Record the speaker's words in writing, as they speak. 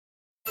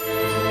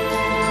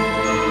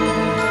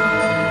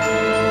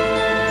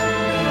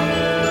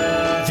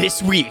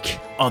This week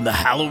on the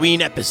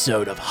Halloween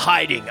episode of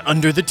Hiding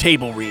Under the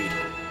Table Read,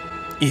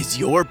 is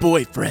your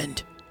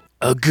boyfriend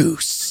a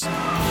goose?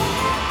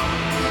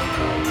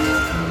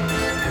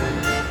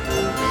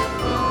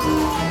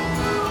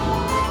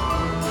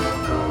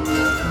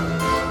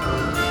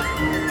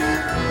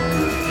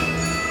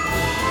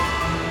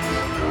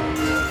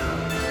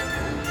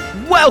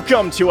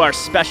 Welcome to our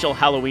special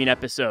Halloween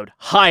episode,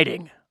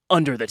 Hiding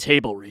Under the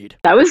Table Read.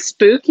 That was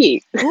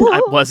spooky.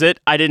 Was it?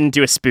 I didn't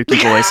do a spooky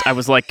voice. I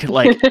was like,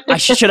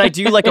 should I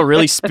do like a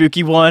really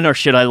spooky one or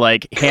should I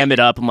like ham it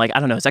up? I'm like,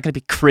 I don't know. Is that going to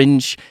be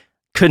cringe?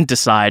 Couldn't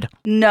decide.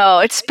 No,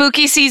 it's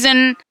spooky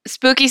season.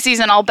 Spooky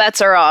season, all bets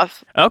are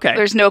off. Okay.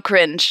 There's no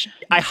cringe.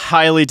 I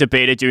highly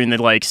debated doing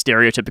the like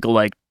stereotypical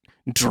like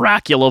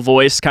Dracula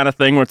voice kind of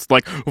thing where it's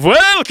like,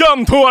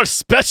 welcome to our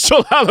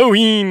special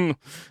Halloween.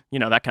 You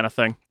know, that kind of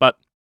thing. But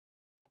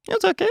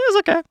it's okay. It's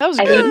okay. That was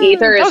I good. think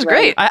either That is was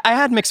great. right. I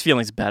had mixed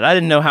feelings about it. I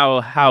didn't know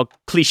how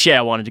cliche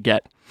I wanted to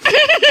get.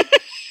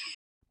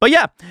 But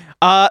yeah,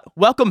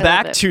 welcome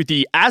back to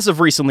the, as of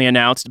recently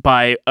announced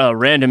by a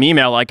random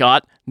email I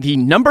got, the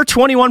number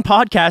 21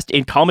 podcast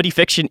in comedy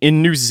fiction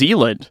in New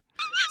Zealand.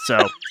 So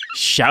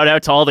shout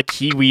out to all the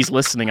Kiwis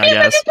listening, I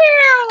guess.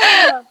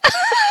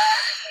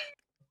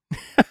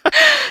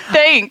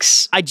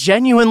 Thanks. I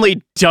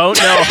genuinely don't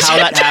know how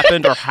that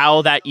happened or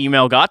how that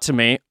email got to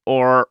me,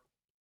 or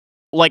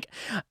like,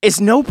 is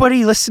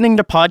nobody listening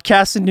to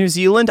podcasts in New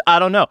Zealand? I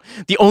don't know.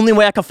 The only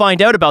way I can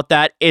find out about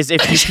that is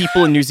if you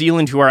people in New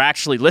Zealand who are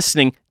actually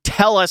listening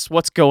tell us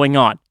what's going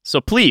on.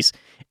 So please,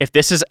 if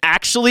this is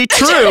actually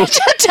true,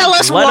 Tell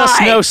us let why.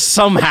 us know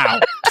somehow.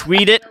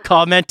 Tweet it,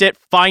 comment it,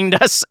 find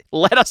us,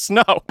 let us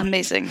know.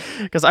 Amazing.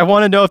 Because I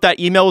want to know if that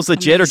email was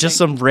legit or just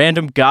some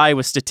random guy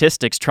with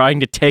statistics trying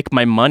to take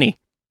my money.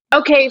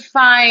 Okay,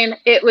 fine.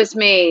 It was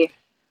me.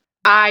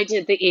 I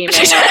did the email.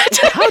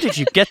 How did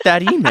you get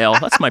that email?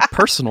 That's my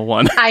personal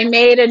one. I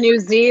made a New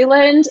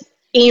Zealand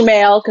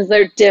email because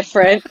they're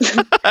different.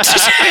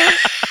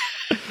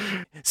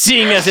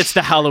 Seeing as it's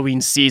the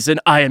Halloween season,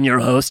 I am your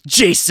host,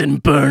 Jason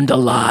Burned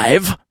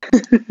Alive.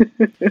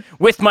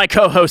 With my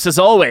co-host, as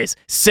always,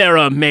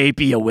 Sarah May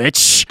Be a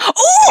Witch.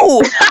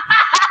 Ooh!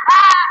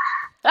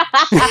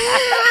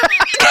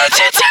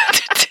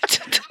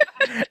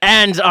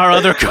 And our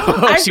other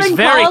co-host, who's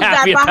very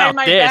happy about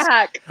this,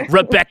 back.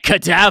 Rebecca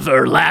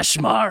Daver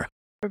Lashmar.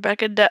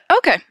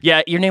 Okay.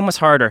 Yeah, your name was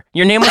harder.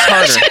 Your name was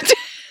harder.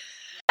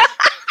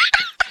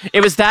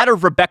 It was that or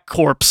Rebecca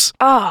Corpse.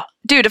 Oh,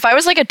 dude, if I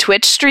was like a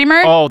Twitch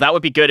streamer, Oh, that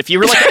would be good. If you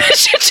were like,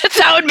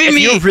 that would be if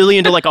me. you were really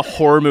into like a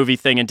horror movie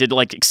thing and did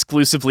like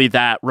exclusively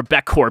that,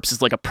 Rebecca Corpse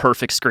is like a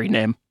perfect screen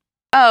name.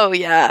 Oh,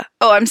 yeah.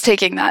 Oh, I'm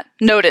taking that.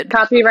 Noted.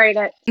 Copyright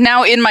it.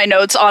 Now in my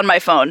notes on my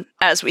phone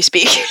as we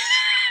speak.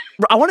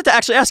 I wanted to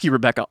actually ask you,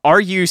 Rebecca,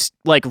 are you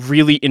like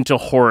really into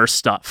horror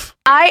stuff?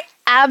 I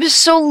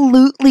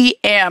absolutely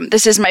am.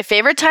 This is my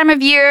favorite time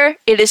of year.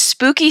 It is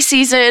spooky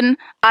season.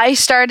 I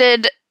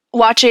started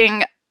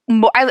watching...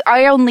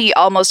 I only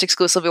almost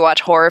exclusively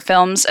watch horror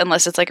films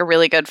unless it's like a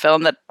really good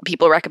film that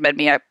people recommend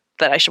me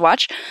that I should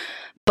watch.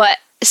 But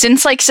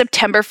since like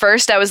September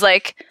 1st, I was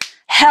like,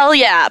 hell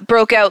yeah,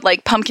 broke out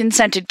like pumpkin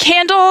scented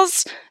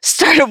candles,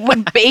 started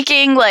with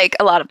baking like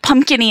a lot of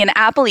pumpkin-y and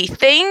apple-y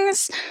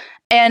things.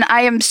 And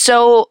I am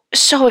so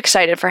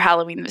excited for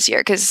Halloween this year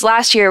because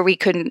last year we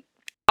couldn't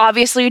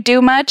obviously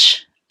do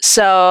much.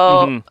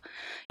 So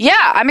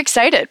yeah, I'm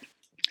excited.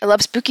 I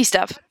love spooky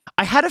stuff.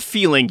 I had a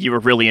feeling you were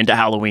really into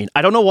Halloween.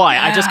 I don't know why.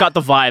 I just got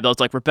the vibe. I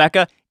was like,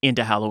 Rebecca,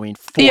 into Halloween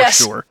for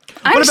sure.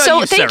 I'm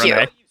so thank you.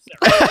 I'm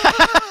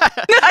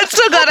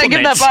so glad I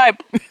get that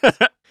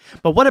vibe.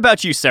 But what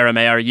about you, Sarah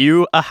May? Are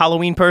you a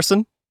Halloween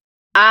person?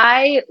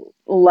 I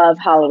love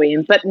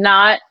Halloween, but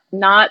not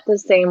the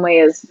same way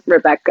as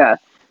Rebecca.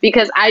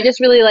 Because I just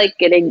really like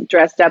getting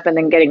dressed up and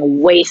then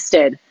getting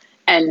wasted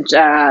and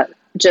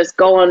just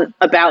going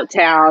about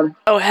town.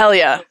 Oh, hell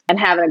yeah. And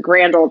having a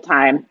grand old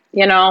time,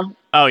 you know?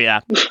 Oh,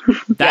 yeah.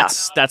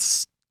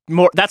 That's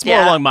more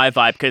along my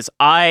vibe because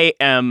I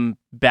am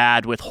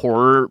bad with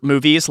horror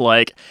movies.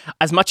 Like,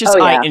 as much as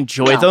I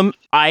enjoy them,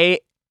 I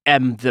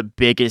am the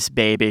biggest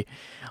baby.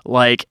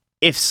 Like,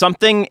 if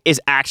something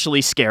is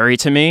actually scary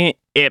to me,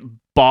 I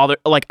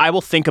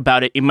will think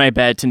about it in my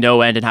bed to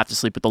no end and have to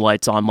sleep with the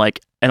lights on. Like,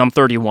 and I'm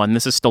 31.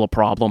 This is still a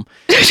problem.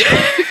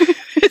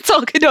 It's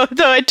all good. No,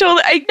 I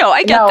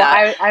get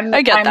that. I'm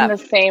that. the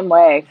same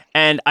way.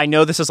 And I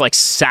know this is like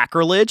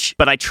sacrilege,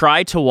 but I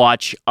tried to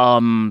watch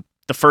the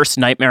first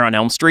Nightmare on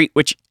Elm Street,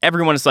 which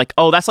everyone is like,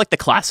 oh, that's like the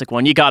classic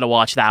one. You got to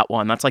watch that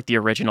one. That's like the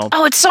original.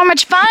 Oh, it's so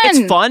much fun.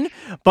 It's fun,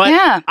 but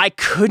yeah. I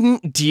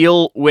couldn't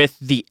deal with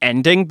the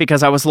ending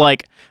because I was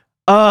like,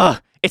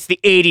 it's the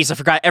 80s. I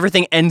forgot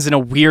everything ends in a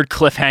weird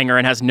cliffhanger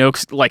and has no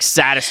like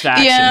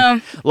satisfaction. Yeah.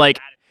 Like,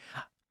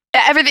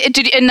 Everything,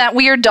 and that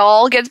weird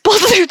doll gets pulled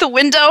through the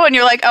window, and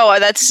you're like, "Oh,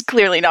 that's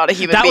clearly not a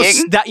human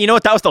being." You know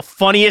what? That was the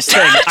funniest thing.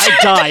 I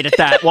died at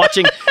that,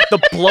 watching the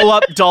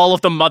blow-up doll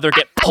of the mother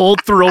get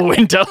pulled through a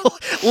window,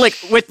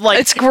 with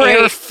it's great.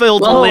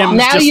 air-filled limbs.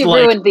 Now just you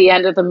ruined the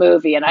end of the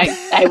movie, and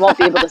I won't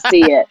be able to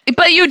see it.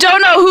 But you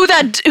don't know who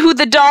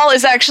the doll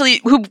is actually,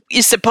 who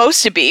is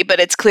supposed to be, but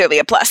it's clearly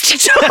a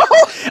plastic doll.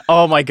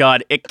 Oh my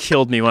god, it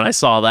killed me when I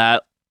saw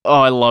that. Oh,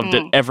 I loved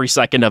it, every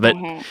second of it.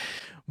 Mm-hmm.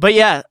 But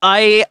yeah,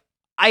 I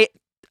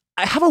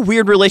have a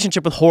weird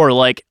relationship with horror.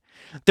 Like,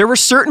 there were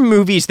certain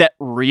movies that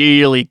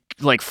really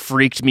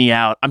freaked me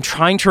out. I'm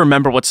trying to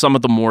remember what some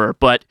of them were,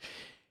 but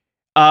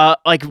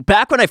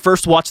back when I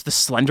first watched the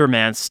Slender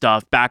Man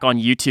stuff back on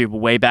YouTube,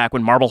 way back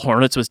when Marble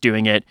Hornets was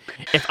doing it,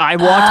 if I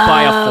walked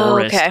by a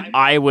forest,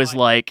 I was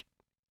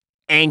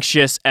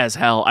anxious as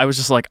hell. I was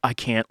just like, I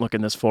can't look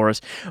in this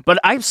forest. But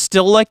I'm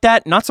still like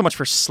that, not so much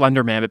for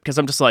Slender Man, but because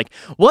I'm just like,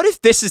 what if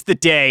this is the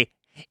day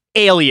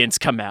aliens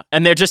come out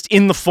and they're just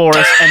in the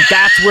forest and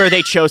that's where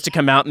they chose to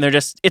come out, and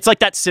it's like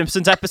that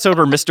Simpsons episode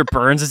where Mr.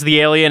 Burns is the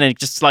alien and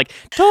just like,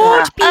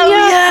 don't be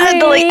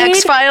afraid. The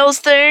X-Files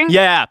thing.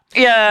 Yeah.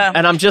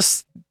 And I'm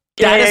just,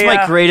 that is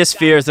my greatest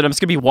fear, is that I'm just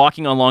gonna be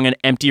walking along an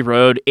empty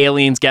road,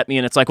 aliens get me,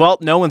 and it's like, well,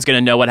 no one's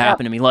gonna know what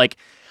happened to me. Like,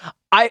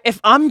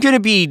 if I'm gonna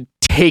be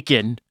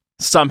taken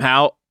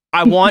somehow,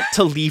 I want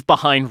to leave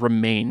behind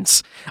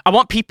remains. I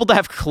want people to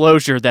have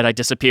closure that I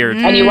disappeared.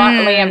 And you want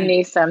Liam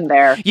Neeson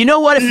there. You know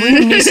what? If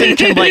Liam Neeson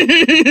can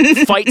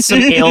fight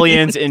some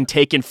aliens in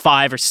Taken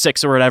 5 or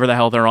 6 or whatever the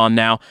hell they're on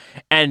now,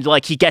 and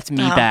he gets me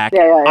back,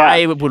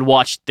 I would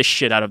watch the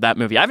shit out of that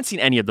movie. I haven't seen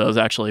any of those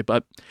actually,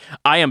 but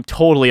I am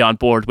totally on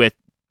board with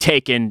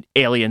Taken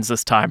aliens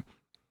this time.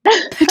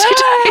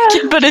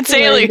 Taken, but it's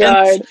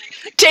aliens.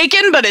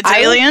 Taken, but it's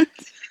aliens.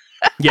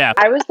 Yeah.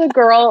 I was the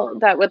girl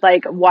that would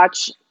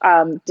watch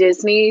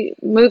Disney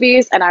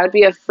movies, and I would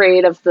be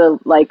afraid of the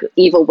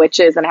evil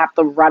witches and have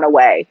to run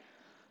away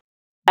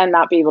and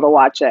not be able to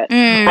watch it.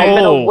 I've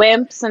been a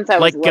wimp since I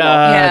was little.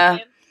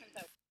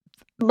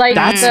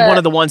 That's one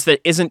of the ones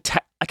that isn't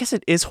I guess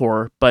it is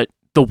horror, but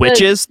the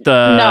witches,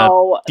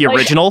 the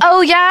original.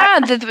 Oh yeah,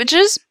 the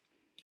witches.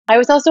 I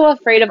was also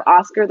afraid of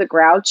Oscar the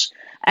Grouch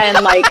and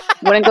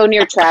wouldn't go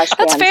near trash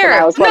cans. That's fair.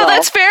 No,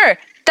 that's fair.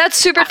 That's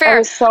super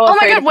fair. Oh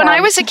my god, when I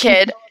was a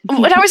kid,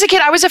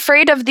 I was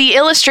afraid of the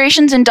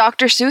illustrations in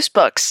Dr. Seuss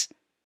books.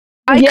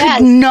 I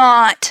could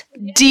not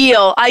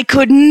deal with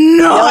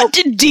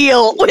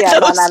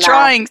those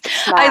drawings.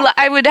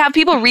 I would have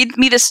people read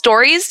me the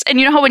stories, and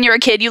you know how when you're a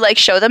kid, you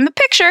show them a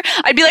picture?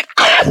 I'd be like,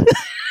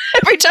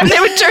 every time they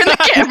would turn the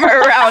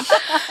camera around.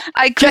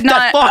 I could not. Get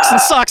that fox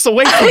and socks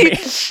away from me.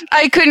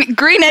 I couldn't.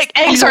 Green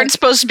eggs aren't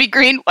supposed to be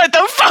green. What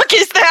the fuck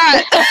is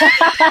that?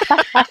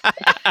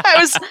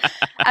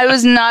 I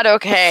was not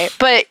okay.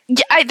 But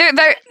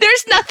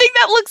there's nothing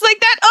that looks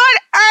like that on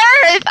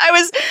Earth.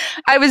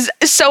 I was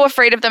so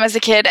afraid of them as a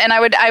kid, and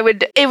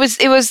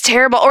it was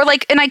terrible. Or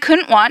and I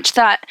couldn't watch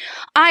that.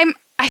 I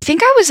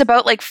think I was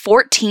about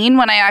 14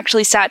 when I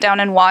actually sat down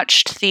and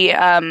watched the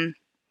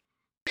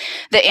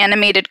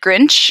animated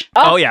Grinch.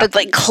 Oh yeah,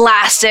 the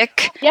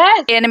classic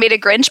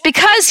animated Grinch,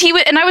 because he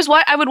would, and I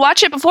would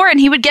watch it before, and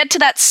he would get to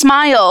that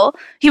smile.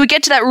 He would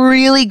get to that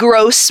really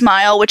gross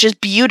smile, which is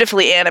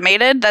beautifully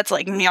animated. That's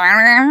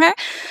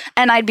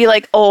and I'd be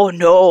like, oh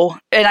no.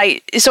 And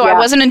I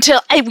wasn't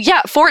until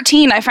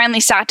 14 I finally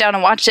sat down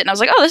and watched it, and I was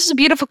like, oh, this is a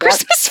beautiful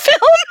Christmas film.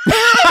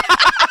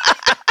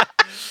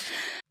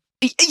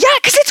 Yeah,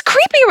 because it's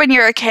creepy when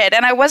you're a kid,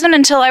 and I wasn't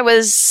until I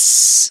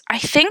was, I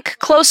think,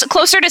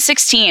 closer to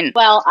 16.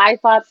 Well, I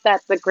thought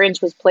that the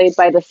Grinch was played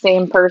by the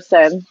same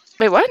person.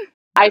 Wait, what?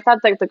 I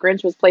thought that the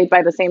Grinch was played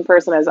by the same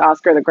person as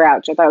Oscar the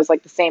Grouch. I thought it was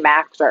the same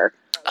actor.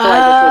 So I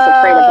just was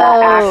afraid of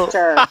that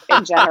actor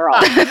in general.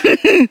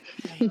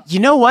 You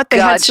know what? They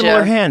had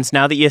similar hands,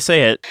 now that you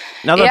say it.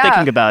 Now that I'm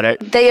thinking about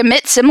it. They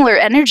emit similar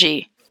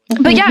energy.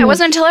 But yeah, it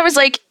wasn't until I was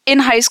in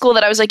high school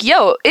that I was like,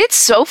 yo, it's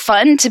so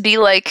fun to be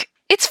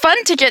it's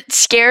fun to get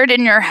scared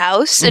in your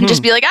house and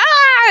just be like,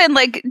 and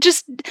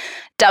just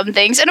dumb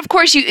things. And of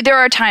course, there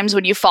are times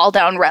when you fall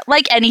down,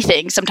 like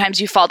anything,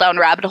 sometimes you fall down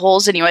rabbit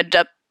holes and you end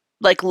up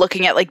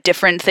looking at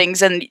different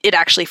things, and it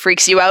actually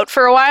freaks you out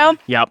for a while.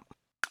 Yep.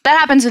 That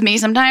happens with me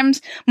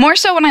sometimes. More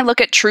so when I look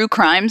at true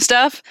crime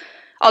stuff.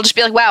 I'll just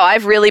be like, wow,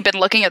 I've really been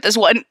looking at this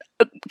one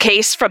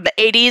case from the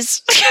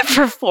 80s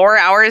for 4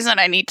 hours and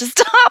I need to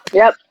stop.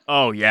 Yep.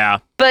 Oh, yeah.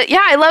 But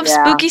yeah, I love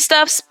spooky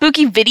stuff.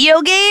 Spooky video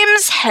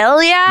games.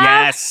 Hell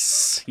yeah.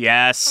 Yes.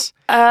 Yeah.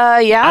 I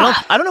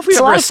don't know if we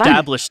ever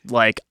established,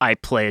 I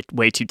play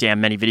way too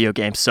damn many video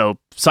games. So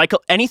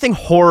anything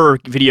horror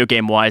video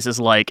game wise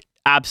is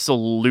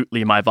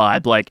absolutely my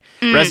vibe.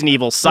 Resident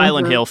Evil,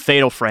 Silent Hill,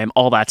 Fatal Frame,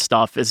 all that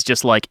stuff is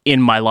just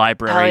in my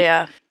library. Oh,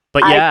 yeah.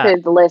 But yeah. I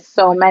could list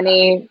so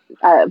many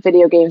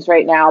video games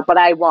right now, but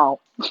I won't.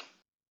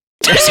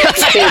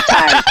 Save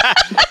time.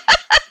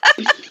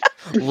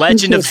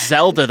 Legend of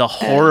Zelda, the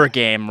horror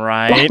game,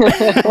 right?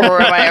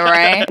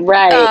 Right.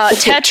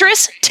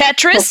 Tetris.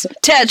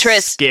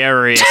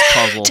 Scariest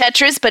puzzle.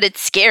 Tetris, but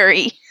it's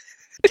scary.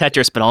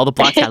 Tetris, but all the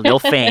blocks got little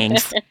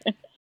fangs.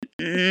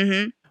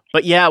 Mm-hmm.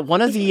 But yeah,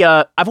 one of the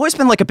I've always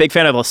been like a big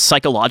fan of a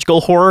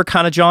psychological horror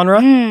kind of genre.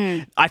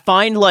 I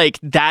find like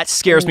that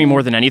scares me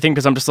more than anything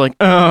because I'm just like,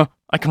 I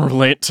can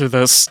relate to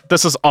this.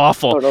 This is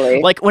awful.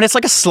 Totally. Like when it's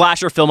like a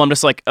slasher film, I'm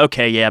just like,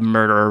 okay, yeah,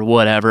 murder or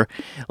whatever.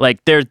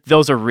 Like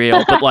those are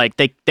real, but like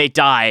they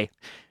die.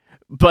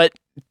 But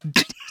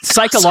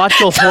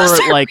psychological horror,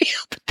 like.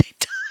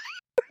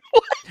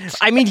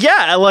 I mean,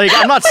 yeah, like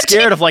I'm not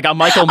scared of like a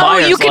Michael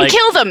Myers. Oh, you can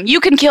kill them. You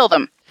can kill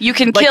them. You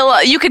can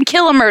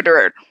kill a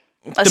murderer.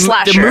 A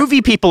slasher. The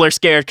movie people are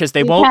scared because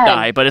they won't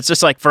die, but it's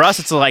just like for us,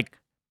 it's like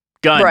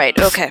gun. Right.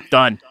 Okay.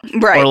 Done.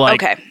 Right. Or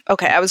like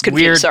okay. I was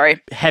confused. Weird,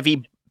 sorry.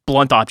 Heavy,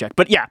 blunt object.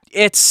 But yeah,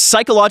 it's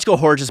psychological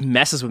horror just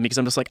messes with me because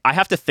I'm just like I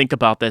have to think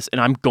about this,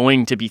 and I'm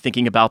going to be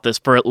thinking about this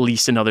for at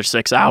least another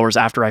 6 hours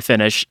after I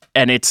finish,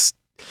 and it's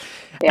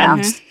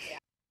and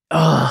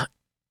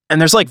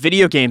there's like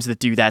video games that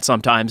do that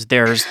sometimes.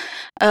 There's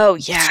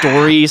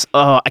stories.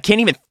 I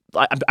can't even.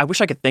 I wish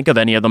I could think of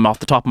any of them off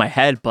the top of my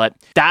head, but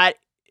that.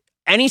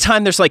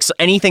 Anytime there's like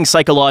anything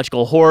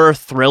psychological, horror,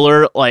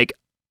 thriller, like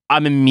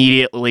I'm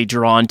immediately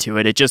drawn to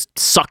it. It just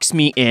sucks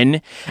me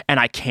in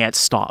and I can't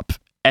stop.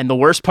 And the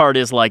worst part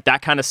is like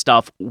that kind of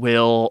stuff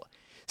will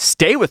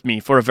stay with me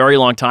for a very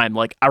long time.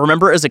 Like I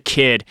remember as a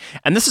kid,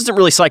 and this isn't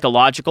really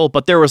psychological,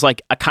 but there was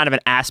like a kind of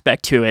an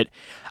aspect to it.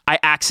 I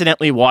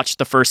accidentally watched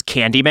the first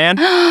Candyman.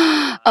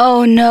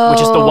 Oh no. Which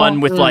is the one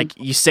with like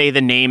you say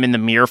the name in the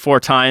mirror 4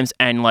 times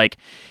and like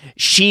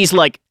she's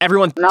like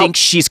everyone thinks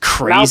she's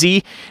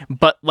crazy,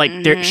 but like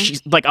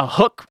she's like a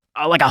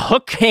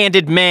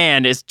hook-handed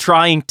man is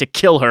trying to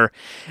kill her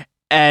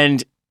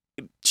and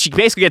she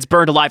basically gets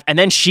burned alive and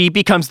then she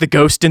becomes the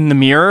ghost in the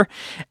mirror.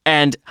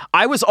 And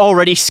I was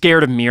already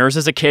scared of mirrors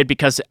as a kid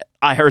because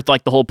I heard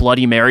like the whole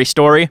Bloody Mary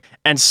story.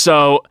 And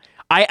so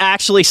I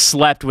actually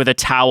slept with a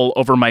towel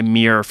over my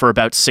mirror for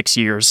about 6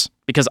 years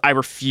because I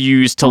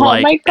refused to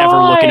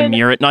ever look in a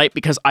mirror at night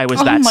because I was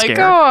that scared.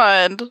 Oh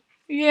my God.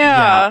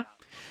 Yeah.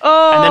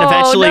 Oh, and then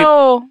eventually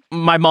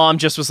my mom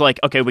just was like,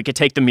 okay, we could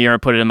take the mirror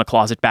and put it in the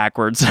closet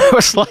backwards. I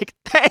was like,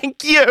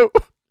 thank you.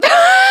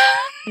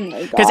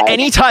 Because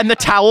anytime the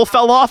towel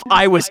fell off,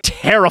 I was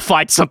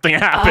terrified something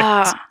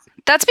happened.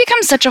 That's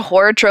become such a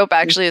horror trope,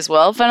 actually, as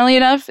well. Funnily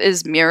enough,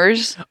 is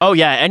mirrors. Oh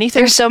yeah, anything.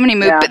 There's so many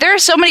movies. There are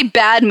so many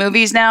bad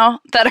movies now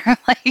that are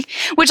like,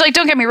 which like,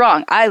 don't get me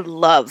wrong, I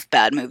love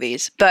bad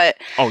movies, but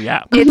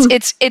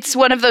it's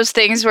one of those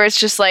things where it's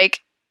just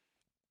like,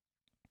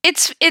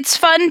 it's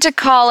fun to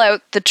call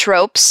out the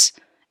tropes.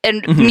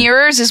 And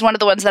mirrors is one of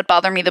the ones that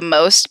bother me the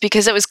most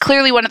because it was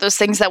clearly one of those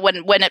things that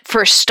when it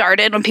first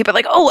started, when people are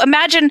like, oh,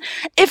 imagine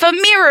if a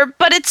mirror,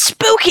 but it's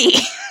spooky.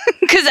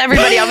 Because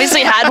everybody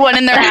obviously had one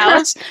in their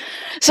house.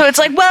 So it's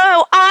like,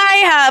 well,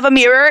 I have a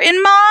mirror in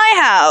my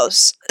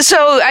house. So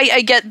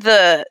I get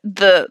the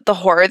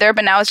horror there,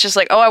 but now it's just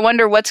like, oh, I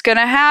wonder what's going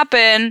to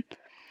happen.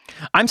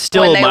 I'm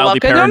still mildly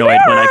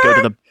paranoid when I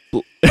go to the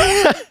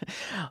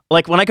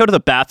like when I go to the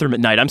bathroom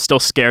at night, I'm still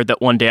scared that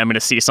one day I'm going to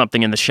see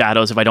something in the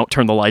shadows if I don't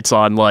turn the lights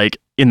on, like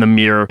in the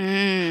mirror.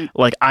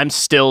 Like I'm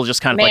still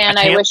just kind of like,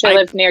 I wish I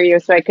lived near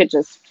you so I could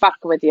just fuck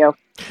with you.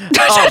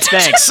 Oh,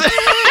 thanks.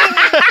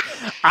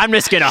 I'm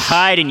just going to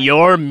hide in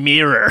your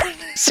mirror.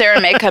 Sarah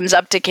May comes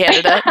up to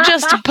Canada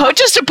just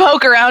to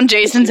poke around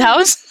Jason's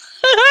house.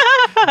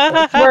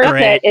 It's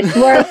worth it. It's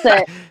worth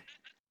it.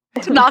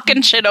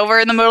 Knocking shit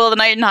over in the middle of the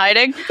night and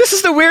hiding. This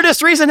is the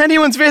weirdest reason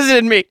anyone's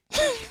visited me.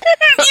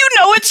 You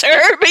know it's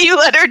her, but you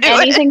let her do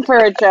anything for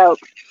a joke.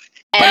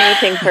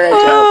 Anything for a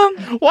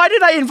joke. Why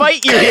did I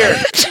invite you here?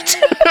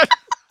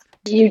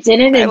 You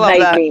didn't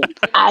invite me.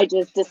 I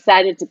just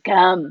decided to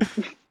come.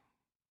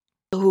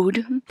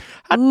 Food.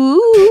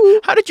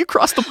 How did you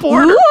cross the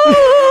border?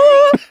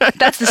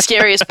 That's the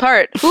scariest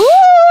part.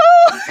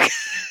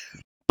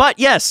 But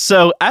yes,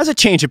 so as a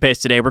change of pace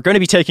today, we're going to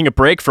be taking a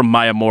break from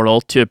My Immortal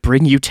to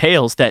bring you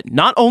tales that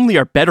not only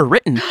are better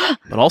written,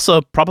 but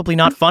also probably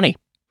not funny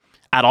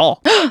at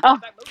all.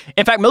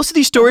 In fact, most of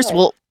these stories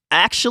will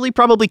actually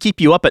probably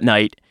keep you up at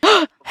night.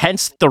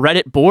 Hence the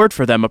Reddit board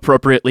for them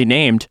appropriately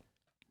named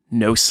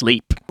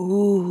NoSleep.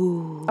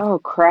 Ooh. Oh,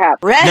 crap.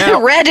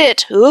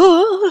 Reddit.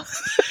 Ooh.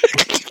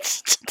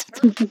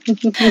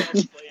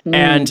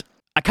 And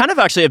I kind of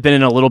actually have been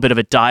in a little bit of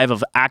a dive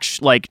of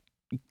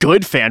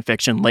good fan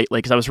fiction lately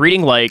because I was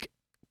reading I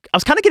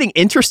was kind of getting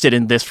interested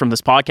in this from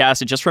this podcast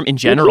and just from in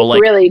general. You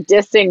keep really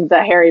dissing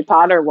the Harry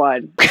Potter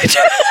one.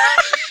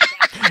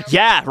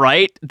 Yeah,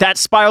 right? That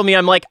spiraled me.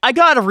 I'm like, I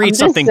gotta read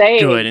something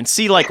good and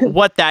see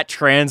what that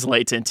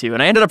translates into.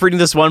 And I ended up reading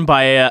this one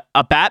by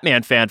a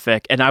Batman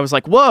fanfic, and I was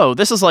like, whoa,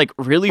 this is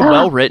really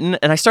well written.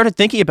 And I started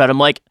thinking about it. I'm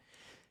like,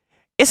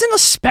 isn't a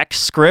spec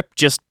script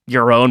just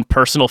your own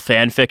personal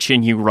fan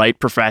fiction you write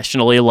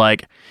professionally?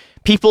 Like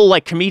people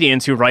like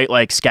comedians who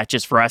write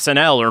sketches for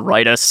SNL or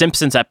write a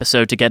Simpsons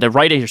episode to get a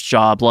writer's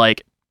job.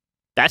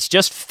 That's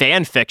just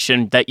fan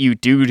fiction that you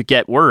do to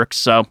get work.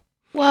 So,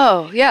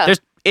 whoa, yeah.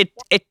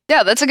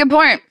 Yeah, that's a good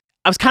point.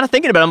 I was kind of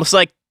thinking about it. I'm just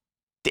like,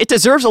 it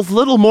deserves a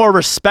little more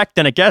respect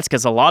than it gets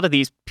because a lot of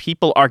these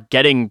people are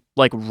getting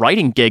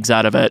writing gigs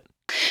out of it.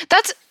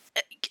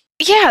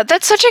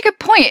 That's such a good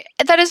point.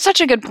 That is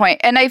such a good point.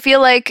 And I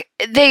feel like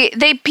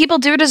people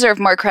do deserve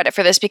more credit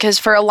for this, because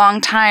for a long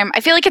time,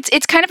 I feel like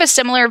it's kind of a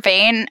similar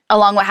vein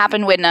along what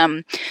happened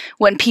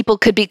when people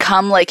could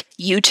become like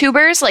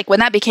YouTubers, like when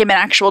that became an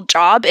actual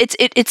job.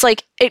 It's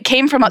like it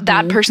came from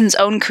that person's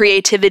own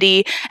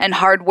creativity and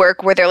hard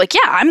work, where they're like,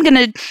 yeah, I'm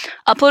going to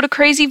upload a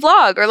crazy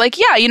vlog, or like,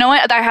 yeah, you know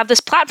what? I have this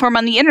platform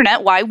on the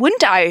internet. Why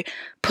wouldn't I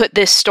put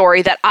this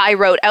story that I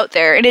wrote out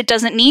there? And it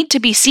doesn't need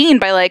to be seen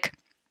by like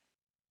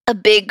a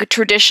big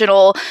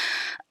traditional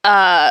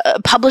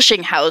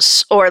publishing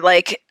house, or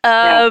like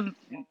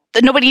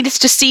nobody needs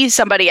to see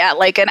somebody at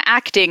like an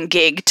acting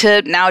gig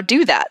to now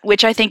do that,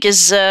 which I think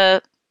is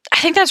I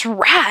think that's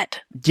rad.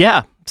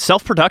 Yeah,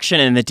 self-production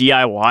in the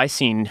DIY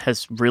scene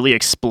has really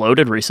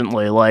exploded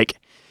recently. Like,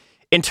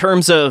 in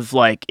terms of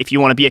like, if you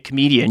want to be a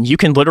comedian, you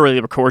can literally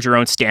record your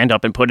own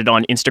stand-up and put it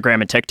on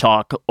Instagram and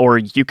TikTok, or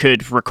you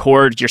could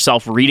record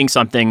yourself reading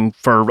something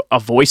for a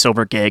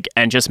voiceover gig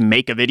and just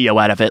make a video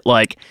out of it.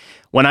 Like,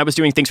 when I was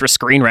doing things for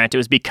Screen Rant, it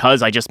was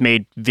because I just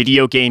made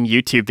video game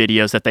YouTube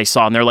videos that they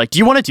saw, and they're like, do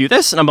you want to do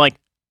this? And I'm like,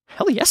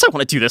 hell yes, I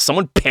want to do this.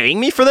 Someone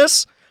paying me for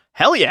this?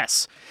 Hell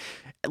yes.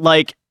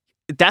 Like,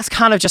 that's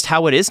kind of just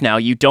how it is now.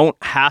 You don't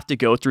have to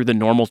go through the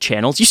normal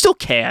channels. You still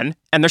can,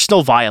 and they're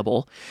still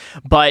viable.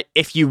 But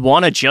if you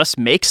want to just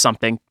make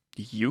something,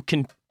 you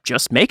can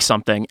just make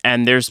something.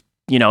 And there's,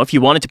 if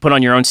you wanted to put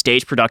on your own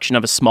stage production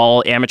of a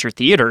small amateur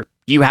theater,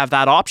 you have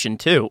that option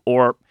too.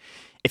 Or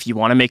if you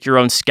want to make your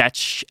own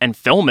sketch and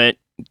film it,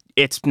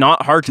 it's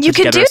not hard to put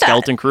together a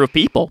skeleton crew of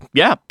people.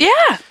 Yeah.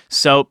 Yeah.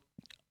 So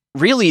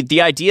really,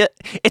 the idea,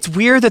 it's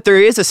weird that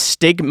there is a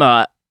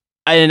stigma,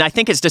 and I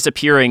think it's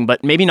disappearing,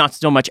 but maybe not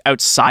so much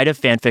outside of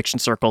fan fiction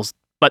circles.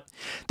 But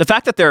the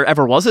fact that there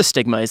ever was a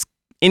stigma is,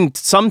 in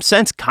some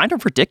sense, kind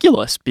of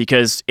ridiculous,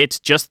 because it's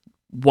just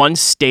one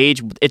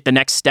stage at the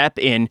next step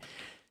in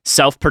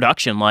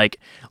self-production. Like,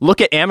 look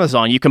at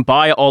Amazon. You can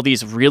buy all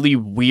these really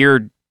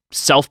weird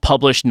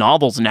self-published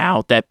novels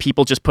now that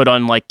people just put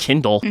on like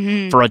Kindle for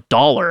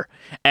 $1.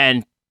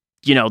 And,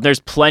 there's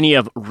plenty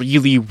of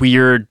really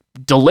weird,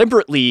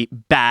 deliberately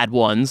bad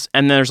ones.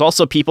 And there's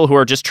also people who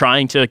are just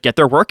trying to get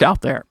their work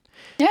out there.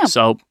 Yeah.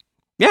 So,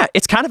 yeah,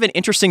 it's kind of an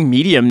interesting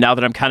medium now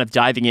that I'm kind of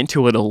diving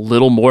into it a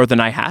little more than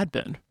I had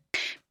been.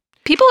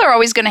 People are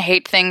always going to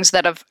hate things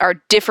that are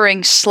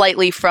differing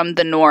slightly from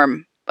the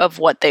norm of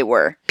what they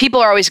were.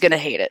 People are always going to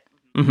hate it.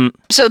 Mm-hmm.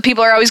 So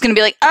people are always going to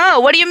be like, oh,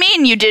 what do you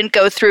mean you didn't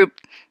go through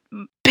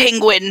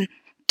Penguin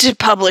to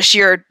publish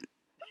your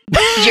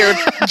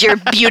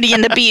Beauty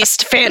and the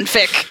Beast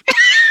fanfic?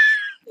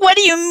 What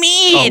do you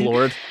mean? Oh,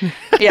 Lord.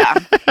 Yeah.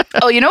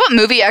 Oh, you know what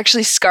movie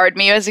actually scarred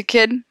me as a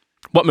kid?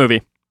 What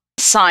movie?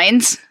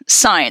 Signs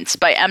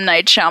by M.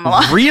 Night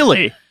Shyamalan.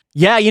 Really?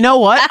 Yeah, you know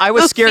what? I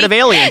was scared of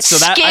aliens, so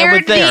that I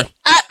went there. Scared the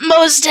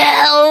utmost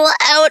hell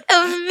out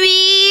of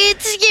me.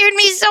 It scared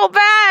me so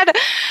bad.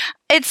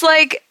 It's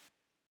like,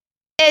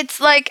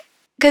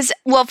 because,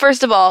 well,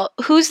 first of all,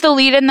 who's the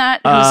lead in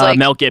that? Who's like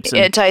Mel Gibson.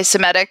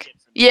 Anti-Semitic?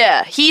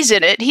 Yeah, he's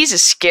in it. He's a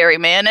scary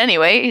man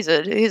anyway. He's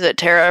a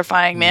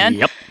terrifying man.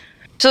 Yep.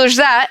 So there's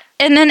that.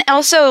 And then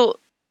also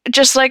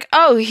just like,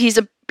 oh, he's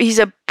a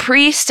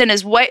priest and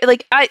his wife.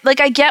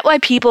 I get why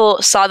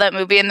people saw that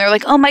movie and they're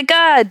like, oh my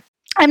God,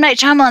 M. Night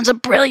Shyamalan's a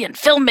brilliant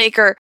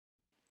filmmaker.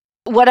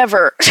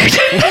 Whatever.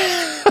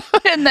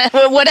 And then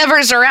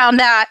whatever's around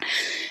that.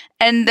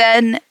 And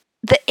then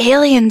the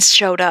aliens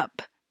showed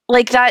up.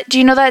 Like that, do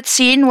you know that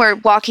scene where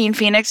Joaquin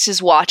Phoenix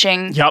is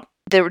watching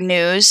the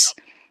news?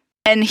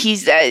 And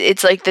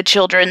it's like the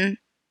children,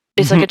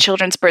 it's like a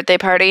children's birthday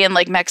party in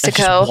like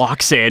Mexico. Just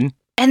walks in.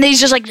 And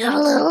he's just like,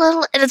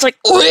 and it's like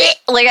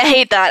I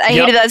hate that. I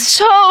hated that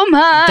so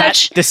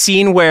much. The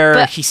scene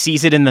where he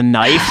sees it in the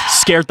knife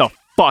scared the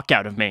fuck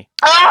out of me.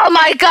 Oh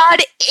my God.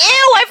 Ew,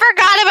 I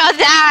forgot about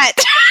that.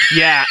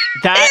 Yeah,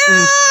 that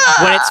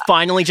and when it's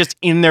finally just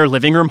in their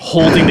living room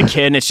holding the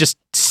kid and it's just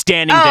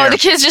standing there. Oh, the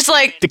kid's just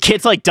like... The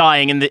kid's like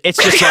dying and it's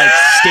just like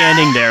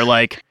standing there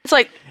like...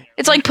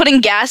 It's like putting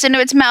gas into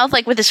its mouth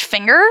like with his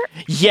finger?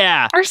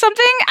 Yeah. Or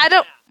something? I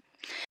don't...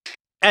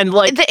 And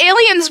like... The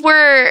aliens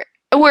were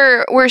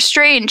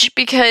strange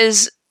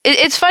because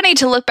it's funny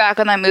to look back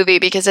on that movie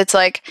because it's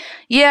like,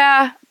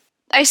 yeah,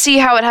 I see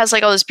how it has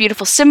like all this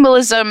beautiful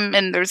symbolism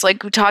and there's like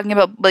talking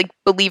about like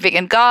believing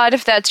in God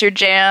if that's your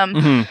jam.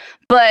 Mm-hmm.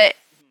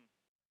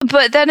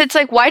 But then it's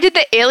like, why did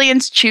the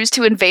aliens choose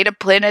to invade a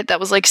planet that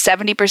was like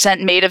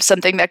 70% made of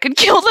something that could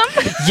kill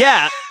them?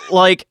 Yeah,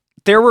 like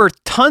there were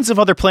tons of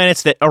other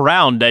planets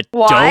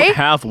don't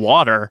have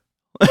water.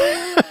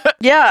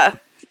 Yeah.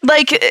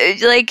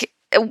 Like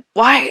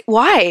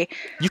why?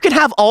 You can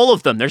have all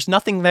of them. There's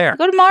nothing there.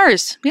 Go to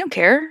Mars. We don't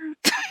care.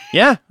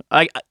 Yeah.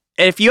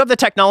 If you have the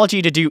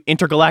technology to do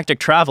intergalactic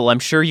travel, I'm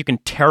sure you can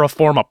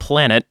terraform a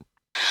planet.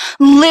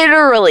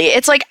 Literally.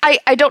 It's like,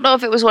 I don't know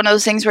if it was one of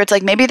those things where it's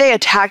like, maybe they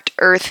attacked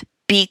Earth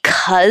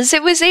because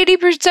it was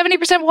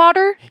 70%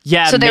 water.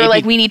 Yeah. So they were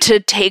like, we need to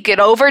take it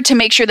over to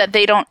make sure that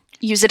they don't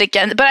use it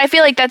again. But I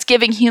feel like that's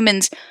giving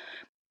humans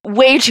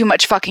way too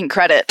much fucking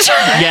credit.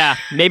 Yeah,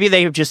 maybe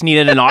they just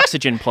needed an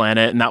oxygen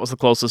planet, and that was the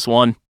closest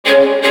one.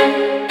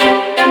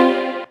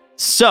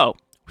 So,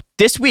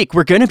 this week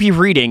we're going to be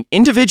reading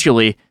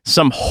individually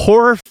some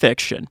horror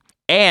fiction,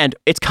 and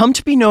it's come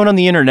to be known on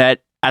the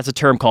internet as a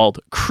term called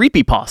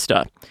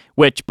creepypasta,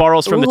 which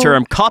borrows from the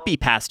term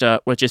copypasta,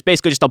 which is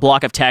basically just a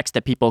block of text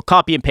that people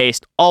copy and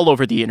paste all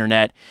over the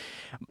internet.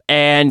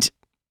 And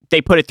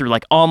they put it through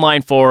like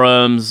online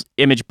forums,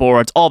 image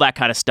boards, all that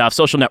kind of stuff,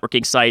 social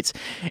networking sites.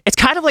 It's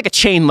kind of like a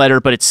chain letter,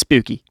 but it's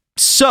spooky.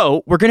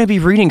 So we're going to be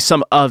reading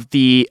some of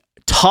the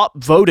top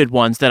voted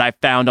ones that I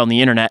found on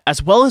the internet,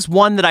 as well as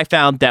one that I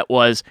found that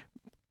was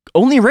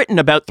only written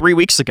about 3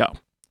 weeks ago.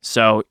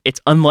 So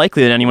it's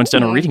unlikely that anyone's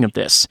done a reading of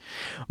this.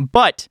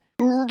 But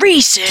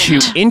recent.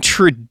 To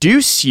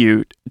introduce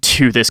you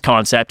to this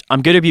concept,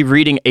 I'm going to be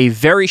reading a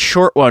very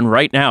short one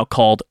right now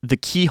called The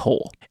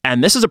Keyhole.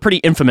 And this is a pretty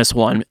infamous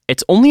one.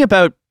 It's only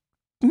about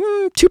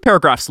 2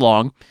 paragraphs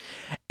long.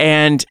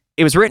 And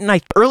it was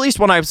written, earliest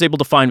one I was able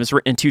to find was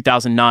written in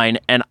 2009.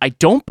 And I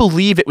don't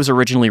believe it was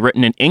originally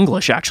written in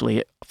English,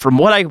 actually. From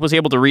what I was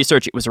able to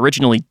research, it was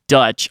originally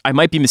Dutch. I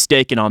might be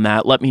mistaken on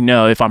that. Let me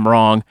know if I'm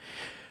wrong.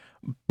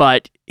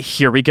 But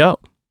here we go.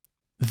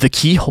 The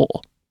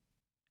Keyhole.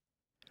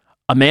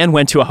 A man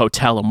went to a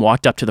hotel and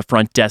walked up to the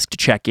front desk to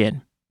check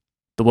in.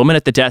 The woman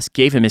at the desk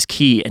gave him his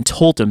key and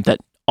told him that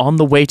on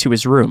the way to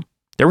his room,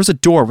 there was a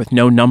door with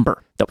no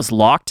number that was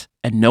locked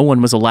and no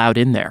one was allowed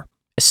in there.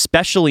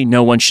 Especially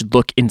no one should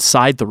look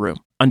inside the room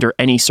under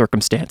any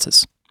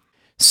circumstances.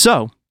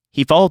 So,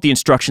 he followed the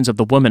instructions of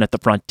the woman at the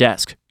front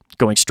desk,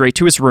 going straight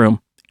to his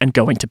room and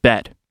going to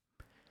bed.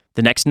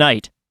 The next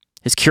night,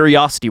 his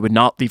curiosity would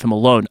not leave him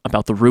alone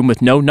about the room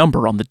with no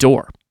number on the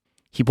door.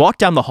 He walked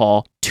down the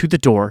hall to the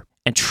door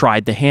and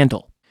tried the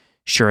handle.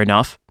 Sure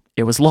enough,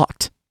 it was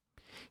locked.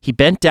 He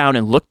bent down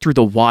and looked through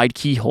the wide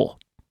keyhole.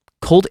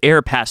 Cold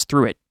air passed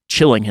through it,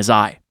 chilling his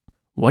eye.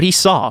 What he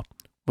saw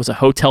was a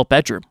hotel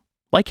bedroom,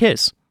 like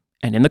his,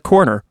 and in the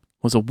corner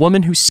was a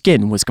woman whose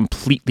skin was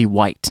completely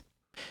white.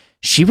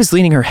 She was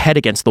leaning her head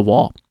against the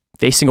wall,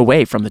 facing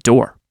away from the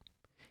door.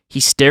 He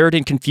stared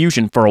in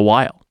confusion for a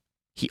while.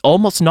 He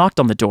almost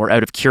knocked on the door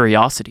out of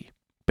curiosity,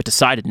 but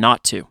decided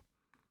not to.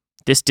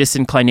 This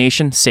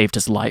disinclination saved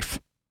his life.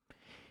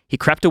 He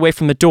crept away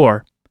from the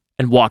door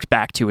and walked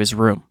back to his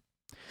room.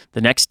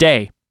 The next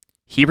day,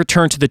 he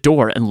returned to the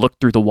door and looked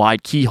through the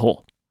wide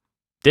keyhole.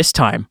 This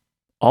time,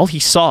 all he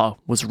saw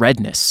was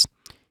redness.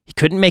 He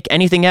couldn't make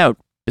anything out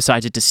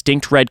besides a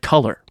distinct red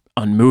color,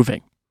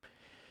 unmoving.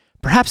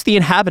 Perhaps the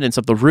inhabitants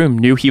of the room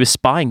knew he was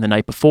spying the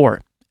night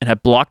before and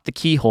had blocked the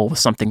keyhole with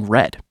something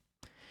red.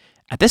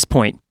 At this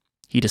point,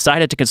 he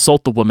decided to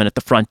consult the woman at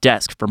the front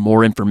desk for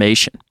more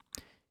information.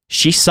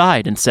 She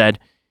sighed and said,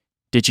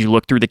 "Did you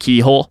look through the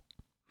keyhole?"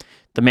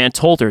 The man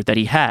told her that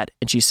he had,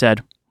 and she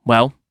said,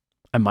 "Well,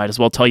 I might as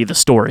well tell you the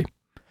story.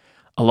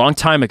 A long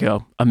time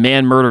ago, a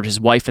man murdered his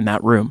wife in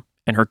that room,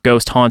 and her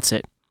ghost haunts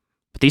it.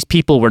 But these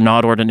people were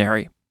not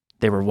ordinary.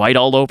 They were white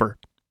all over,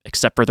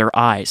 except for their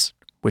eyes,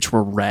 which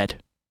were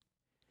red."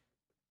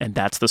 And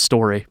that's the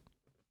story.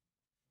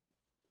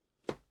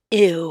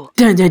 Ew.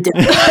 Dun, dun,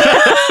 dun.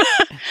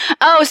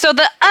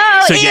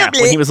 So yeah,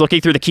 when he was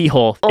looking through the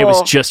keyhole, it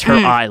was just her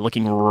eye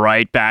looking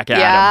right back at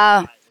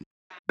him.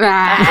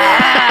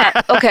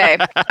 Okay.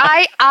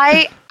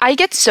 I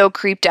get so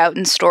creeped out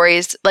in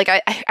stories. Like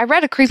I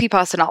read a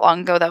creepypasta not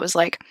long ago that was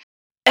like,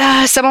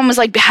 someone was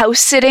like house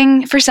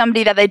sitting for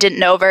somebody that they didn't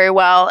know very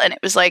well, and it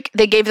was like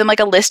they gave them like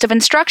a list of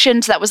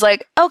instructions that was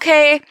like,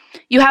 okay,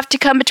 you have to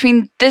come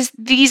between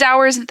these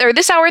hours or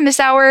this hour and this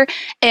hour,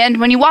 and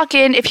when you walk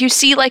in, if you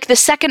see like the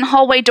second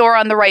hallway door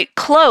on the right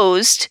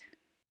closed,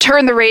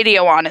 turn the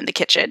radio on in the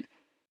kitchen.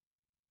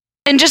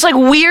 And just like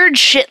weird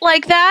shit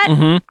like that.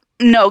 Mm-hmm.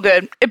 No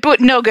good.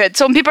 No good.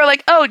 So when people are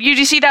like, "Oh,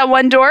 you see that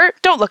one door?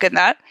 Don't look in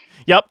that."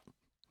 Yep.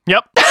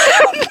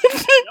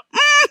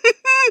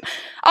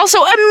 Also,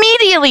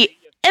 immediately,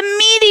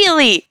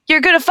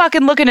 you're gonna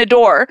fucking look in a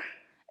door.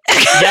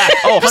 Yeah.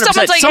 Oh, 100%.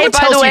 Someone's like, Someone "Hey, by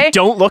tells the way, you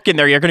don't look in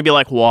there, you're gonna be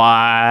like,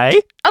 "Why?"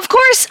 Of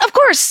course,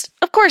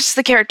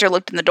 the character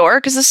looked in the door,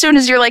 because as soon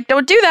as you're like,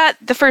 "Don't do that,"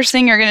 the first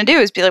thing you're gonna do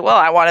is be like, "Well,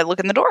 I want to look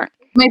in the door."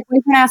 My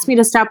boyfriend asked me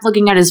to stop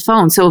looking at his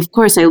phone, so of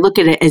course I look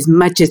at it as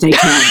much as I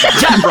can.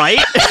 Yeah, right?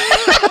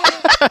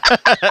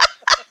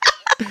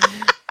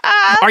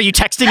 Are you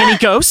texting any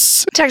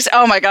ghosts?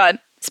 Oh my god.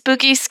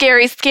 Spooky,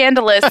 scary,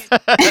 scandalous.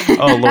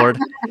 Oh, Lord.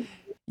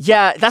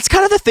 Yeah, that's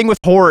kind of the thing with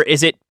horror,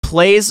 is it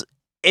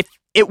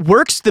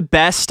works the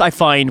best, I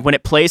find, when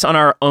it plays on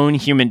our own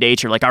human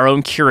nature, like our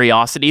own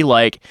curiosity.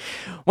 Like,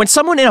 when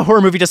someone in a horror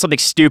movie does something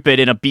stupid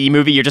in a B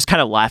movie, you're just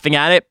kind of laughing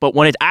at it. But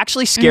when it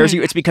actually scares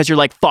you, it's because you're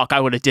like, fuck,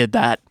 I would have did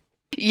that.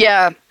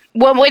 Yeah.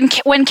 Well,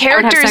 when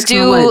characters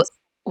do...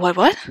 What?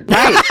 Right.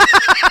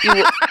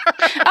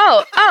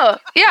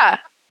 Yeah.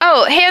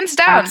 Oh, hands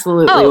down.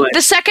 Absolutely. Oh,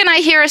 the second I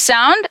hear a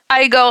sound,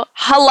 I go,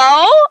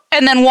 "Hello?"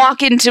 and then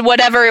walk into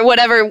whatever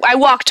I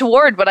walk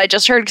toward what I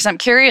just heard because I'm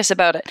curious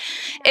about it.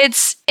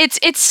 It's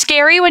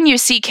scary when you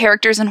see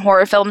characters in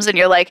horror films and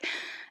you're like,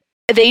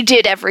 they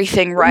did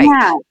everything right.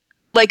 Yeah.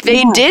 Like,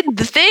 they did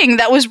the thing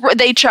that was,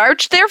 they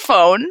charged their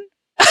phone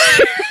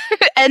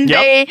and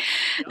they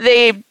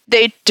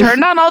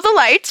turned on all the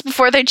lights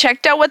before they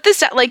checked out what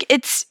this, like,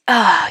 it's,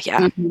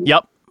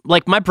 Yep.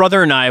 Like, my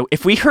brother and I,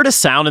 if we heard a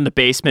sound in the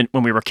basement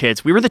when we were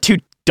kids, we were the two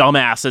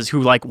dumbasses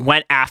who, like,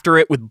 went after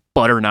it with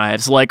butter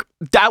knives. Like,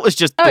 that was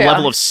just the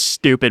level of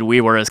stupid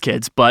we were as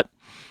kids, but...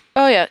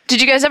 Oh, yeah.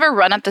 Did you guys ever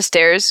run up the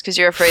stairs because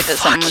you're afraid that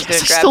someone was going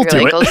to grab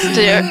your ankles?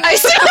 I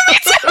still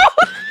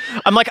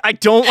do. I'm like, I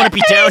don't want to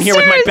be down here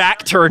with my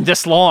back turned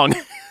this long.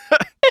 Any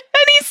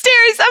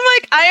stairs. I'm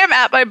like, I am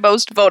at my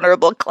most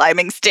vulnerable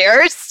climbing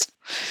stairs.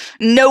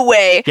 No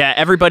way. Yeah,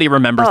 everybody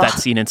remembers that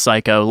scene in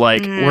Psycho.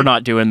 Like, we're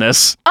not doing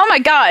this. Oh my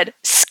god.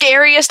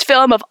 Scariest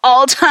film of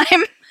all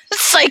time.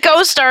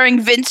 Psycho starring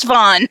Vince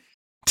Vaughn.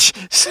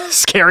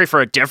 Scary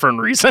for a different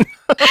reason.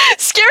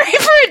 Scary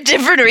for a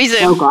different reason.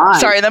 Oh god.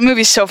 Sorry, that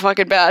movie's so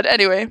fucking bad.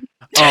 Anyway.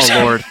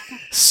 Oh lord.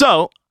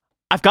 So,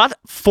 I've got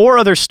 4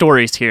 other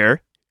stories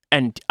here,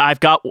 and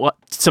I've got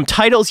some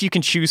titles you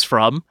can choose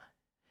from,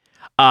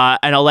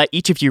 and I'll let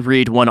each of you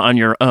read one on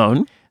your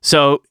own.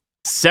 So,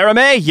 Sarah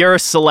May, you're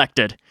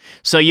selected.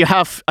 So you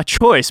have a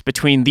choice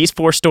between these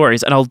 4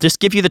 stories, and I'll just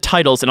give you the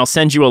titles, and I'll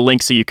send you a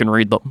link so you can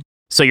read them.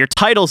 So your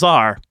titles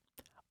are,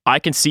 I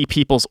Can See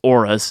People's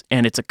Auras,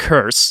 and It's a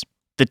Curse,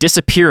 The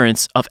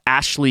Disappearance of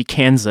Ashley,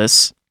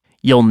 Kansas,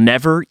 You'll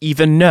Never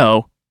Even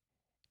Know,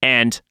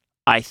 and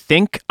I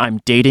Think I'm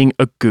Dating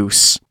a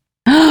Goose.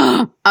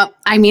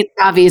 I mean,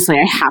 obviously,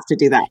 I have to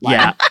do that one.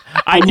 Yeah.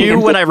 I knew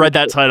when I read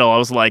that title, I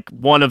was like,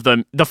 one of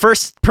them, the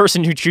first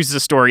person who chooses a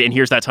story and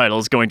hears that title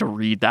is going to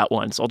read that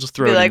one. So I'll just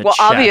throw it in the chat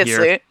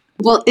obviously. here.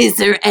 Well, is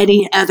there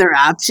any other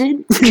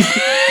option?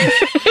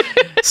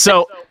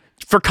 So,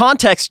 for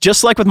context,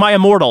 just like with My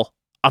Immortal,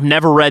 I've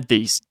never read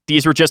these.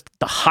 These were just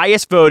the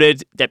highest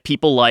voted that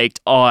people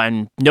liked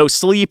on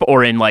NoSleep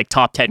or in like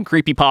top 10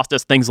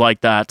 creepypastas, things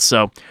like that.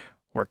 So,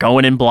 we're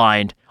going in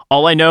blind.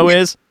 All I know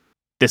is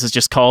this is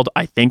just called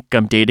I Think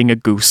I'm Dating a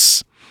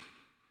Goose,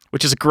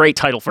 which is a great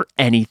title for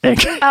anything.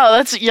 Oh,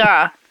 that's,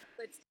 yeah.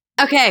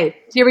 Okay,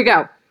 here we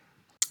go.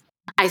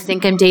 I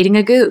think I'm dating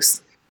a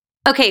goose.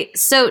 Okay,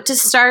 so to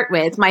start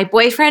with, my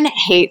boyfriend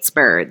hates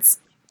birds.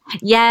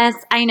 Yes,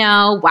 I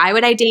know. Why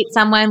would I date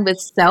someone with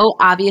so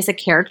obvious a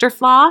character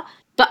flaw?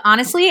 But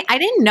honestly, I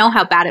didn't know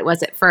how bad it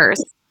was at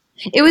first.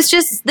 It was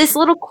just this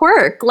little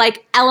quirk,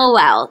 like,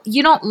 LOL,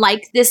 you don't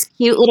like this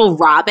cute little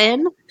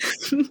robin?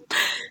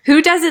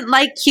 Who doesn't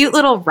like cute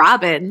little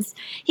robins?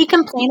 He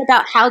complained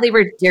about how they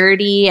were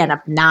dirty and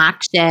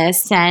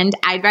obnoxious, and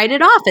I'd write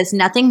it off as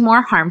nothing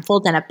more harmful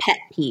than a pet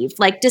peeve,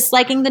 like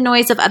disliking the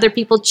noise of other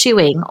people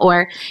chewing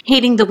or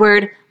hating the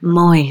word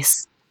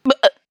moist.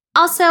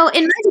 Also,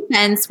 in my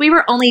defense, we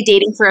were only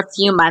dating for a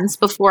few months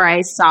before I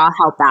saw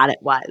how bad it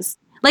was.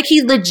 Like,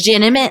 he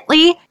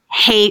legitimately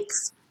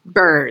hates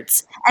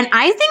birds. And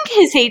I think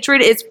his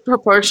hatred is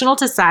proportional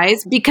to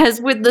size, because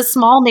with the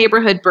small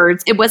neighborhood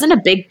birds, it wasn't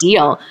a big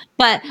deal.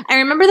 But I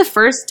remember the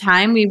first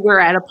time we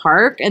were at a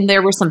park and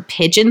there were some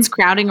pigeons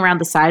crowding around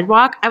the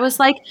sidewalk. I was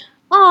like,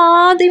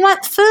 "Aw, they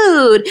want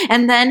food."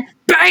 And then,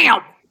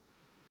 bam!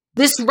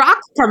 This rock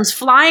comes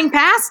flying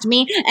past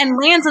me and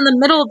lands in the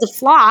middle of the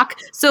flock.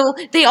 So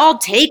they all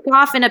take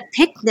off in a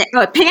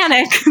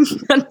panic.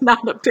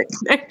 Not a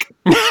picnic.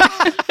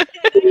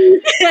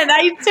 And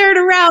I turn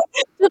around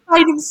to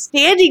find him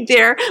standing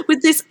there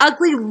with this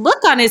ugly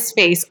look on his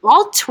face,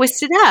 all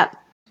twisted up.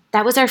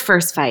 That was our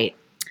first fight.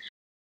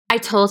 I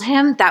told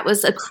him that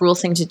was a cruel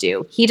thing to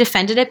do. He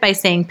defended it by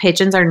saying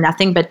pigeons are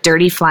nothing but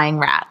dirty flying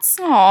rats.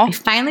 Aww. I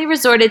finally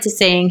resorted to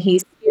saying he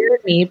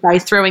scared me by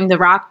throwing the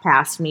rock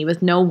past me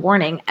with no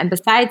warning. And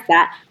besides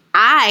that,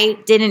 I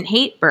didn't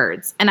hate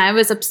birds, and I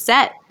was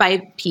upset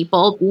by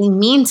people being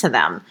mean to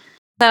them.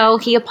 So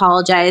he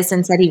apologized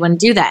and said he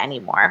wouldn't do that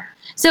anymore.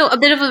 So a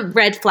bit of a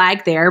red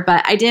flag there,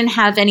 but I didn't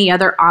have any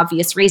other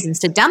obvious reasons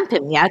to dump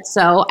him yet,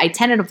 so I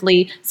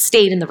tentatively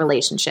stayed in the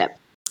relationship.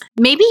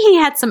 Maybe he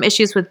had some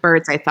issues with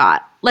birds, I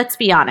thought. Let's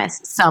be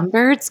honest, some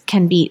birds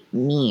can be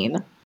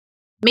mean.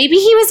 Maybe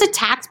he was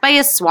attacked by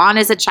a swan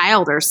as a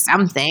child or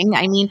something.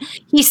 I mean,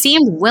 he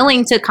seemed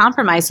willing to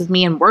compromise with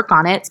me and work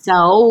on it,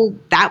 so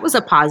that was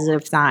a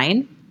positive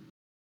sign.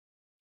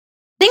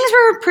 Things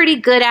were pretty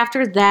good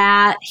after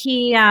that.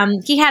 He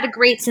had a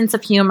great sense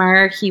of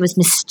humor. He was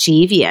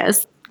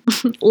mischievous.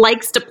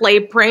 Likes to play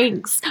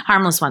pranks.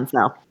 Harmless ones,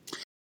 though.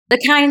 The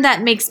kind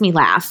that makes me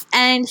laugh.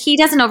 And he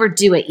doesn't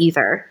overdo it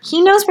either.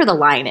 He knows where the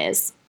line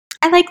is.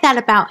 I like that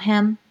about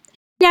him.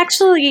 He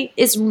actually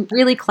is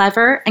really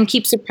clever and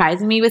keeps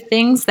surprising me with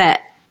things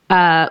that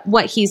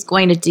what he's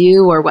going to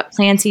do or what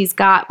plans he's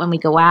got when we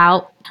go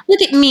out.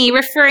 Look at me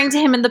referring to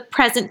him in the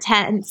present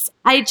tense.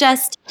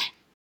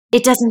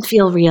 It doesn't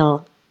feel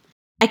real.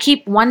 I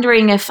keep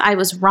wondering if I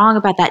was wrong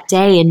about that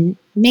day and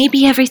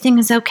maybe everything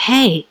is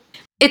okay.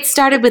 It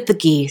started with the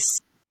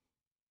geese.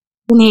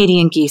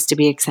 Canadian geese, to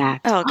be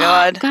exact. Oh,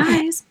 God.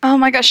 Guys. Oh,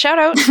 my gosh. Shout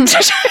out.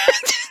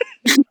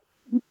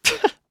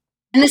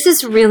 And this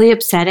is really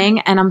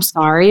upsetting, and I'm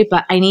sorry,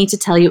 but I need to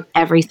tell you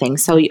everything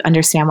so you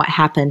understand what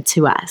happened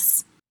to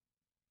us.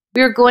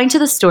 We were going to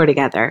the store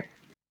together.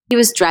 He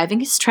was driving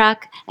his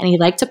truck, and he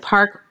liked to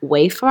park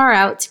way far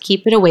out to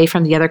keep it away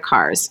from the other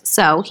cars.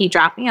 So he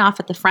dropped me off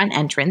at the front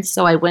entrance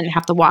so I wouldn't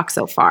have to walk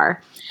so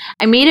far.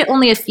 I made it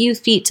only a few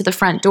feet to the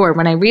front door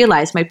when I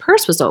realized my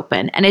purse was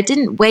open, and it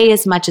didn't weigh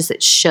as much as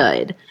it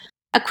should.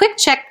 A quick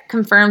check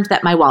confirmed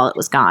that my wallet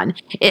was gone.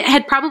 It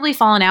had probably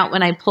fallen out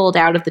when I pulled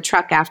out of the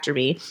truck after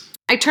me.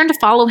 I turned to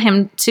follow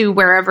him to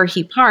wherever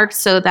he parked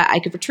so that I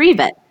could retrieve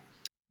it.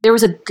 There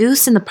was a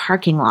goose in the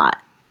parking lot.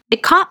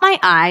 It caught my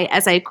eye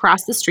as I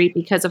crossed the street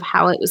because of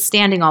how it was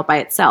standing all by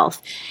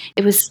itself.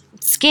 It was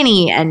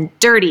skinny and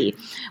dirty.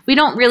 We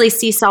don't really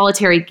see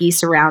solitary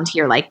geese around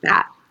here like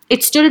that.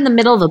 It stood in the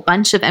middle of a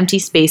bunch of empty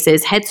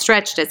spaces, head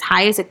stretched as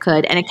high as it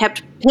could, and it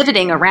kept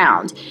pivoting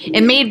around.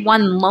 It made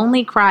one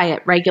lonely cry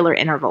at regular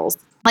intervals,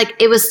 like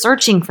it was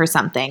searching for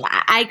something.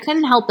 I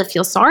couldn't help but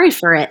feel sorry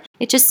for it.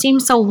 It just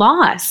seemed so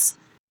lost.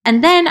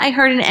 And then I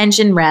heard an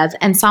engine rev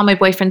and saw my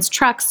boyfriend's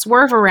truck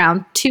swerve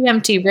around 2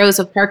 empty rows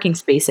of parking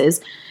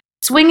spaces,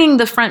 swinging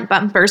the front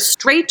bumper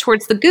straight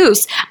towards the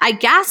goose. I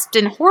gasped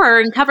in horror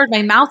and covered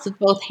my mouth with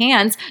both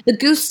hands. The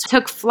goose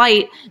took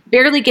flight,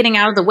 barely getting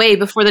out of the way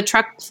before the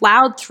truck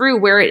plowed through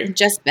where it had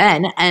just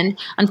been. And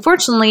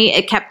unfortunately,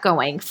 it kept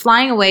going,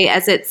 flying away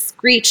as it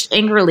screeched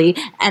angrily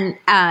and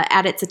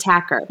at its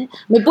attacker.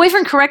 My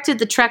boyfriend corrected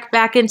the truck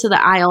back into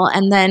the aisle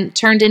and then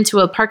turned into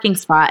a parking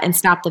spot and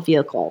stopped the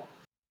vehicle.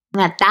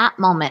 And at that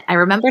moment, I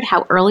remembered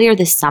how earlier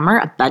this summer,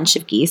 a bunch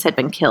of geese had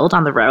been killed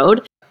on the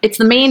road. It's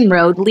the main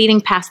road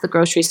leading past the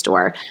grocery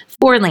store,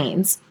 4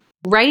 lanes,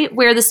 right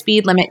where the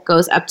speed limit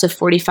goes up to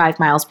 45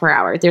 miles per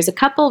hour. There's a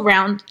couple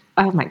runoff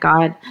ponds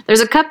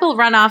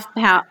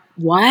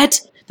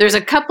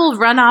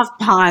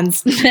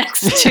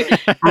next to,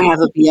 I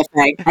have a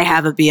BFA.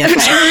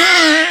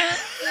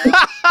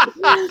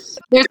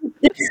 There's a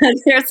couple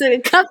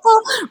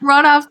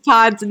runoff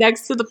ponds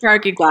next to the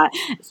parking lot.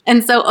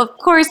 And so, of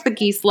course, the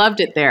geese loved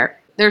it there.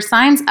 There's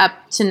signs up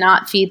to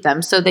not feed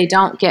them so they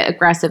don't get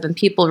aggressive, and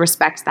people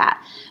respect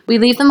that. We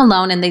leave them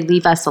alone and they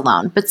leave us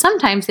alone. But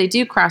sometimes they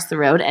do cross the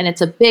road, and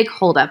it's a big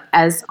holdup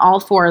as all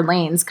 4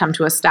 lanes come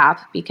to a stop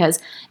because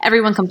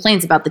everyone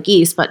complains about the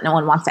geese, but no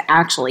one wants to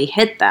actually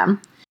hit them.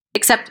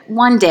 Except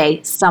one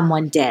day,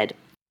 someone did.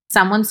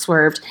 Someone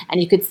swerved,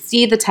 and you could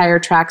see the tire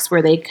tracks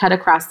where they cut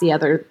across the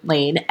other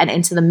lane and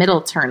into the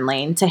middle turn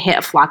lane to hit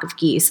a flock of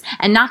geese.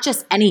 And not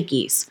just any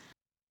geese.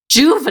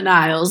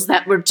 Juveniles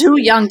that were too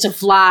young to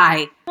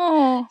fly.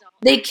 Oh.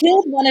 They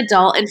killed 1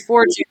 adult and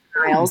 4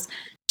 juveniles,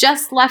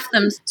 just left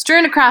them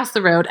strewn across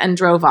the road and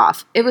drove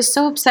off. It was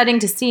so upsetting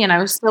to see, and I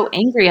was so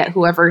angry at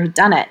whoever had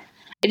done it.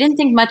 I didn't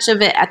think much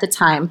of it at the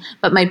time,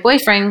 but my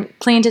boyfriend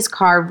cleaned his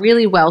car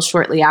really well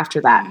shortly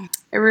after that.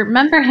 I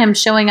remember him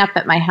showing up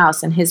at my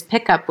house, and his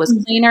pickup was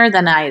cleaner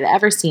than I had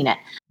ever seen it.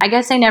 I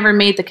guess I never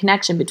made the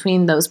connection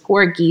between those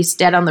poor geese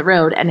dead on the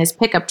road and his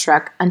pickup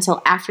truck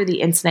until after the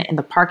incident in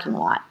the parking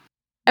lot.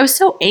 I was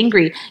so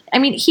angry. I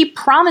mean, he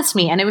promised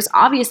me, and it was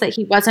obvious that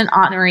he wasn't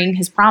honoring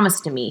his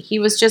promise to me. He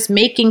was just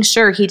making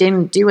sure he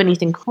didn't do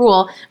anything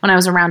cruel when I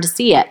was around to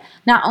see it.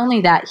 Not only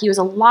that, he was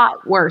a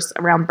lot worse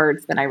around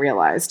birds than I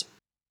realized.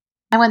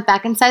 I went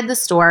back inside the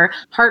store,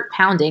 heart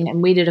pounding,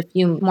 and waited a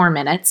few more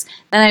minutes.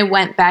 Then I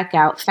went back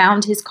out,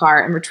 found his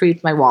car, and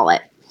retrieved my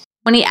wallet.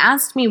 When he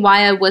asked me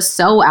why I was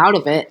so out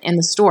of it in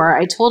the store,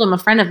 I told him a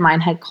friend of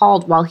mine had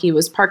called while he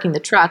was parking the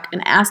truck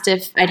and asked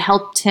if I'd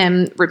helped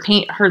him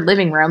repaint her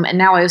living room, and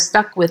now I was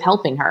stuck with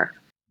helping her.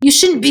 You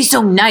shouldn't be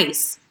so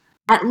nice.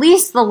 At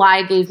least the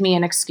lie gave me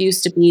an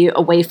excuse to be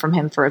away from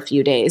him for a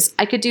few days.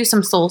 I could do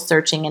some soul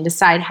searching and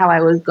decide how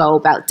I would go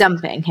about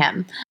dumping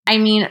him. I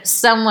mean,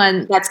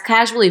 someone that's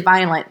casually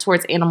violent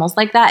towards animals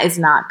like that is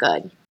not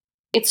good.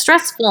 It's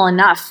stressful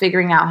enough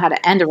figuring out how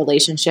to end a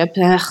relationship,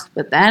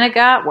 but then it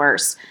got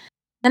worse.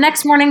 The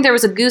next morning, there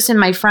was a goose in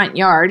my front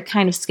yard,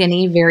 kind of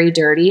skinny, very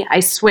dirty.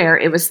 I swear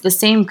it was the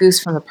same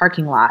goose from the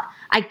parking lot.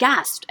 I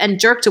gasped and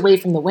jerked away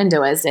from the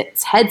window as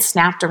its head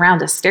snapped around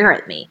to stare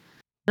at me.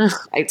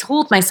 I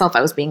told myself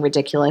I was being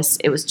ridiculous.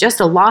 It was just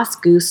a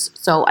lost goose,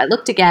 so I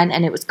looked again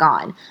and it was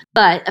gone.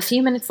 But a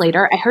few minutes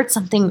later, I heard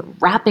something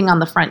rapping on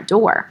the front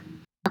door.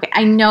 Okay,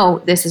 I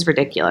know this is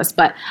ridiculous,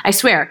 but I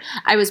swear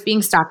I was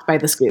being stalked by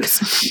this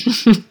goose.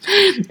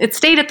 It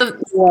stayed at the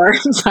door.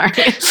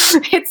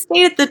 It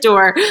stayed at the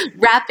door,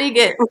 rapping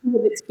it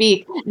with its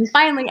beak. And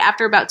finally,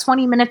 after about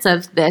 20 minutes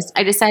of this,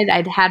 I decided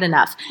I'd had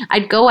enough.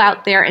 I'd go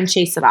out there and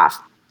chase it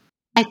off,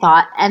 I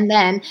thought, and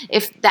then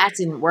if that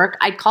didn't work,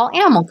 I'd call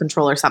animal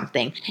control or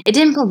something. It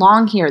didn't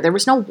belong here. There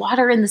was no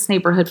water in this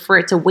neighborhood for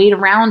it to wade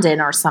around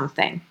in or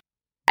something.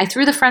 I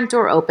threw the front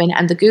door open,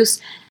 and the goose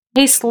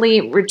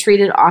hastily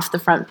retreated off the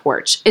front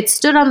porch. It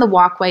stood on the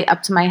walkway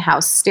up to my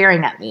house,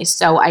 staring at me,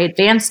 so I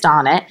advanced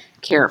on it,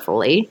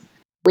 carefully,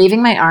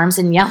 waving my arms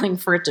and yelling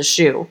for it to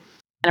shoo,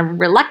 and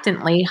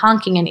reluctantly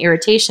honking in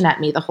irritation at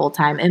me the whole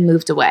time, and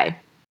moved away.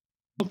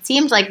 It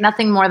seemed like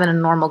nothing more than a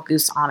normal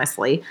goose,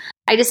 honestly.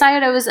 I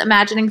decided I was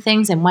imagining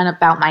things and went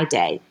about my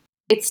day.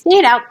 It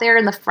stayed out there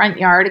in the front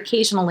yard,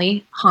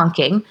 occasionally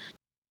honking,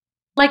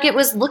 like it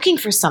was looking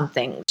for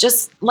something,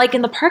 just like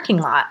in the parking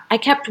lot. I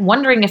kept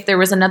wondering if there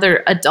was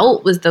another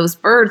adult with those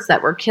birds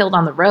that were killed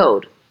on the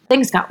road.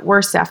 Things got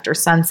worse after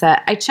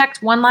sunset. I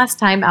checked one last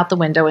time out the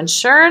window, and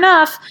sure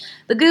enough,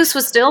 the goose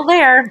was still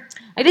there.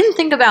 I didn't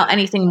think about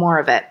anything more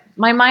of it.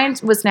 My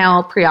mind was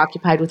now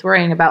preoccupied with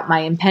worrying about my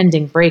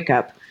impending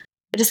breakup.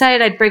 I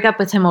decided I'd break up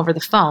with him over the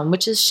phone,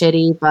 which is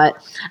shitty, but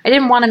I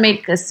didn't want to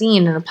make a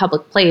scene in a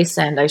public place,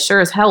 and I sure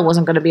as hell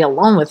wasn't going to be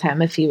alone with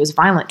him if he was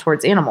violent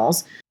towards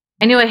animals.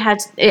 I knew it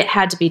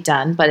had to be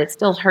done, but it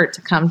still hurt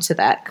to come to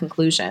that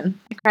conclusion.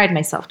 I cried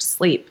myself to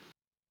sleep,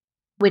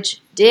 which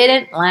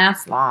didn't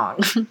last long.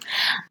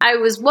 I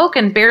was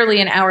woken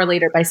barely an hour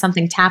later by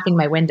something tapping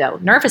my window.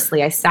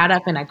 Nervously, I sat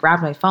up and I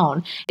grabbed my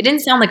phone. It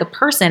didn't sound like a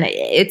person.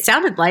 It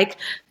sounded like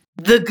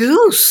the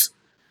goose.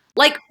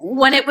 Like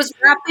when it was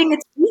wrapping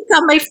its beak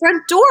on my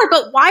front door.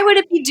 But why would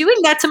it be doing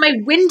that to my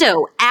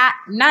window at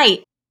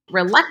night?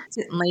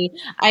 Reluctantly,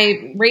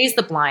 I raised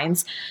the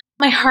blinds.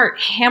 My heart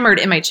hammered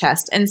in my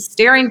chest, and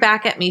staring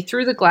back at me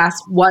through the glass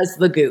was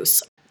the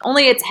goose.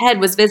 Only its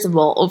head was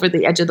visible over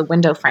the edge of the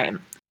window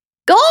frame.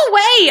 Go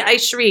away, I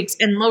shrieked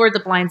and lowered the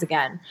blinds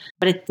again.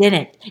 But it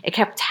didn't. It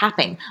kept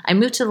tapping. I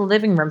moved to the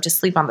living room to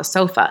sleep on the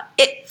sofa.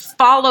 It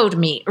followed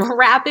me,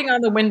 rapping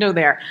on the window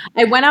there.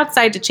 I went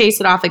outside to chase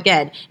it off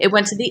again. It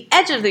went to the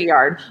edge of the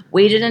yard,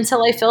 waited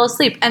until I fell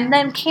asleep, and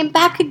then came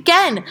back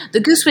again. The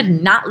goose would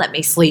not let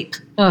me sleep.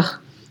 Ugh.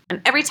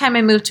 And every time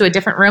I moved to a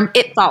different room,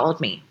 it followed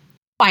me.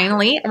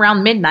 Finally,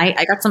 around midnight,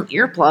 I got some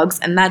earplugs,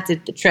 and that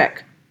did the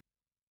trick.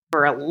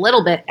 For a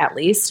little bit, at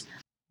least.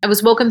 I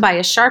was woken by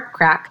a sharp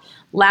crack,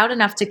 loud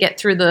enough to get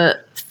through the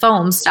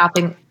foam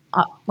stopping.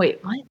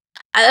 Wait, what?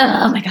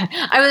 Oh my god!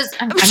 I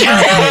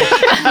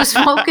was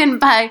woken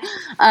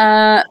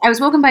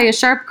by a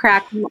sharp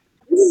crack.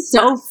 This is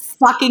so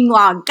fucking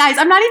long, guys.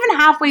 I'm not even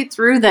halfway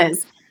through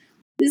this.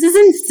 This is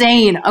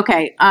insane.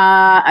 Okay,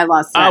 I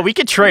lost it. We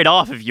could trade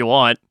off if you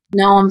want.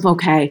 No, I'm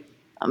okay.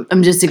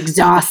 I'm just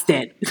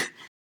exhausted.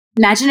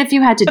 Imagine if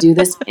you had to do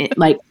this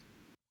like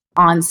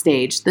on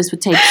stage. This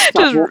would take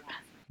so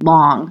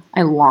long.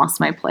 I lost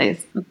my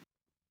place.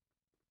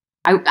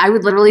 I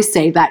would literally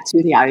say that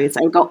to the audience.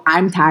 I would go,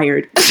 I'm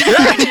tired.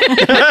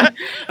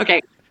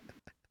 Okay.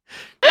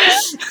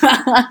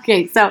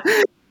 Okay, so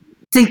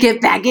to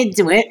get back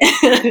into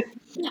it,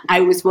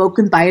 I was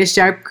woken by a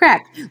sharp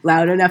crack,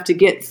 loud enough to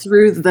get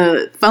through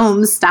the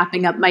foam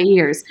stopping up my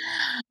ears.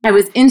 I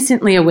was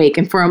instantly awake,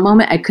 and for a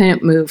moment I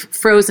couldn't move,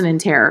 frozen in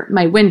terror.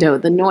 My window,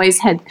 the noise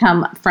had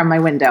come from my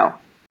window.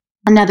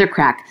 Another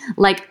crack,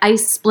 like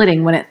ice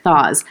splitting when it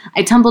thaws.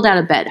 I tumbled out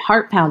of bed,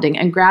 heart pounding,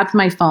 and grabbed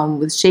my phone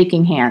with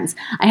shaking hands.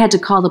 I had to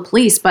call the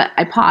police, but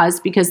I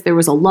paused because there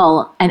was a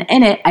lull, and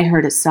in it I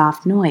heard a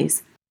soft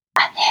noise.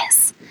 A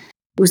hiss.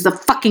 It was the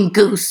fucking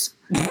goose.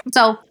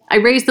 So I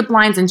raised the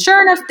blinds, and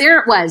sure enough, there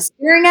it was,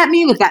 staring at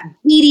me with that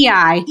beady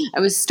eye.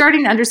 I was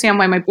starting to understand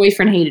why my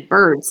boyfriend hated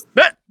birds.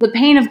 The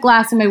pane of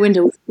glass in my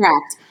window was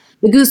cracked.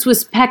 The goose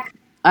was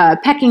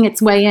pecking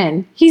its way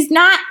in. He's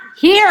not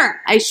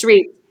here, I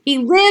shrieked. He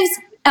lives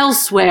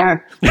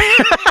elsewhere.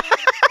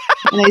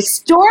 And I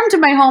stormed to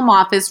my home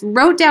office,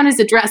 wrote down his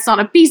address on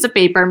a piece of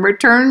paper, and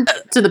returned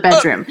to the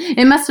bedroom.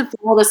 It must have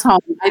followed us home,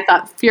 I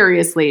thought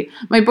furiously.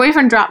 My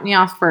boyfriend dropped me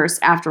off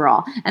first, after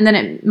all, and then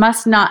it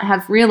must not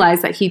have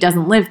realized that he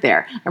doesn't live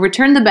there. I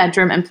returned to the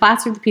bedroom and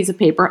plastered the piece of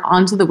paper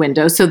onto the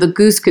window so the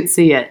goose could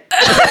see it.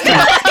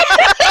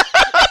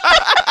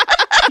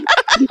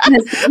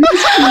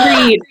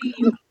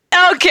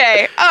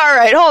 Okay, all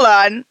right, hold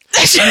on.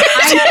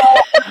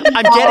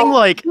 I'm getting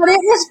like... But it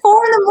was 4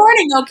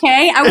 a.m,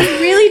 okay? I was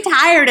really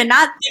tired and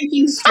not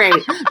thinking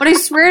straight. But I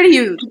swear to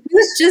you, the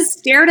goose just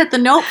stared at the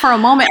note for a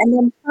moment and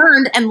then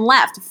turned and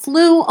left,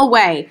 flew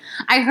away.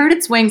 I heard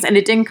its wings and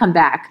it didn't come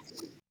back.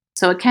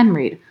 So it can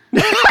read.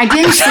 I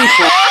didn't sleep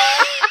well.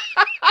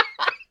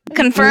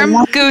 Confirm,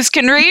 goose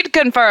can read?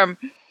 Confirm.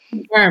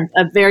 Confirmed.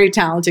 A very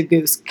talented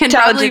goose. Can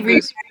probably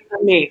read better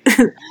than me.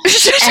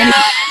 And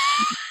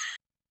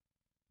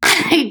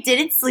I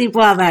didn't sleep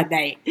well that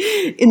night.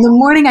 In the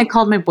morning, I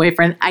called my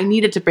boyfriend. I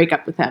needed to break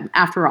up with him,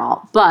 after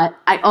all. But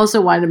I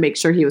also wanted to make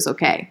sure he was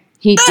okay.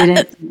 He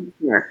didn't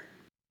hear.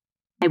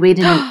 I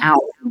waited an hour,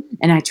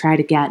 and I tried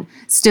again.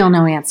 Still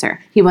no answer.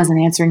 He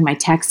wasn't answering my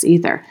texts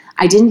either.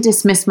 I didn't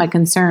dismiss my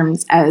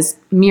concerns as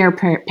mere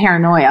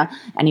paranoia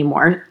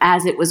anymore,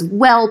 as it was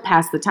well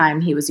past the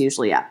time he was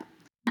usually up.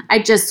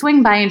 I'd just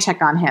swing by and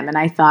check on him, and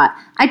I thought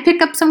I'd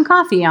pick up some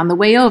coffee on the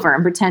way over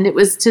and pretend it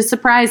was to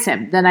surprise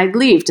him. Then I'd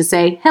leave to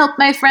say, help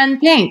my friend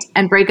paint,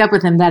 and break up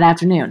with him that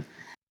afternoon.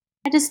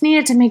 I just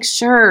needed to make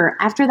sure.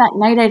 After that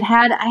night I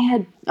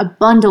had a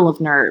bundle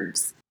of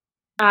nerves.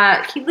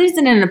 He lives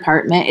in an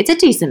apartment. It's a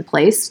decent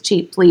place,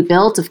 cheaply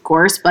built, of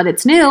course, but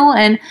it's new,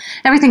 and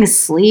everything is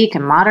sleek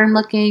and modern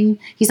looking.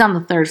 He's on the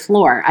 3rd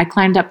floor. I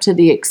climbed up to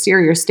the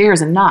exterior stairs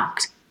and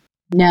knocked.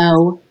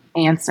 No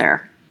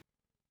answer.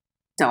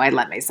 So I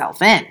let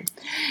myself in.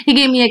 He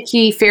gave me a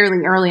key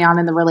fairly early on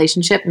in the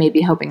relationship,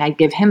 maybe hoping I'd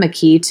give him a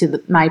key to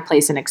my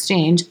place in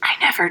exchange. I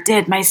never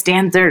did. My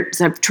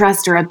standards of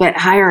trust are a bit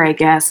higher, I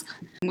guess.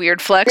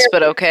 Weird flex,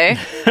 but okay.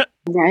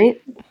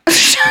 Right?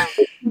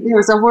 There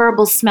was a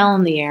horrible smell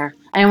in the air.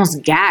 I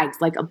almost gagged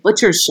like a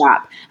butcher's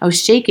shop. I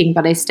was shaking,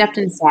 but I stepped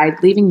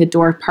inside, leaving the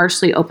door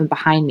partially open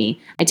behind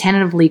me. I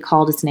tentatively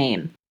called his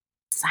name.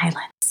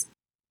 Silence.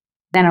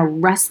 Then a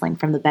rustling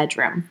from the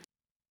bedroom.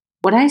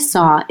 What I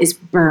saw is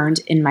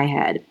burned in my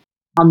head.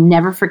 I'll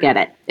never forget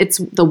it. It's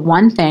the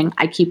one thing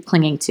I keep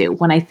clinging to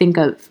when I think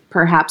of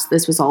perhaps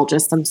this was all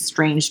just some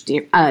strange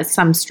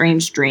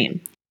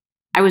dream.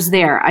 I was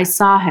there. I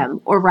saw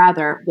him, or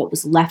rather, what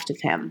was left of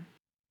him.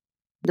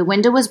 The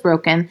window was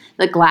broken,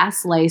 the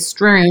glass lay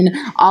strewn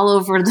all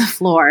over the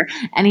floor,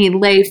 and he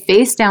lay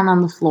face down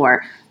on the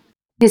floor,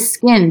 his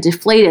skin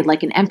deflated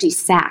like an empty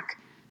sack.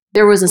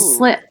 There was a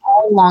slit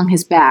all along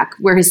his back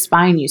where his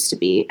spine used to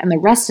be, and the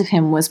rest of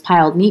him was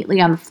piled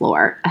neatly on the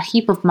floor, a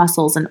heap of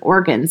muscles and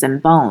organs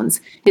and bones.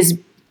 His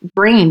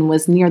brain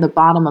was near the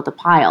bottom of the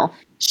pile,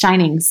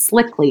 shining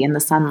slickly in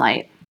the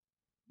sunlight.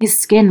 His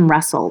skin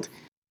rustled.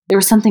 There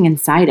was something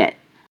inside it.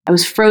 I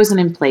was frozen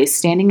in place,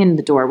 standing in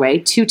the doorway,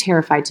 too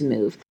terrified to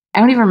move. I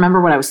don't even remember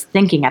what I was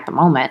thinking at the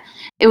moment.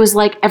 It was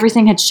like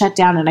everything had shut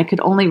down and I could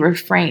only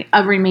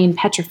remain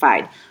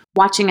petrified,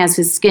 watching as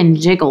his skin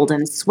jiggled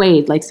and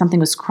swayed like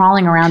something was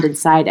crawling around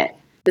inside it.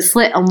 The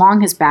slit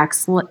along his back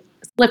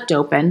slipped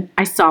open.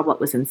 I saw what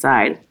was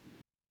inside.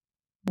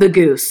 The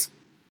goose.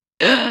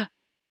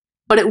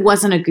 But it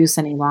wasn't a goose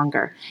any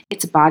longer.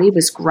 Its body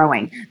was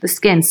growing, the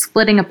skin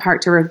splitting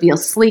apart to reveal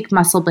sleek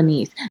muscle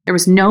beneath. There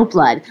was no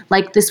blood,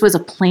 like this was a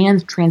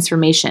planned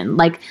transformation,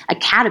 like a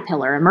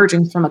caterpillar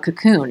emerging from a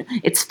cocoon.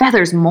 Its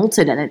feathers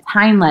molted and its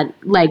hind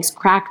legs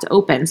cracked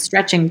open,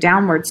 stretching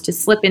downwards to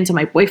slip into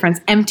my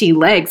boyfriend's empty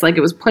legs like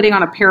it was putting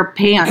on a pair of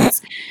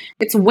pants.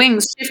 Its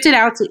wings shifted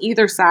out to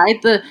either side,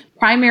 the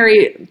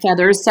primary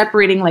feathers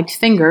separating like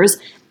fingers.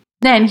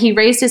 Then he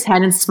raised his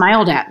head and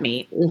smiled at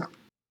me. Ugh.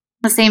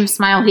 The same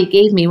smile he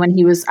gave me when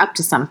he was up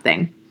to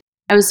something.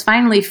 I was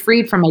finally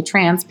freed from my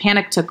trance.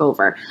 Panic took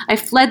over. I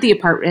fled the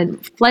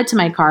apartment, fled to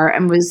my car,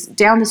 and was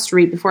down the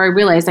street before I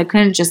realized I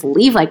couldn't just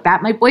leave like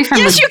that. My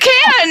boyfriend was... Yes, you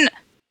can!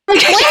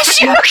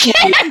 Yes, you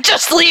can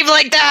just leave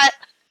like that!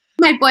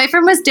 My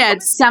boyfriend was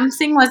dead.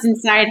 Something was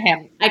inside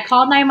him. I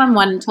called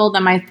 911 and told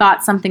them I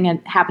thought something had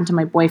happened to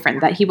my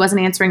boyfriend, that he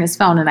wasn't answering his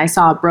phone, and I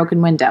saw a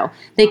broken window.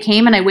 They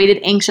came, and I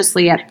waited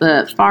anxiously at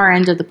the far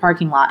end of the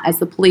parking lot as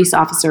the police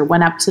officer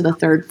went up to the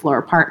third-floor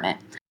apartment.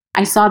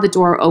 I saw the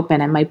door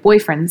open, and my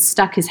boyfriend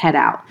stuck his head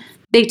out.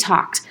 They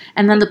talked,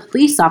 and then the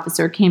police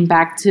officer came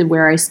back to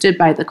where I stood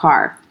by the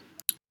car,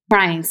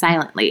 crying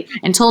silently,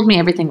 and told me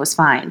everything was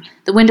fine.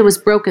 The window was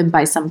broken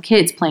by some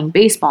kids playing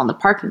baseball in the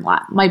parking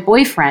lot. My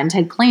boyfriend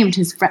had claimed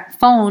his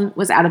phone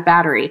was out of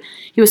battery.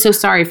 He was so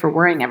sorry for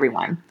worrying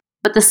everyone.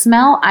 But the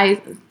smell, I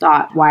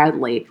thought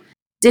wildly.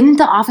 Didn't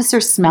the officer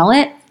smell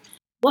it?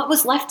 What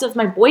was left of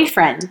my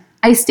boyfriend?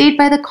 I stayed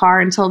by the car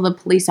until the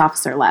police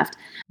officer left.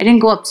 I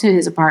didn't go up to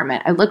his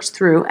apartment. I looked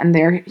through, and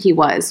there he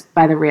was,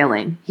 by the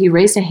railing. He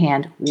raised a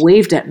hand,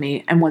 waved at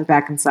me, and went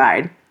back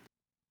inside.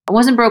 I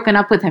wasn't broken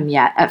up with him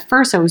yet. At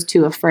first, I was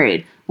too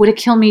afraid. Would it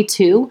kill me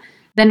too?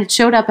 Then it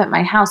showed up at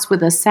my house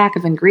with a sack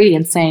of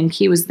ingredients saying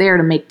he was there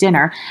to make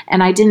dinner,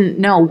 and I didn't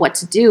know what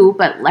to do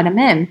but let him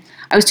in.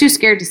 I was too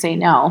scared to say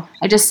no.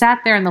 I just sat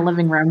there in the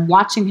living room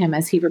watching him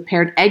as he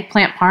prepared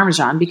eggplant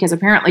parmesan because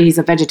apparently he's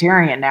a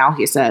vegetarian now,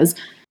 he says.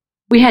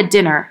 We had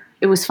dinner.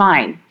 It was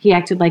fine. He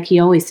acted like he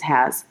always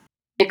has.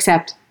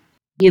 Except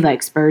he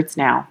likes birds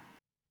now.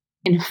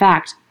 In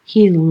fact,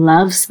 he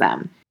loves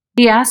them.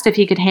 He asked if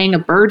he could hang a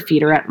bird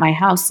feeder at my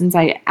house since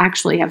I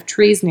actually have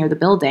trees near the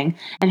building,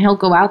 and he'll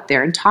go out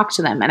there and talk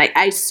to them, and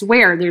I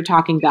swear they're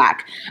talking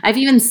back. I've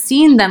even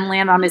seen them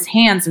land on his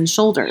hands and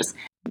shoulders.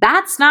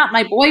 That's not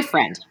my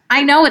boyfriend.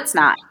 I know it's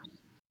not.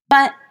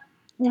 But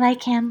I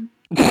like him.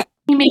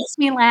 He makes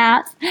me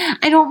laugh.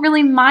 I don't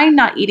really mind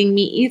not eating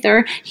meat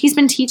either. He's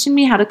been teaching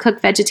me how to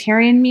cook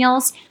vegetarian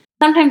meals.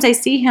 Sometimes I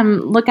see him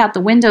look out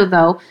the window,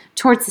 though,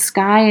 towards the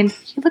sky, and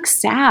he looks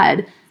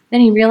sad. Then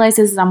he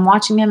realizes I'm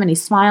watching him and he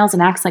smiles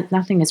and acts like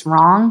nothing is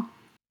wrong.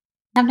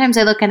 Sometimes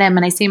I look at him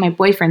and I see my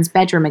boyfriend's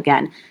bedroom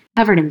again,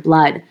 covered in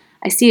blood.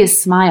 I see his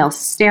smile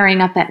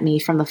staring up at me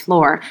from the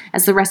floor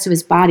as the rest of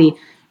his body,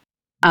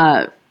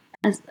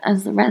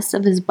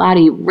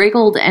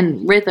 wriggled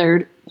and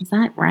writhed. Is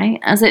that right?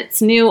 As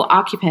its new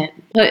occupant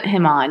put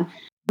him on.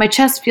 My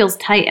chest feels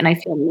tight and I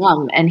feel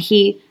numb, and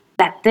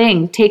that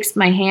thing, takes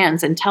my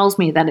hands and tells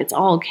me that it's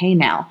all okay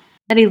now,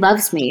 that he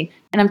loves me.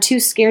 And I'm too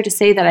scared to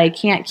say that I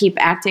can't keep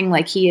acting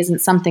like he isn't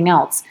something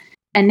else.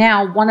 And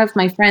now one of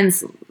my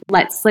friends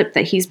let slip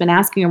that he's been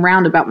asking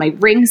around about my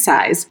ring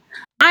size.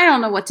 I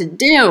don't know what to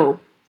do.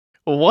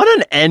 What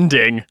an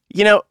ending.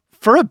 You know,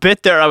 for a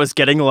bit there I was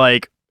getting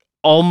like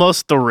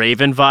almost the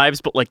Raven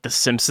vibes, but like the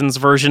Simpsons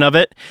version of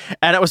it.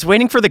 And I was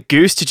waiting for the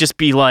goose to just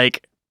be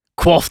like,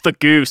 quaff the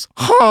goose.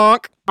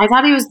 Honk. I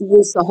thought he was the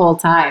goose the whole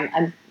time.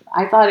 And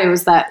I thought it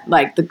was that,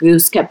 like, the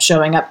goose kept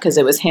showing up because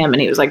it was him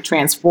and he was, like,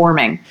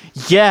 transforming.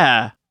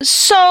 Yeah.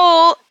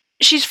 So,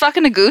 she's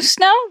fucking a goose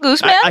now?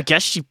 Goose man? I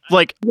guess she,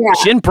 like,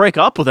 She didn't break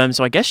up with him,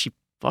 so I guess she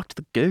fucked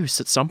the goose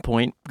at some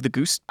point. The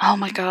goose. Oh,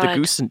 my God. The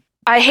goose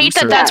I hate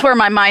that that's where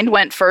my mind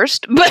went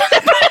first, but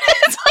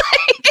it's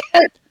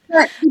like...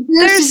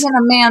 Goose is in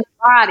a man's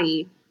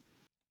body.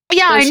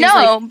 Yeah, so I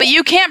know, but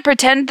you can't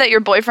pretend that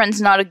your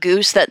boyfriend's not a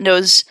goose that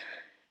knows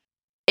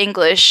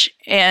English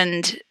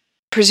and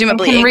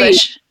presumably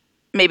English,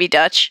 maybe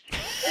Dutch,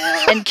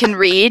 and can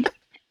read.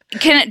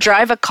 Can it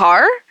drive a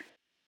car?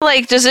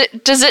 Like, does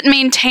it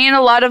maintain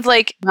a lot of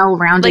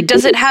well-rounded? Like,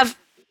 does it have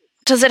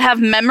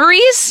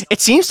memories? It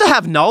seems to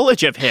have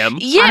knowledge of him.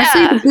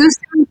 Yeah.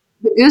 Honestly,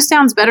 the goose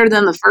sounds better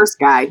than the first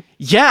guy.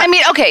 Yeah. I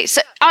mean, okay,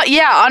 so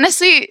yeah,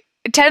 honestly,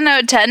 10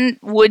 out of 10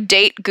 would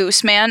date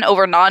Goose Man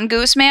over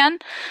non-Goose Man.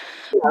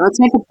 Yeah, let's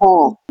make a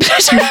poll.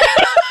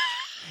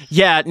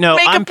 Yeah, no,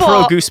 I'm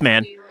pro Goose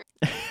Man.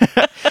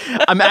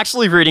 I'm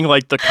actually reading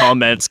the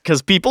comments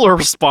because people are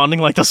responding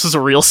like this is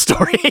a real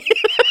story.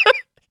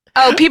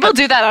 Oh, people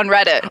do that on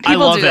Reddit.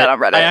 People do that on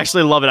Reddit. I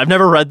actually love it. I've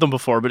never read them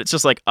before, but it's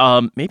just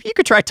maybe you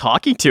could try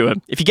talking to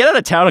him. If you get out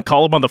of town and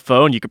call him on the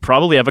phone, you could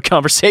probably have a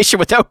conversation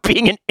without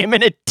being in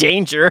imminent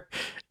danger.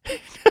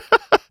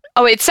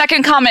 Oh, wait,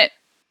 second comment.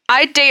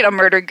 I'd date a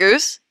murder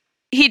goose.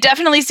 He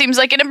definitely seems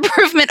like an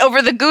improvement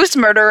over the goose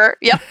murderer.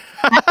 Yep.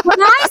 That's what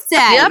I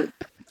said. Yep.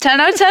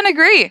 10 out of 10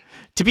 agree.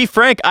 To be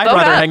frank, I'd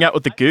rather hang out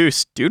with the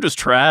goose. Dude was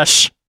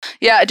trash.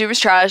 Yeah, dude was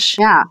trash.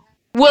 Yeah.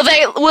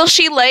 Will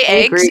she lay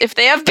eggs if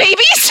they have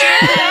babies?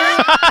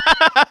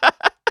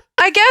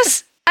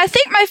 I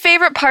think my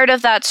favorite part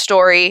of that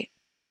story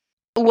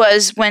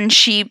was when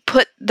she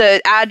put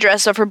the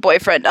address of her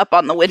boyfriend up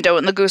on the window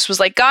and the goose was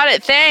like, got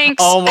it,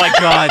 thanks. Oh my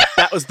god,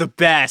 that was the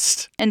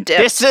best. And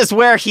dipped. This is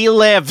where he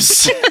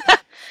lives.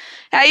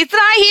 It's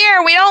not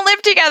here. We don't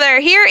live together.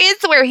 Here is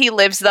where he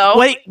lives, though.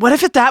 Wait, what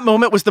if at that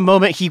moment was the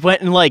moment he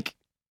went and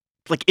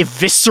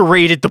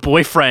eviscerated the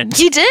boyfriend?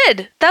 He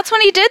did. That's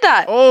when he did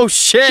that. Oh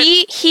shit.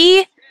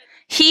 He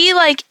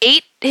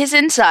ate his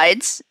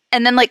insides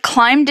and then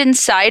climbed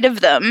inside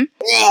of them.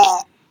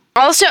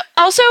 Also,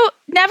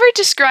 never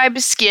describe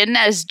skin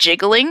as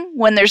jiggling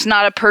when there's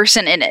not a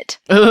person in it.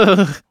 It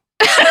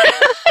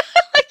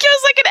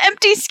was like an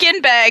empty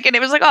skin bag, and it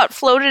was it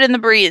floated in the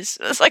breeze.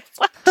 It was like,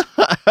 what?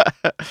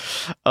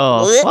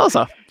 Oh,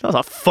 that was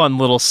a fun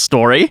little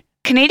story.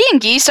 Canadian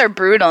geese are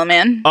brutal,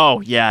 man.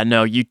 Oh yeah,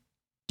 no, you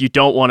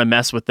don't want to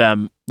mess with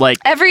them.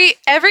 Every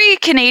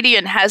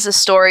Canadian has a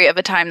story of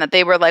a time that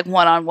they were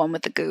one-on-one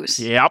with the goose.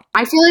 Yep.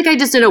 I feel like I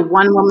just did a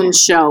one-woman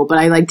show, but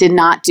I did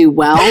not do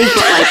well. But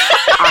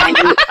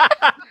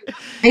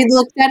I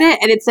looked at it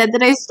and it said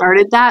that I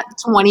started that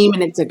 20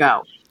 minutes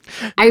ago.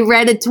 I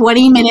read a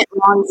 20-minute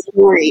long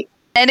story.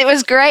 And it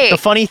was great. The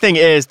funny thing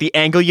is, the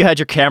angle you had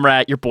your camera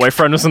at, your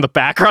boyfriend was in the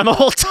background the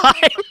whole time.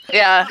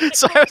 Yeah.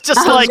 So I was just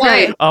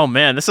oh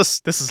man, this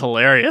is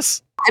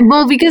hilarious.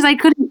 Well, because I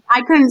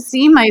couldn't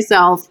see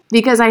myself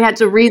because I had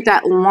to read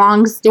that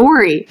long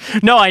story.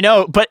 No, I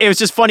know, but it was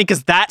just funny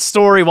because that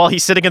story, while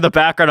he's sitting in the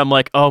background, I'm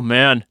like, oh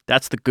man,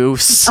 that's the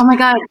goose. Oh my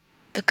god,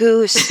 the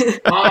goose.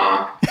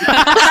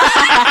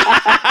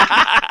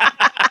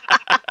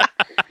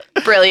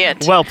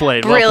 Brilliant. Well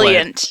played.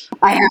 Brilliant.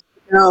 I have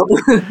to know.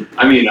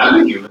 I mean,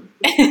 I'm a human.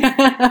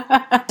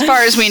 As far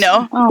as we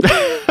know. Oh.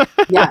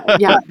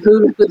 Yeah.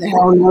 Who the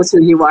hell knows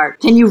who you are?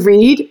 Can you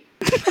read?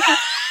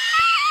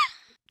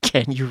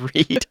 Can you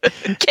read?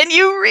 Can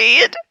you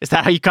read? Is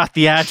that how you got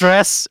the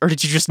address, or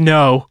did you just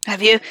know?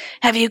 Have you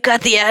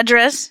got the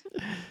address?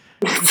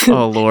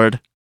 Oh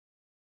Lord.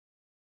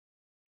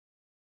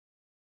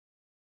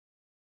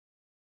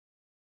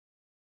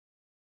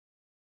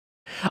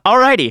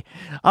 Alrighty.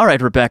 All right,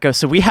 Rebecca.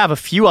 So we have a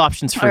few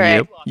options for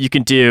you. You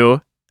can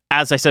do,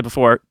 as I said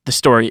before, the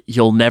story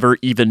You'll Never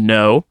Even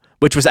Know,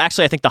 which was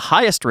actually, I think, the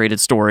highest rated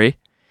story.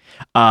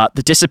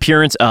 The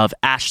Disappearance of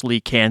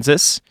Ashley,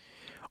 Kansas.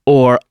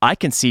 Or I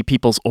Can See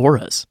People's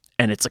Auras,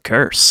 and It's a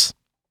Curse.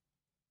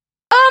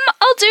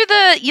 I'll do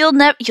the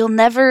You'll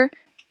Never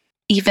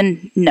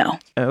Even Know.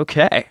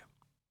 Okay.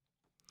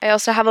 I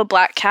also have a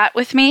black cat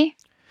with me.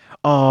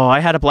 Oh,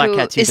 I had a black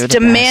cat too. Is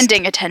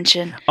demanding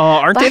attention. Oh,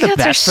 aren't they the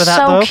best for that,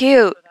 though? They're so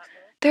cute.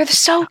 They're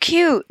so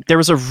cute. There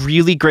was a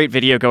really great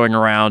video going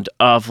around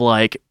of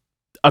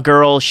a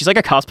girl, she's a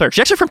cosplayer.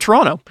 She's actually from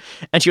Toronto.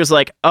 And she was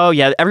like, oh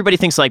yeah, everybody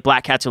thinks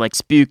black cats are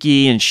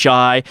spooky and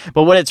shy.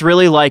 But what it's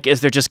really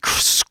is they're just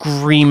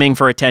screaming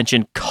for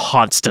attention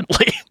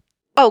constantly.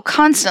 Oh,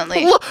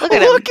 constantly. Look at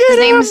him. His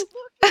name's...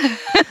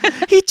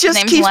 He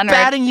just keeps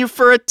batting you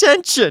for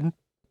attention.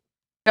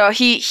 No,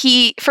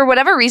 he for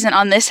whatever reason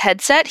on this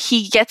headset,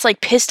 he gets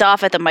pissed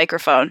off at the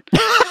microphone.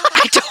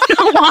 I don't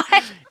know why.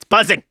 It's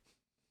buzzing.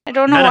 I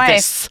don't know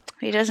why.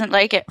 He doesn't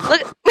like it.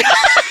 Look.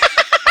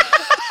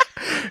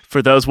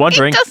 For those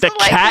wondering, the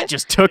cat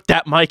just took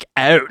that mic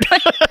out.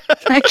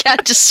 My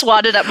cat just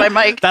swatted at my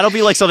mic. That'll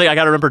be something I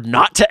gotta remember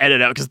not to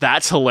edit out because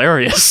that's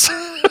hilarious.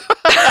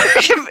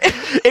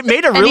 It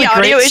made a really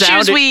great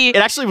sound. It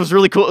actually was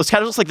really cool. It was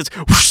kind of just this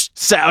whoosh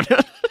sound.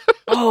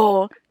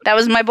 Oh, that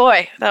was my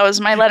boy. That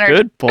was my Leonard.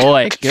 Good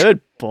boy.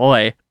 Good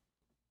boy.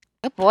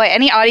 Good boy.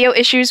 Any audio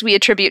issues we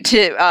attribute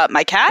to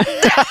my cat?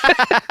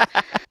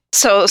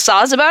 So,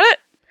 saws about it?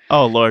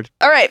 Oh, Lord.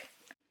 All right.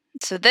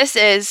 So this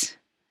is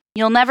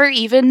You'll Never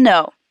Even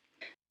Know.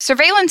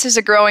 Surveillance is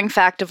a growing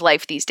fact of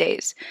life these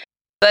days,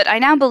 but I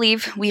now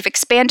believe we've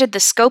expanded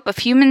the scope of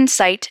human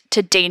sight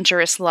to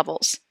dangerous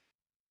levels.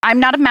 I'm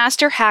not a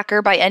master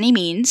hacker by any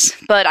means,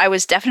 but I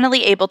was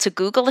definitely able to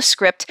Google a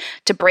script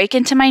to break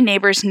into my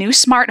neighbor's new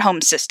smart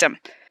home system.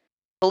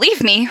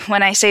 Believe me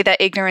when I say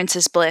that ignorance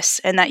is bliss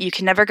and that you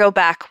can never go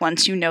back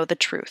once you know the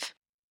truth.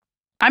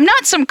 I'm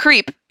not some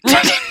creep.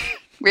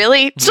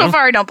 Really? So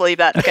far, I don't believe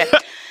that. Okay.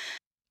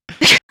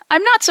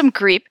 I'm not some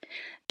creep.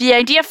 The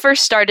idea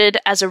first started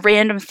as a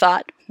random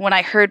thought when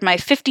I heard my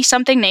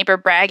 50-something neighbor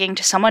bragging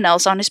to someone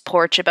else on his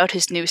porch about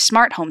his new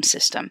smart home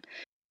system.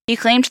 He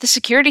claimed the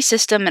security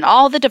system and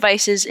all the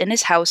devices in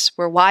his house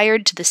were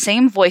wired to the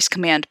same voice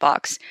command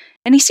box,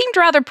 and he seemed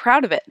rather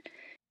proud of it.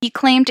 He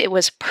claimed it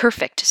was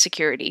perfect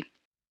security.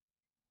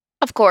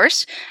 Of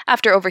course,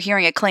 after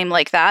overhearing a claim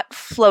like that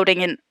floating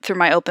in through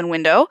my open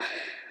window,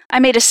 I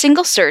made a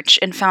single search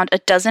and found a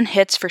dozen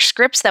hits for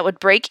scripts that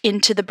would break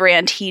into the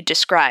brand he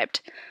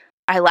described.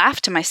 I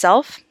laughed to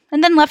myself,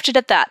 and then left it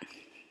at that.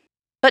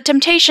 But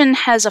temptation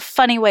has a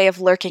funny way of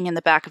lurking in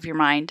the back of your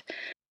mind.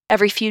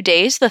 Every few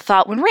days, the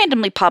thought would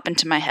randomly pop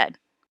into my head.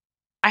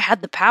 I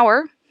had the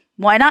power.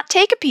 Why not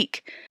take a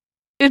peek?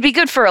 It would be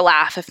good for a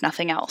laugh, if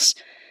nothing else.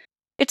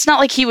 It's not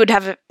like he would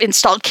have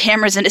installed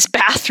cameras in his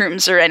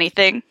bathrooms or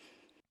anything.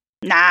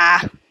 Nah.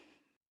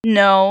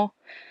 No.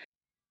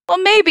 Well,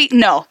 maybe.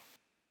 No.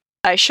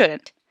 I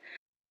shouldn't.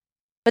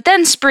 But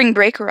then spring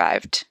break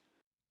arrived.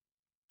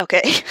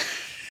 Okay.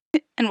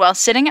 And while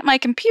sitting at my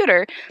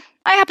computer,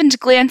 I happened to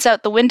glance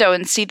out the window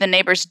and see the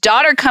neighbor's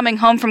daughter coming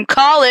home from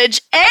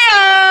college.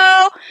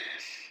 Ayo!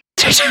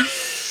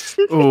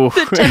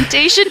 The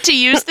temptation to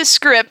use the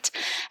script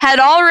had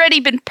already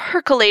been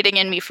percolating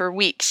in me for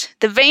weeks.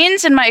 The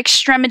veins in my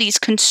extremities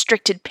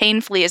constricted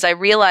painfully as I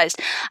realized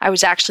I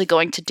was actually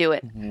going to do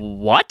it.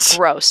 What?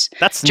 Gross.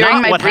 That's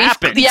not what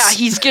happens. Yeah,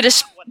 he's gonna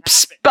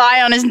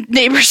spy on his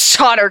neighbor's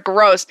daughter.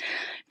 Gross.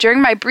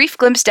 During my brief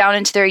glimpse down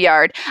into their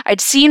yard,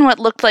 I'd seen what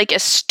looked like a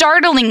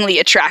startlingly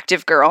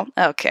attractive girl.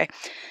 Okay.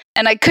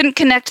 And I couldn't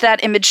connect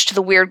that image to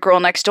the weird girl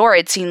next door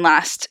I'd seen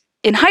last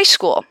in high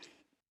school.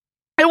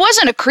 It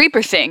wasn't a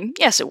creeper thing.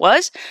 Yes, it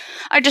was.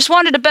 I just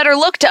wanted a better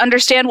look to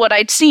understand what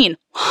I'd seen.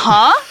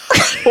 Huh?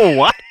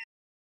 What?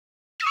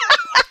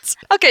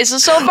 Okay, so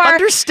far...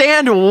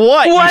 Understand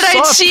what? What you I'd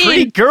saw seen. A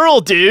pretty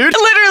girl, dude.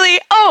 Literally.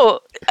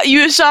 Oh,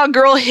 you saw a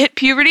girl hit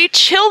puberty?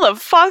 Chill the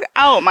fuck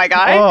out, my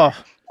guy. Oh.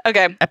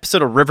 Okay.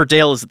 Episode of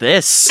Riverdale is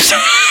this.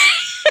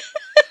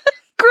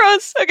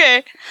 Gross.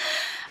 Okay.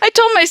 I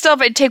told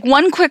myself I'd take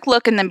one quick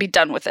look and then be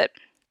done with it.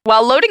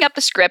 While loading up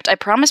the script, I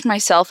promised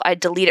myself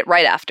I'd delete it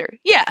right after.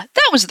 Yeah,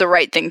 that was the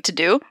right thing to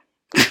do.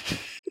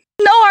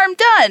 No harm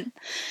done.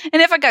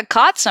 And if I got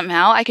caught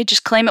somehow, I could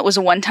just claim it was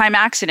a one-time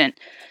accident.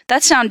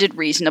 That sounded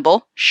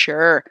reasonable.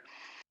 Sure.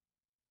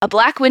 A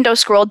black window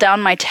scrolled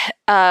down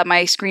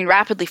my screen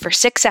rapidly for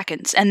 6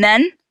 seconds, and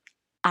then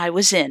I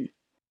was in.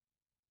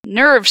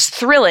 Nerves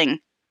thrilling.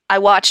 I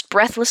watched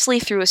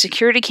breathlessly through a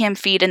security cam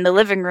feed in the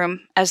living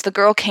room as the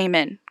girl came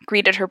in,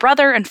 greeted her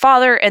brother and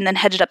father, and then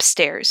headed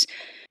upstairs.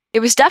 It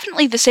was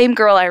definitely the same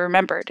girl I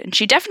remembered, and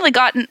she definitely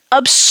gotten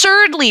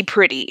absurdly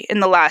pretty in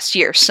the last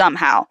year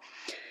somehow.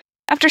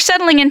 After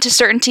settling into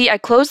certainty, I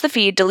closed the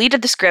feed,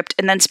 deleted the script,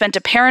 and then spent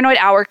a paranoid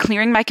hour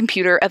clearing my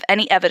computer of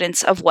any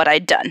evidence of what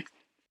I'd done.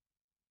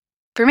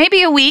 For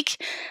maybe a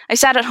week, I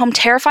sat at home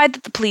terrified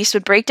that the police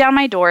would break down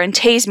my door and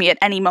tase me at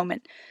any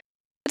moment.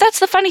 But that's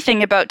the funny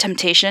thing about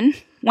temptation.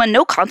 When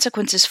no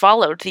consequences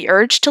followed, the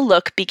urge to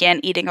look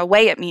began eating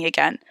away at me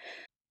again.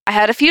 I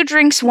had a few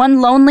drinks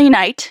one lonely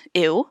night,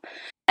 ew,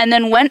 and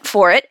then went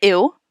for it,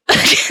 ew,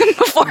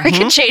 before I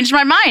could change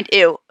my mind,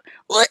 ew.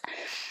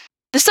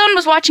 The son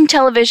was watching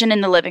television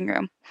in the living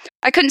room.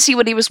 I couldn't see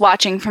what he was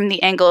watching from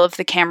the angle of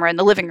the camera in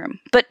the living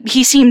room, but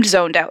he seemed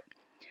zoned out.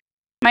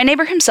 My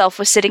neighbor himself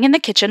was sitting in the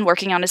kitchen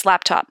working on his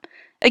laptop.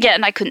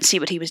 Again, I couldn't see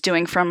what he was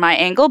doing from my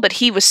angle, but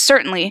he was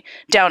certainly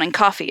downing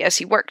coffee as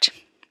he worked.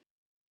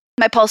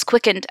 My pulse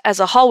quickened as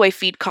a hallway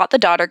feed caught the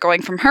daughter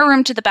going from her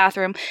room to the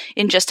bathroom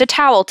in just a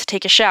towel to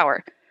take a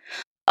shower.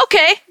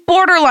 Okay,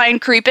 borderline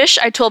creepish,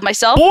 I told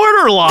myself.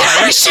 Borderline?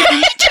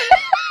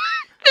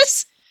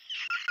 This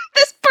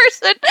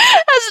person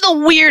has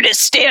the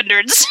weirdest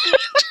standards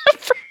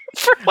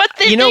for what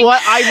they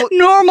think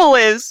normal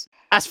is.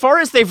 As far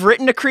as they've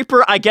written a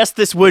creeper, I guess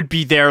this would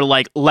be their,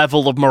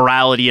 level of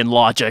morality and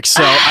logic.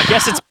 So I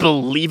guess it's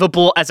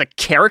believable as a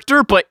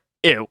character, but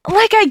ew.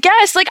 I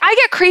guess. I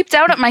get creeped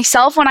out at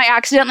myself when I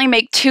accidentally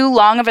make too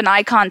long of an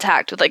eye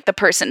contact with, the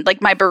person,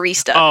 my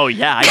barista. Oh,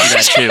 yeah, I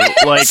do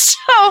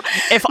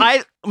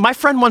that, too. My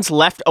friend once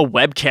left a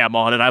webcam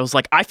on, and I was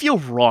like, I feel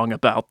wrong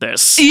about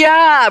this.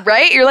 Yeah,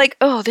 right? You're like,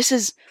 oh, this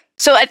is...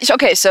 So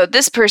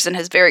this person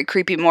has very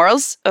creepy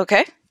morals.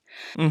 Okay.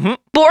 Mm-hmm.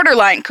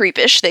 Borderline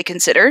creepish, they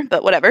consider,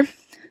 but whatever.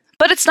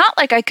 But it's not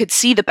like I could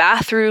see the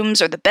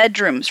bathrooms or the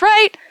bedrooms,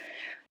 right?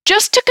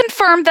 Just to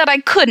confirm that I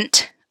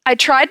couldn't, I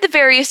tried the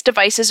various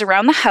devices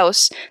around the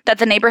house that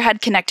the neighbor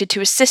had connected to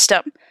his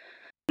system.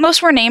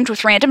 Most were named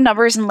with random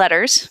numbers and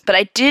letters, but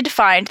I did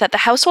find that the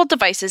household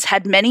devices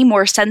had many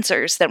more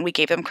sensors than we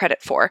gave them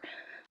credit for.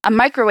 A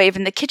microwave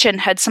in the kitchen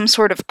had some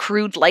sort of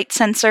crude light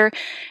sensor,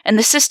 and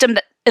the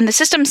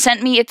system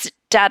sent me its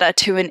data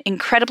to an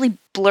incredibly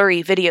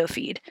blurry video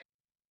feed.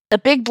 A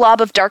big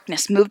blob of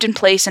darkness moved in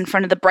place in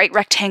front of the bright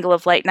rectangle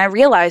of light, and I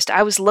realized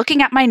I was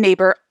looking at my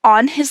neighbor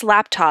on his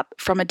laptop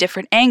from a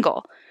different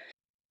angle.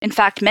 In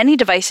fact, many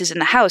devices in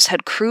the house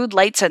had crude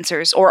light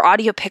sensors or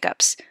audio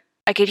pickups.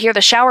 I could hear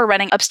the shower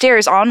running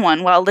upstairs on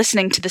one while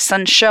listening to the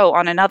sun's show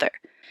on another.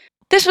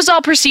 This was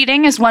all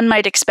proceeding as one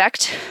might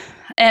expect,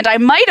 and I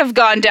might have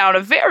gone down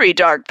a very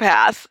dark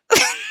path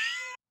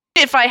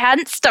if I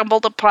hadn't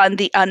stumbled upon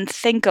the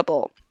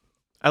unthinkable.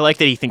 I like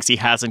that he thinks he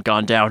hasn't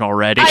gone down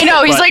already. I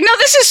know, he's like, no,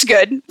 this is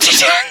good.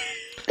 This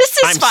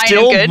is fine and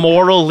good. I'm still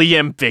morally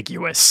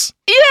ambiguous.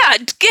 Yeah,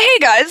 hey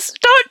guys,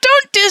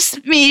 don't diss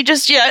me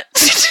just yet.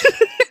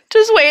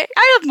 Just wait,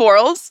 I have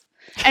morals.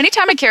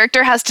 Anytime a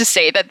character has to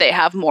say that they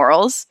have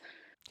morals,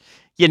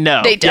 they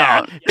don't.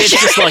 Yeah, it's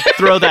just like,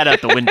 throw that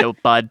out the window,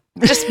 bud.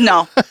 Just,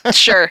 no,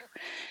 sure.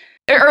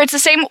 Or it's the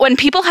same when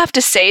people have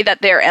to say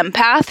that they're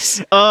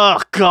empaths. Oh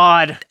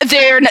God,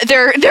 they're not.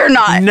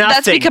 Nothing.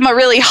 That's become a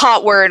really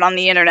hot word on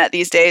the internet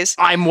these days.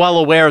 I'm well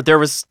aware. There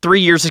was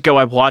 3 years ago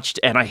I watched,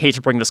 and I hate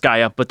to bring this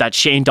guy up, but that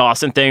Shane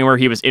Dawson thing where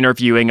he was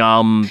interviewing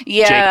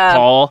Jake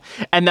Paul,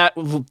 and that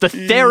the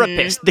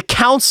therapist, the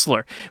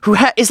counselor, who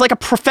is like a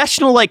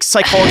professional like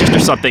psychologist or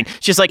something.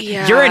 She's like,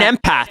 "You're an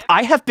empath.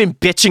 I have been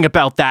bitching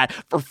about that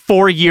for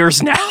 4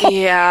 years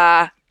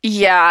now."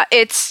 Yeah,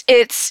 it's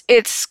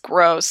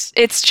gross.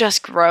 It's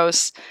just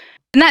gross.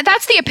 And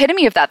that's the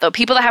epitome of that, though.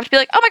 People that have to be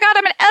like, oh my God,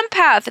 I'm an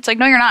empath. It's like,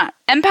 no, you're not.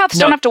 Empaths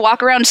don't have to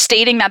walk around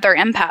stating that they're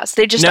empaths.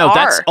 They just are. No,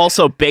 that's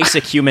also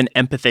basic human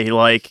empathy.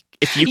 Like,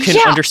 if you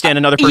can understand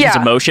another person's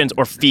emotions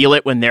or feel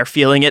it when they're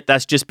feeling it,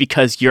 that's just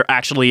because you're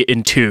actually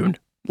in tune.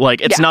 Like,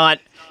 it's not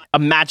a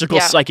magical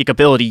psychic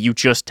ability. You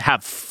just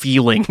have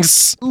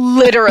feelings.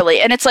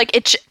 Literally. And it's like,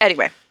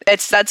 anyway,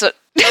 that's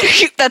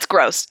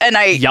gross. And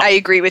I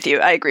agree with you.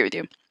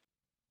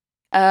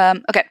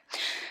 Okay.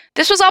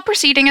 This was all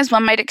proceeding as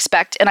one might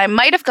expect, and I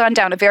might have gone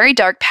down a very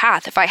dark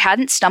path if I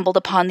hadn't stumbled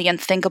upon the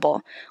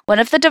unthinkable. One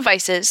of the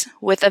devices,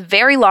 with a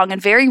very long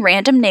and very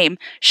random name,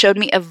 showed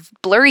me a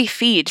blurry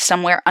feed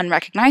somewhere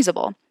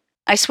unrecognizable.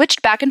 I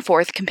switched back and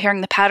forth, comparing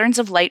the patterns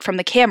of light from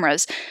the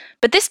cameras,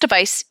 but this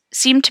device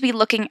seemed to be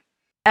looking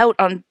out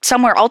on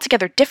somewhere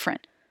altogether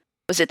different.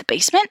 Was it the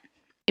basement?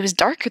 It was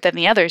darker than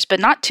the others,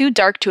 but not too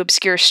dark to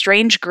obscure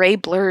strange gray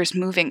blurs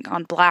moving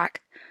on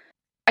black.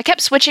 I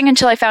kept switching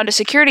until I found a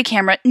security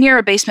camera near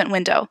a basement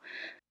window.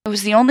 It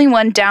was the only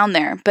one down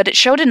there, but it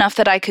showed enough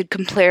that I could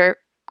compare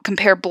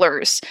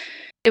blurs.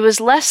 It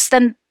was less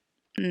that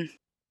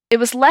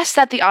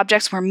the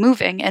objects were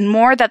moving, and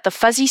more that the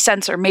fuzzy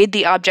sensor made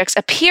the objects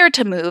appear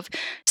to move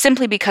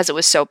simply because it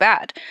was so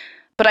bad.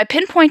 But I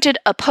pinpointed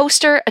a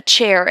poster, a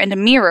chair, and a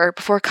mirror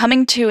before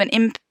coming to an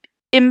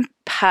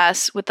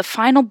impasse with the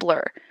final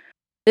blur.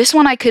 This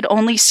one I could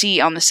only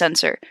see on the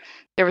sensor.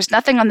 There was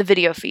nothing on the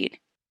video feed.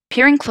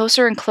 Peering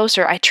closer and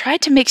closer, I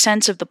tried to make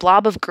sense of the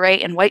blob of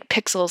gray and white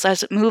pixels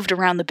as it moved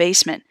around the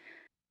basement.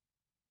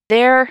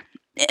 There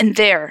and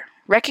there,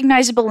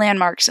 recognizable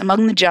landmarks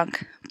among the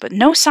junk, but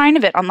no sign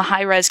of it on the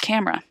high-res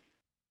camera.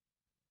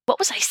 What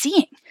was I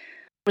seeing?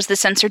 Was the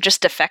sensor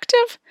just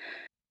defective?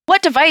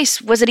 What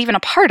device was it even a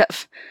part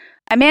of?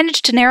 I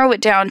managed to narrow it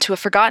down to a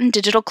forgotten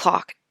digital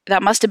clock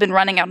that must have been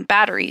running out of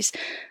batteries,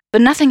 but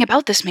nothing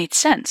about this made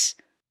sense.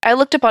 I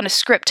looked up on a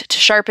script to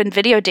sharpen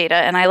video data,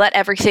 and I let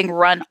everything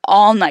run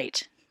all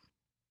night.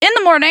 In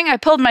the morning, I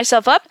pulled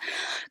myself up,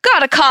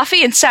 got a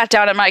coffee, and sat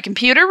down at my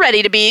computer,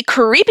 ready to be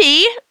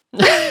creepy,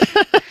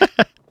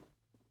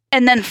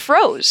 and then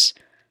froze.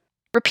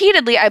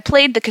 Repeatedly, I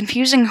played the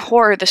confusing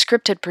horror the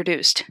script had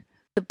produced.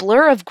 The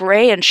blur of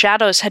gray and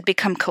shadows had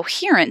become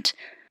coherent,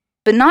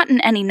 but not in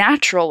any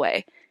natural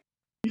way.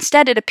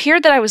 Instead, it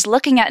appeared that I was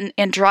looking at an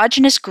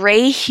androgynous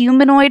gray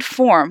humanoid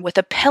form with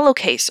a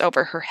pillowcase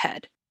over her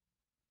head.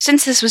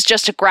 Since this was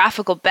just a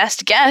graphical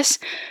best guess,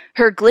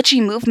 her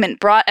glitchy movement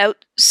brought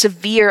out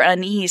severe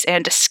unease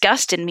and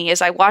disgust in me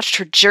as I watched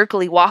her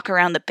jerkily walk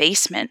around the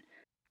basement.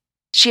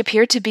 She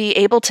appeared to be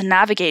able to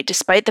navigate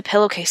despite the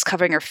pillowcase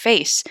covering her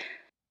face,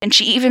 and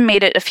she even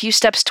made it a few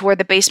steps toward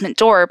the basement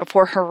door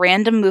before her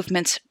random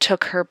movements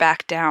took her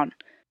back down.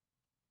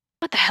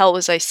 What the hell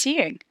was I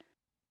seeing?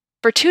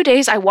 For 2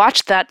 days, I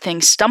watched that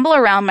thing stumble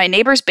around my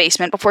neighbor's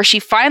basement before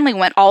she finally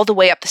went all the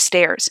way up the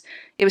stairs.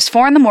 It was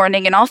 4 a.m,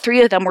 and all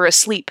 3 of them were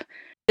asleep.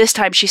 This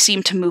time, she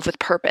seemed to move with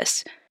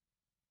purpose.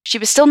 She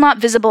was still not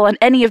visible on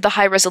any of the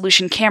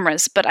high-resolution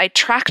cameras, but I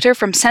tracked her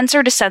from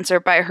sensor to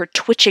sensor by her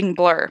twitching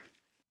blur.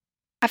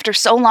 After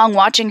so long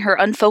watching her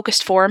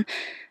unfocused form,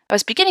 I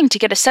was beginning to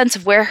get a sense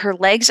of where her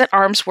legs and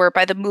arms were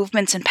by the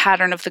movements and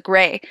pattern of the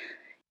gray.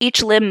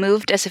 Each limb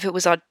moved as if it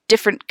was on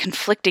different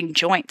conflicting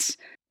joints.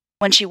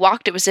 When she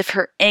walked, it was as if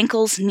her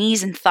ankles,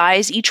 knees, and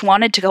thighs each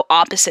wanted to go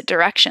opposite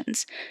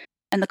directions,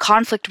 and the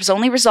conflict was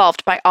only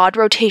resolved by odd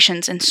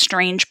rotations and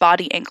strange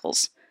body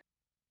angles.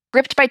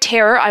 Gripped by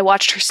terror, I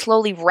watched her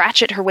slowly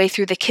ratchet her way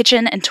through the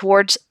kitchen and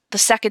towards the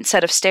second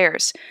set of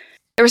stairs.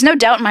 There was no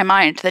doubt in my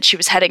mind that she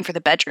was heading for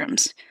the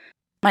bedrooms.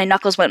 My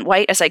knuckles went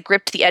white as I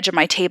gripped the edge of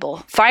my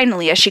table.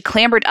 Finally, as she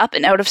clambered up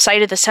and out of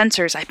sight of the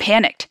sensors, I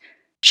panicked.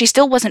 She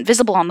still wasn't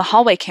visible on the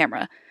hallway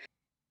camera,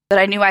 but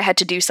I knew I had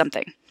to do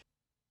something.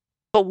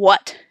 But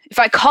what? If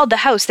I called the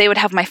house, they would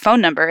have my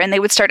phone number, and they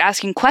would start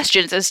asking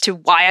questions as to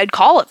why I'd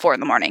call at 4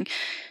 a.m.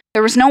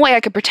 There was no way I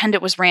could pretend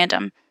it was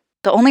random.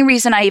 The only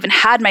reason I even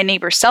had my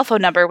neighbor's cell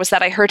phone number was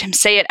that I heard him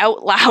say it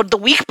out loud the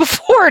week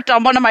before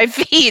on one of my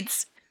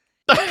feeds.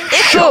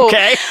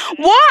 Okay.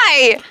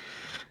 Why?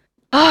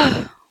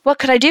 What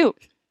could I do?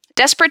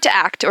 Desperate to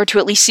act, or to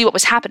at least see what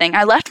was happening,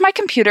 I left my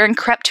computer and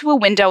crept to a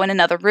window in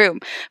another room.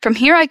 From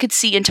here I could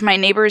see into my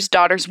neighbor's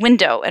daughter's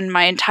window, and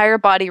my entire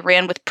body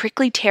ran with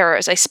prickly terror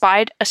as I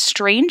spied a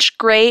strange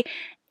gray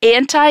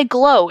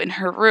anti-glow in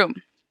her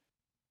room.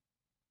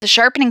 The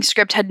sharpening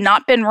script had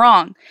not been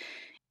wrong.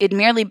 It had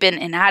merely been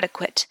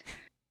inadequate.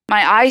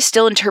 My eyes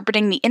still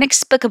interpreting the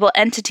inexplicable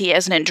entity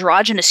as an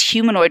androgynous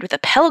humanoid with a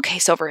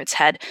pillowcase over its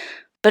head,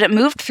 but it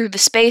moved through the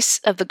space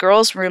of the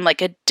girl's room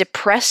like a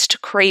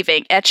depressed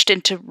craving etched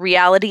into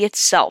reality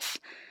itself.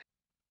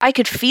 I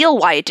could feel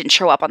why it didn't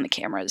show up on the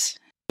cameras.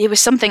 It was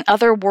something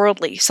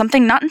otherworldly,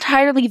 something not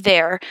entirely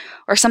there,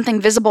 or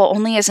something visible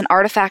only as an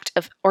artifact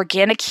of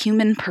organic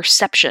human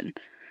perception.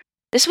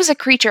 This was a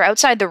creature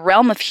outside the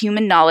realm of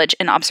human knowledge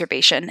and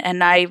observation,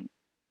 and I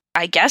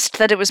guessed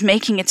that it was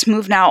making its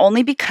move now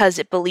only because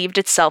it believed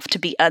itself to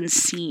be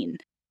unseen.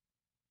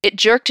 It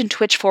jerked and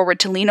twitched forward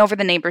to lean over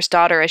the neighbor's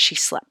daughter as she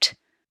slept.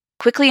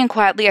 Quickly and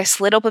quietly, I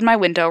slid open my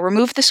window,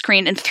 removed the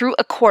screen, and threw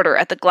a quarter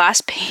at the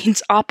glass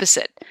panes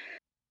opposite.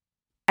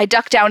 I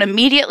ducked down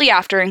immediately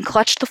after and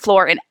clutched the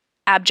floor in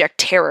abject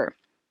terror.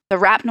 The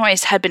rap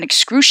noise had been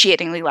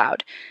excruciatingly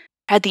loud.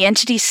 Had the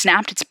entity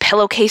snapped its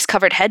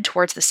pillowcase-covered head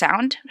towards the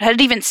sound? Had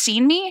it even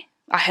seen me?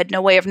 I had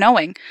no way of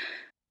knowing.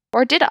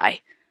 Or did I?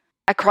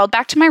 I crawled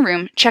back to my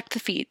room, checked the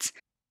feeds.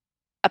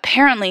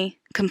 Apparently,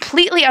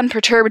 completely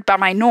unperturbed by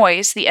my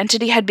noise, the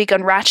entity had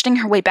begun ratcheting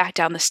her way back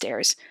down the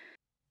stairs.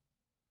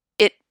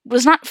 It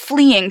was not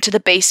fleeing to the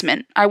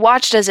basement. I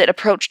watched as it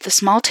approached the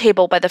small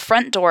table by the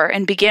front door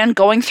and began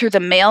going through the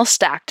mail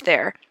stacked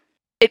there.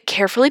 It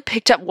carefully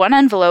picked up one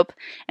envelope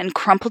and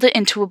crumpled it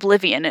into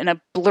oblivion in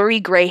a blurry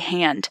gray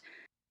hand.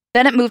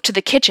 Then it moved to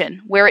the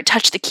kitchen, where it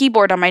touched the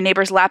keyboard on my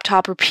neighbor's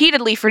laptop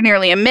repeatedly for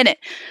nearly a minute.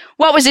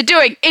 What was it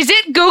doing? Is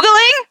it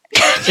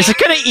Googling? Is it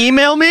going to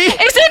email me?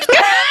 Is it?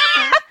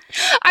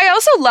 I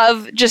also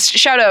love, just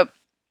shout out,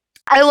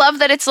 I love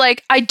that it's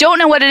like, I don't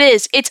know what it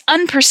is. It's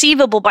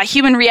unperceivable by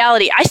human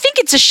reality. I think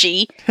it's a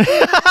she.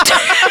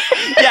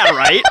 Yeah,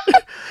 right?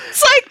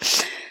 It's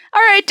like,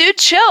 all right, dude,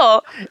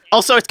 chill.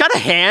 Also, it's got a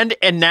hand,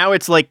 and now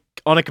it's like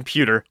on a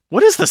computer.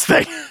 What is this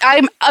thing?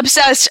 I'm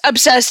obsessed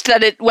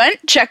that it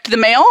went, checked the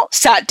mail,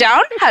 sat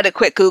down, had a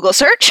quick Google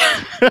search.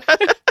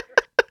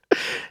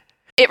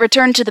 It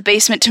returned to the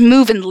basement to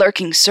move in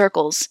lurking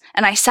circles,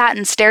 and I sat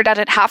and stared at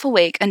it half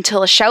awake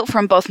until a shout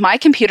from both my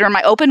computer and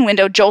my open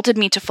window jolted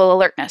me to full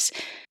alertness.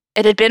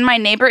 It had been my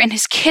neighbor in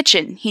his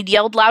kitchen. He'd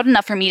yelled loud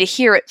enough for me to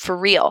hear it for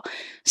real.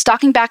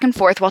 Stalking back and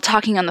forth while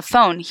talking on the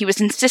phone, he was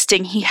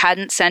insisting he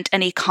hadn't sent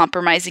any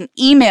compromising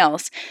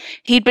emails.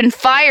 He'd been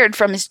fired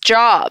from his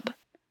job.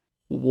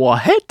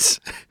 What?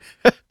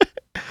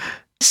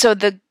 So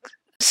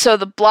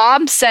the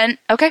blob sent...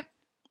 Okay.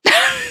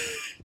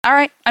 All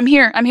right, I'm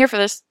here for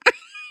this.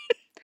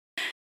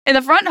 In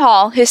the front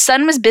hall, his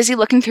son was busy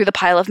looking through the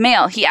pile of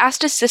mail. He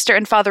asked his sister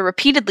and father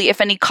repeatedly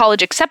if any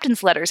college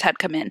acceptance letters had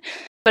come in,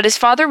 but his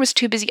father was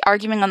too busy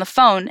arguing on the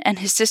phone, and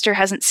his sister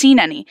hasn't seen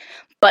any.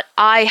 But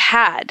I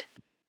had.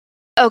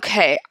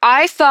 Okay,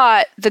 I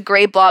thought the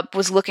gray blob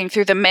was looking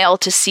through the mail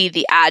to see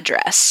the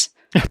address.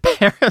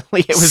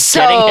 Apparently it was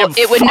getting him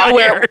it would fired. know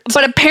where,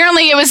 but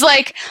apparently it was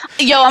like,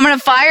 yo, I'm gonna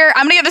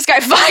get this guy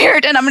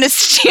fired, and I'm gonna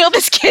steal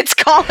this kid's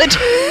college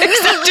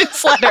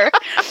acceptance letter.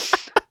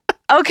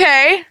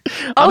 Okay.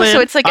 So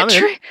it's like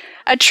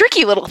a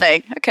tricky little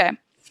thing. Okay.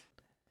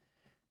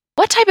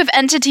 What type of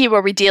entity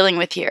were we dealing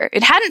with here?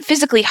 It hadn't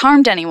physically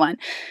harmed anyone,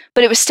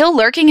 but it was still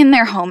lurking in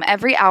their home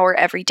every hour,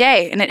 every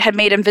day, and it had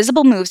made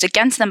invisible moves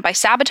against them by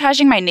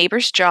sabotaging my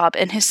neighbor's job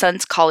and his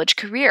son's college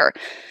career.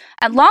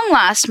 At long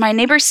last, my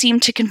neighbor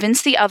seemed to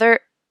convince the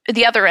other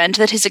end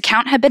that his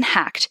account had been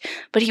hacked,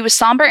 but he was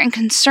somber and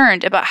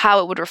concerned about how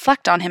it would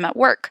reflect on him at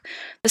work.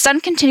 The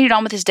son continued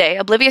on with his day,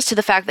 oblivious to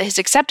the fact that his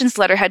acceptance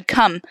letter had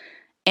come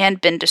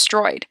and been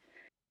destroyed.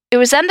 It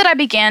was then that I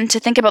began to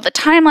think about the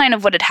timeline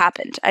of what had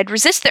happened. I'd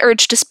resist the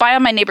urge to spy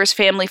on my neighbor's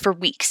family for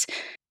weeks.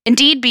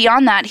 Indeed,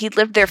 beyond that, he'd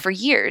lived there for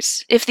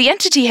years. If the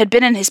entity had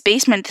been in his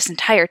basement this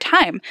entire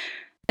time,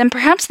 then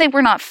perhaps they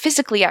were not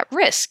physically at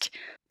risk.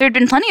 There had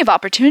been plenty of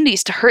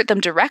opportunities to hurt them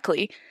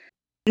directly.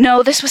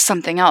 No, this was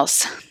something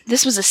else.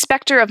 This was a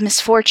specter of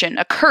misfortune,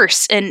 a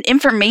curse, an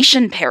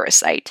information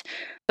parasite.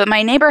 But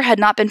my neighbor had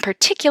not been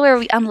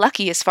particularly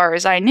unlucky as far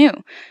as I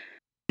knew.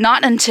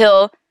 Not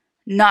until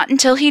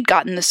he'd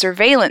gotten the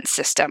surveillance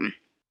system.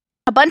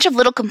 A bunch of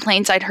little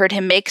complaints I'd heard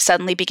him make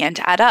suddenly began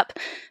to add up.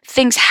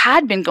 Things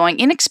had been going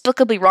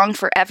inexplicably wrong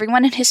for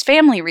everyone in his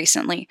family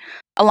recently.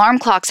 Alarm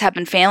clocks had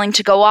been failing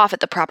to go off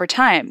at the proper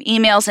time.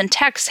 Emails and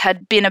texts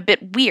had been a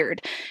bit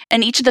weird,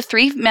 and each of the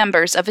 3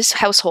 members of his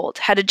household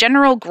had a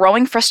general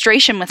growing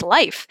frustration with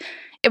life.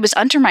 It was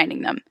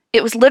undermining them.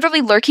 It was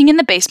literally lurking in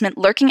the basement,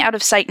 lurking out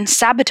of sight and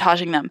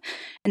sabotaging them.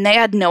 And they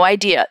had no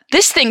idea.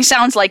 This thing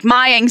sounds like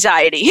my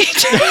anxiety.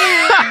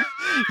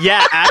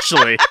 Yeah,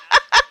 actually.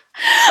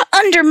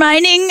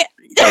 Undermining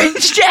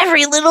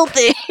every little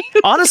thing.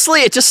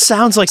 Honestly, it just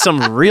sounds like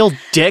some real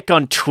dick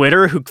on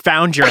Twitter who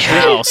found your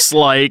house.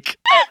 Like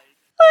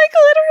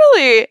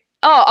literally.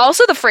 Oh,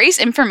 also the phrase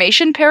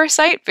information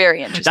parasite,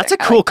 very interesting. That's a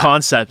cool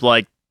concept.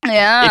 Like,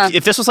 yeah.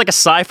 If this was like a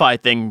sci-fi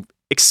thing,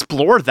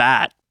 explore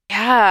that.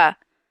 Yeah.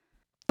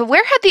 But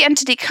where had the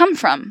entity come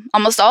from?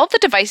 Almost all of the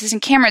devices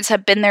and cameras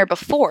had been there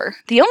before.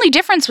 The only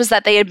difference was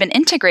that they had been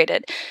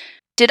integrated.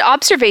 Did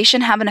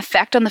observation have an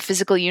effect on the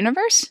physical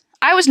universe?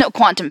 I was no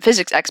quantum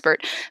physics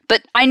expert,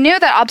 but I knew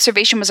that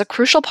observation was a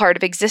crucial part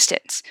of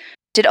existence.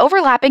 Did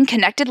overlapping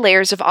connected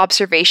layers of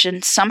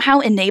observation somehow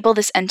enable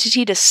this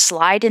entity to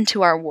slide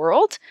into our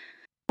world?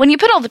 When you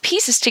put all the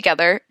pieces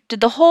together, did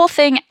the whole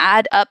thing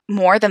add up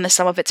more than the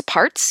sum of its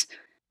parts?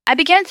 I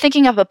began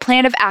thinking of a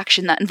plan of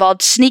action that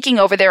involved sneaking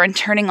over there and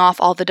turning off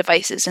all the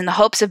devices in the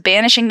hopes of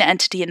banishing the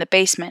entity in the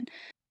basement.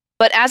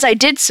 But as I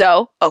did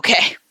so,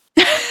 okay.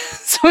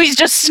 So he's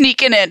just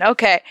sneaking in,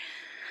 okay.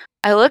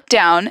 I looked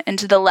down and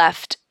to the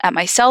left at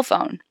my cell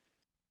phone.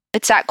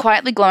 It sat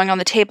quietly glowing on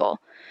the table,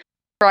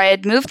 for I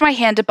had moved my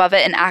hand above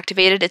it and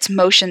activated its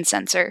motion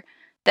sensor.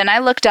 Then I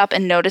looked up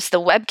and noticed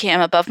the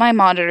webcam above my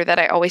monitor that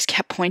I always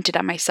kept pointed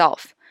at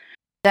myself.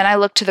 Then I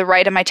looked to the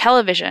right of my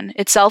television,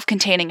 itself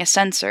containing a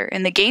sensor,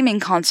 and the gaming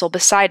console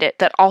beside it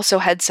that also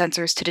had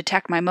sensors to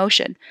detect my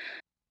motion.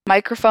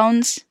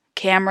 Microphones,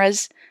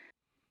 cameras,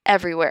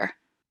 everywhere.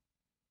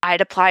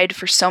 I'd applied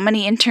for so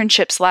many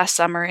internships last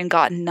summer and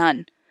gotten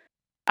none.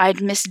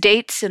 I'd missed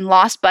dates and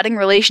lost budding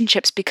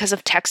relationships because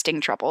of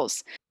texting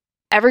troubles.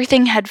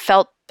 Everything had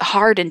felt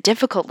hard and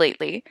difficult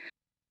lately.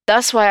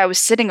 That's why I was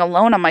sitting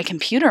alone on my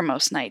computer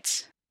most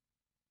nights.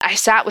 I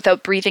sat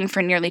without breathing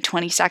for nearly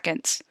 20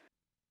 seconds.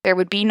 There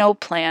would be no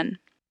plan.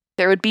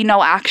 There would be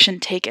no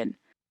action taken.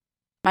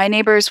 My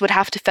neighbors would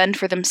have to fend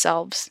for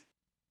themselves.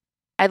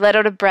 I let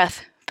out a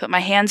breath, put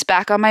my hands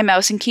back on my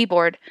mouse and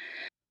keyboard,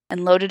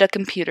 and loaded a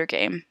computer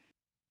game.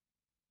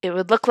 It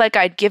would look like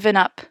I'd given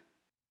up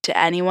to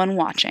anyone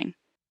watching.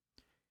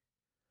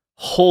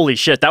 Holy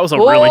shit, that was a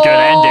really good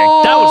ending.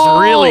 That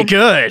was really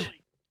good.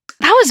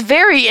 That was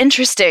very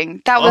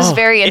interesting. That was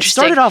very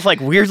interesting. It started off like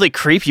weirdly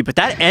creepy, but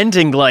that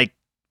ending, like,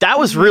 that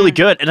was really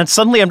good. And then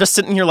suddenly I'm just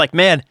sitting here like,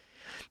 man,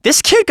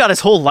 this kid got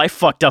his whole life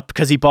fucked up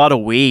because he bought a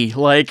Wii.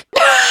 Like,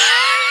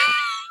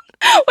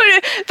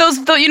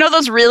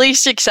 those really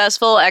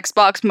successful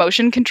Xbox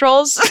motion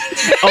controls.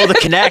 Oh, the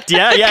Kinect,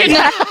 yeah.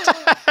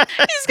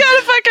 He's got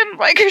a fucking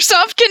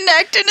Microsoft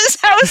Kinect in his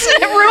house,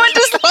 and it ruined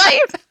his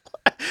life.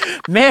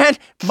 Man,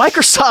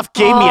 Microsoft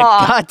gave me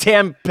a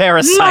goddamn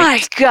parasite.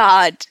 My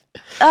God.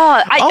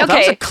 That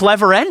was a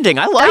clever ending.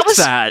 I liked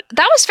that.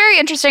 That was very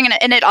interesting,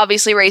 and it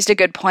obviously raised a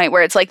good point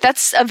where it's like,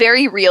 that's a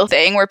very real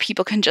thing where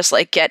people can just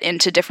like get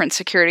into different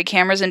security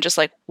cameras and just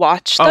like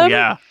watch them. Oh,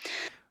 yeah.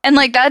 And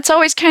like, that's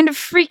always kind of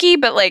freaky,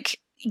 but like,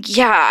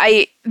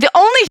 yeah, the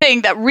only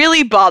thing that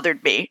really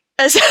bothered me,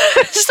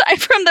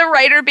 aside from the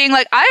writer being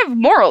like, I have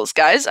morals,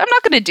 guys. I'm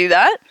not going to do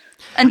that.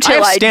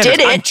 Until I did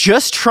it. I'm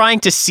just trying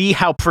to see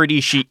how pretty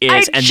she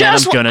is, and then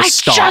I'm gonna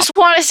stop. I just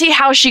want to see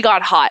how she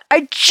got hot.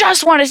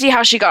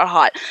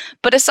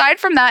 But aside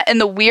from that, and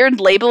the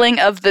weird labeling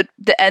of the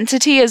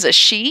entity as a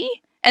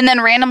she, and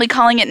then randomly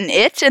calling it an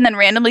it, and then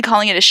randomly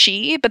calling it a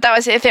she, but that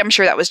was, I'm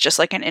sure that was just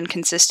like an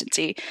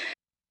inconsistency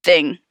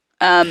thing.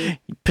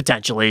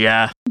 Potentially,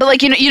 yeah. But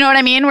like, you know what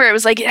I mean? Where it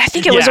was like, I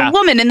think it was a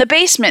woman in the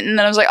basement, and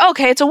then I was like,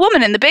 okay, it's a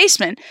woman in the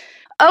basement.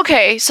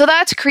 Okay, so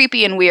that's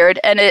creepy and weird,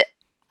 and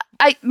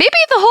maybe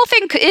the whole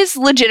thing is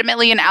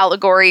legitimately an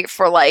allegory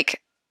for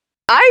like,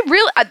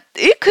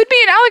 it could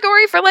be an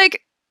allegory for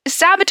like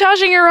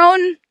sabotaging your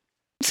own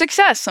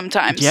success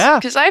sometimes. Yeah.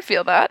 Because I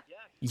feel that.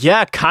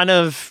 Yeah, kind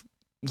of.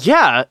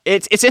 Yeah,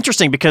 it's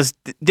interesting because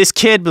this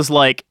kid was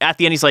like, at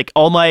the end, he's like,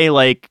 all my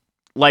like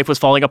life was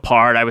falling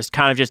apart. I was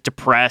kind of just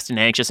depressed and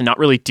anxious and not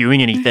really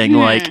doing anything.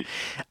 Like,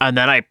 and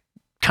then I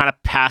kind of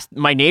passed,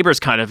 my neighbors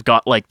kind of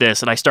got like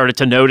this, and I started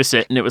to notice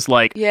it, and it was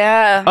like,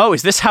 yeah, oh,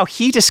 is this how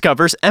he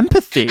discovers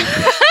empathy?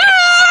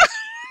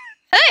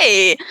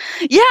 Hey,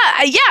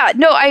 that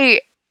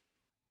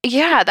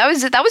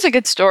was a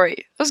good story.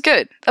 That was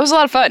good. That was a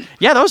lot of fun.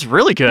 Yeah, that was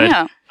really good.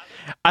 Yeah.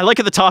 I like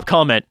at the top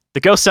comment, the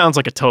ghost sounds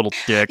like a total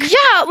dick.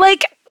 Yeah,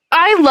 like,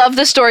 I love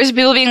the stories of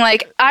people being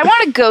like, I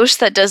want a ghost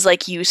that does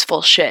like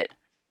useful shit.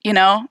 You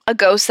know, a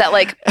ghost that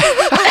like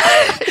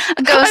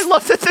I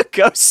love that the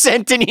ghost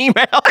sent an email.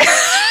 Well, so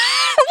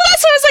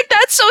I was like,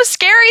 that's so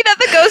scary that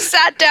the ghost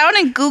sat down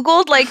and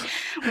Googled like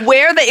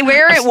where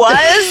it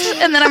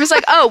was, and then I was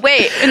like, oh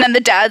wait, and then the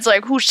dad's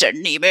like, who sent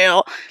an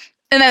email?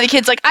 And then the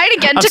kid's like, I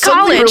didn't get into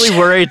college. I'm really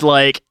worried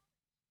like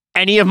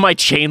any of my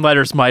chain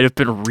letters might have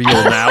been real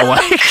now.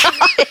 Like,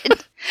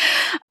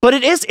 But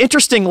it is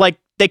interesting, like,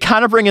 they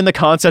kind of bring in the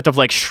concept of,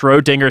 like,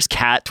 Schrodinger's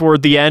cat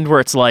toward the end, where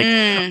it's like,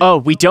 oh,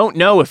 we don't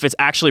know if it's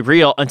actually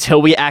real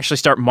until we actually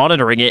start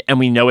monitoring it and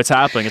we know it's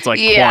happening. It's like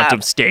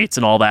quantum states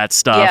and all that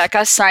stuff. Yeah,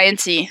 got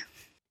sciencey.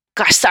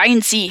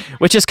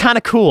 Which is kind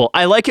of cool.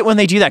 I like it when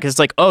they do that, because it's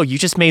like, oh, you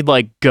just made,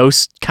 like,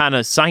 ghost kind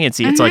of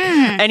sciencey. It's like,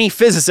 any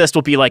physicist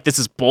will be like, this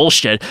is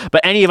bullshit.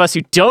 But any of us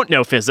who don't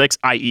know physics,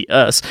 i.e.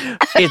 us,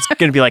 it's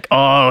going to be like,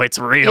 oh, it's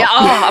real. Yeah,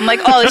 I'm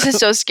like, oh, this is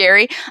so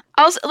scary.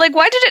 I was like,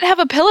 why did it have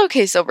a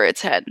pillowcase over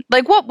its head?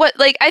 Like, what,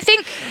 like, I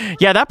think...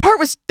 Yeah, that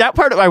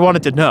part I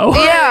wanted to know.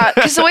 Yeah,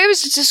 because the way it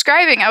was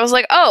describing, I was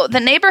like, oh,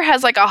 the neighbor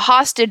has, like, a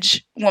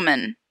hostage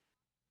woman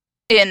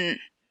in...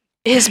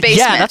 his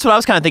basement. Yeah, that's what I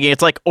was kind of thinking.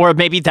 It's like, or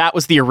maybe that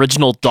was the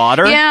original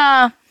daughter.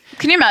 Yeah.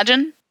 Can you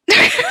imagine?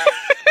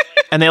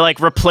 And they, like,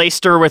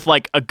 replaced her with,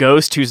 like, a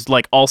ghost who's,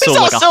 like, also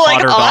like, a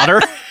hotter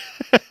daughter.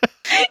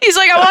 He's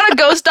like, I want a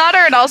ghost daughter,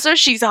 and also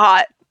she's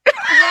hot.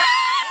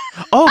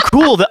 Oh,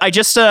 cool. I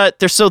just,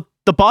 there's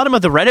the bottom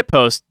of the Reddit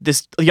post,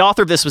 the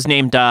author of this was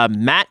named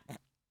Matt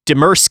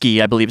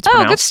Demersky, I believe it's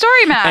pronounced. Oh, good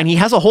story, Matt. And he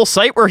has a whole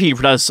site where he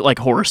does, like,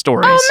 horror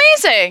stories. Oh,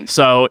 amazing.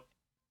 So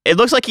it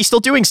looks like he's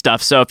still doing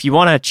stuff. So if you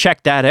want to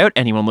check that out,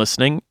 anyone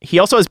listening, he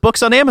also has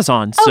books on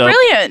Amazon. Oh, so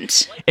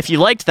brilliant. If you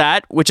liked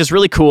that, which is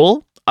really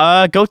cool,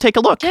 go take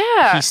a look.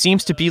 Yeah. He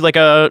seems to be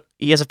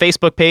he has a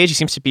Facebook page. He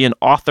seems to be an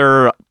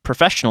author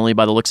professionally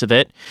by the looks of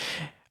it.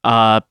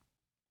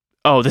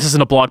 Oh, this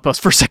isn't a blog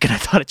post. For a second, I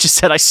thought it just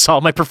said, I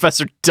saw my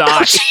professor die.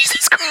 Oh,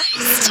 Jesus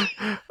Christ.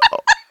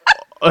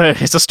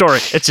 It's a story.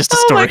 It's just a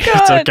story. My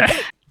God. It's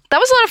okay. That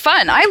was a lot of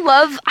fun.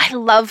 I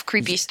love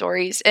creepy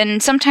stories,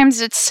 and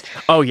sometimes it's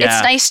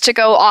nice to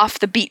go off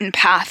the beaten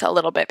path a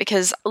little bit,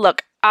 because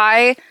look,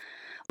 I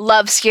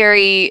love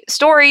scary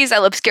stories. I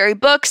love scary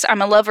books.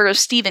 I'm a lover of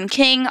Stephen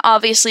King,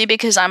 obviously,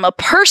 because I'm a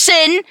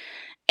person,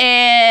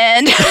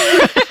 and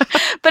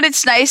but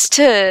it's nice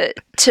to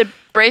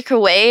break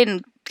away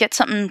and get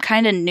something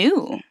kind of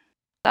new.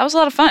 That was a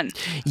lot of fun.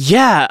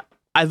 Yeah.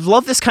 I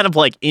love this kind of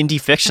like indie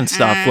fiction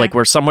stuff, like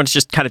where someone's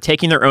just kind of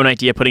taking their own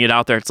idea, putting it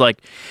out there. It's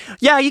like,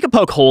 yeah, you can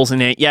poke holes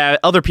in it. Yeah,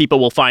 other people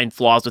will find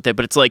flaws with it,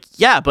 but it's like,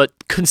 yeah, but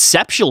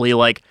conceptually,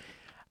 like,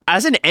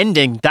 as an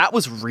ending, that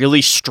was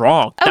really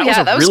strong. Oh, that was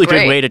a really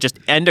good way to just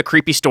end a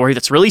creepy story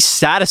that's really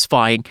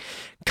satisfying.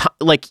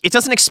 Like, it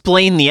doesn't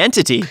explain the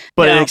entity,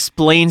 but it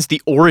explains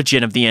the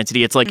origin of the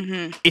entity. It's like,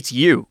 it's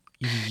you.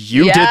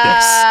 You did this.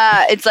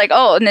 Yeah, it's like,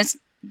 oh, and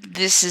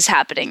this is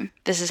happening.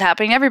 This is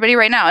happening to everybody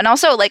right now. And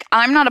also, like,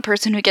 I'm not a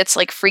person who gets,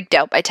 like, freaked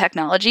out by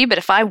technology, but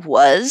if I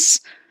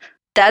was,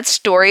 that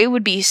story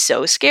would be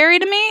so scary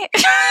to me.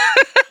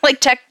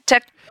 Like,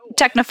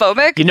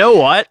 technophobic. You know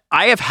what?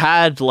 I have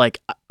had, like,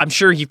 I'm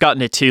sure you've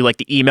gotten it too, like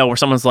the email where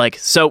someone's like,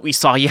 so we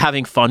saw you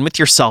having fun with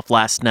yourself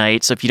last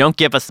night, so if you don't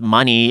give us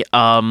money,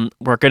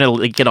 we're gonna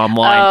link it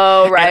online.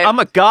 Oh, right. And I'm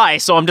a guy,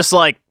 so I'm just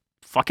like,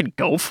 fucking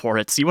go for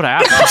it. See what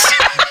happens.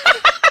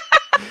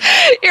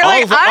 You're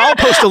like, I'll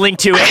post a link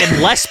to it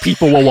and less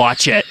people will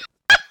watch it.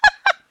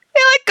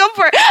 You're like, go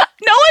for it.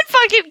 No one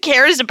fucking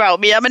cares about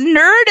me. I'm a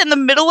nerd in the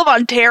middle of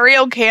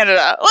Ontario,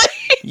 Canada.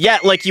 Yeah,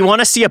 like, you want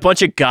to see a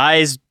bunch of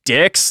guys'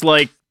 dicks?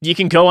 Like, you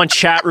can go on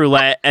chat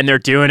roulette and they're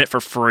doing it for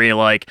free.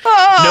 Like,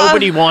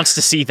 nobody wants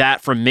to see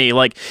that from me.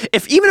 Like,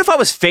 even if I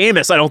was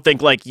famous, I don't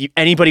think, like,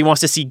 anybody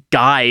wants to see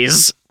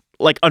guys.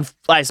 Like,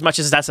 as much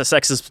as that's a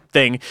sexist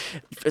thing.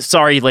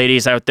 Sorry,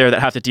 ladies out there that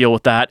have to deal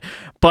with that.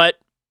 But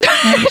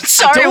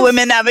sorry,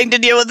 women having to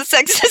deal with the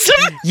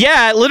sexism.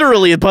 Yeah,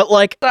 literally. But,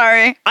 like,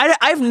 sorry,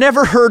 I've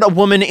never heard a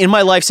woman in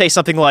my life say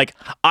something like,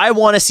 I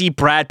want to see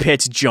Brad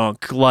Pitt's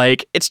junk.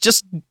 Like, it's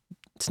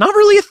not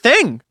really a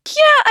thing.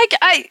 Yeah,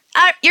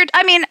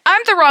 I mean,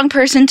 I'm the wrong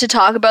person to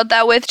talk about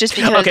that with, just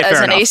because as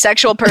an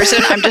asexual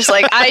person, I'm just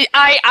like,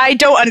 I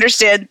don't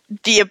understand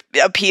the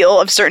appeal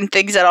of certain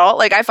things at all.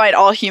 Like, I find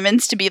all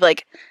humans to be,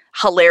 like,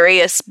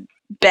 hilarious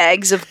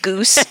bags of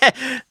goose.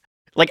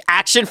 Like,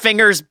 action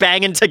fingers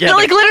banging together.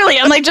 Like, literally,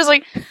 I'm like, just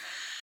like...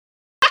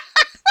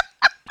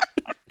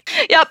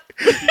 Yep.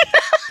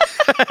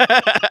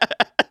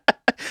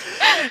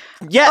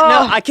 Yeah,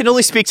 no, I can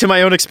only speak to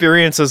my own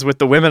experiences with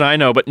the women I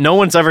know, but no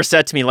one's ever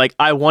said to me, like,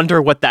 I wonder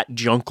what that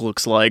junk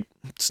looks like.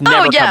 It's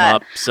never come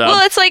up. So.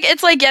 Well, it's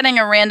like getting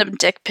a random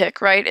dick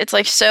pic, right? It's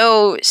like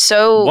so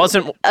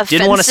offensive,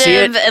 didn't want to see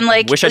it, and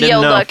like, wish I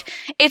didn't know. Look,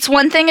 it's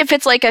one thing if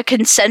it's like a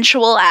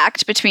consensual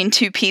act between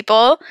two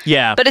people.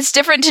 Yeah. But it's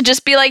different to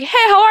just be like,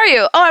 hey, how are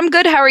you? Oh, I'm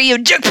good, how are you?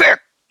 Dick pic!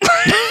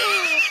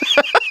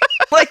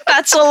 Like,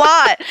 that's a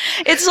lot.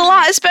 It's a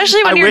lot,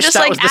 especially when you're just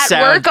like at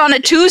sound. Work on a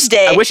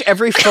Tuesday. I wish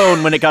every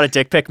phone, when it got a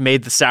dick pic,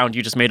 made the sound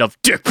you just made of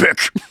dick pic.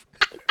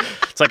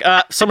 It's like,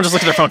 someone just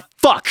looked at their phone.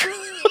 Fuck.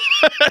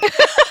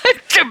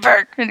 Dick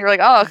pic. And you're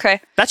like, oh,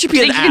 okay. That should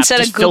be an app. You can set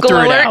just a Google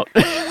filter alert.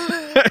 It out.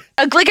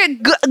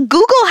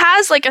 Google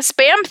has like a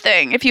spam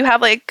thing. If you have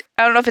like,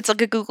 I don't know if it's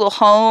like a Google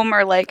Home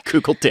or like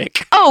Google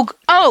Dick. Oh,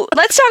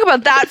 let's talk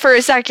about that for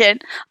a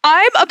second.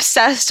 I'm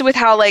obsessed with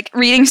how like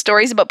reading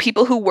stories about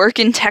people who work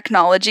in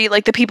technology,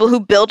 like the people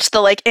who built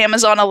the like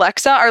Amazon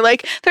Alexa, are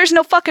like, there's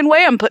no fucking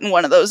way I'm putting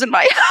one of those in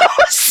my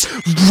house.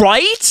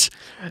 Right?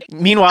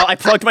 Meanwhile, I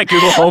plugged my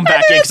Google Home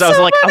back in because I was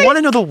so like, funny. I want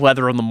to know the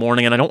weather in the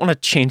morning and I don't want to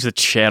change the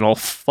channel.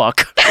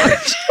 Fuck.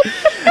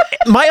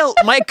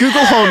 My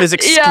Google Home is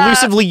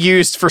exclusively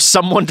used for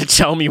someone to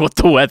tell me what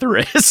the weather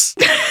is.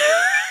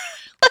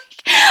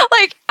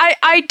 Like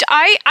I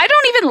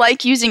don't even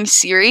like using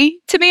Siri,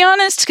 to be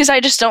honest, because I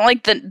just don't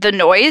like the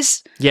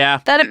noise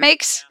that it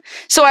makes.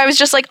 So I was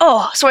just like,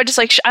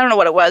 I don't know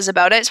what it was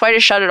about it, so I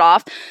just shut it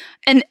off.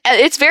 And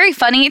it's very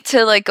funny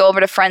to like go over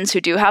to friends who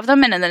do have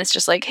them, and then it's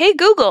just like, hey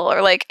Google,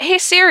 or like, hey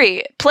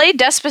Siri, play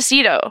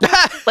Despacito.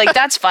 Like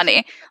that's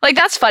funny. Like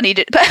that's funny.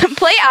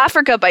 Play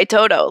Africa by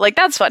Toto. Like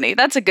that's funny.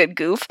 That's a good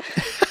goof.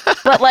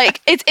 But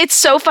like it's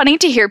so funny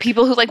to hear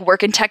people who like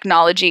work in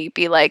technology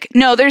be like,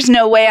 no, there's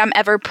no way I'm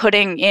ever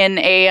putting in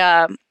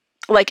a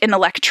like an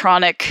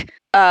electronic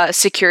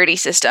security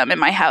system in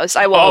my house.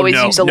 I will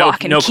always use a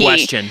lock and key. No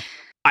question.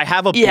 I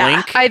have a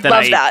blink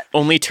that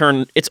only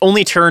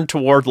turned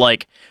toward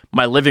like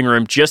my living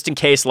room just in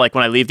case, like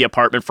when I leave the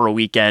apartment for a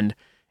weekend,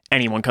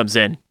 anyone comes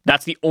in.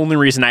 That's the only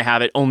reason I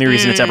have it. Only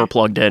reason it's ever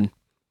plugged in.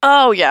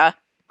 Oh yeah.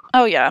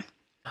 Oh yeah.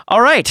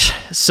 All right.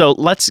 So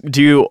let's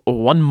do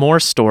one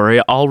more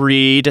story. I'll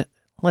read.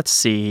 Let's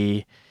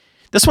see.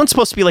 This one's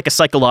supposed to be like a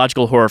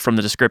psychological horror from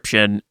the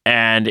description,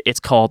 and it's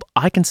called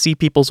 "I Can See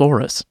People's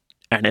Auras,"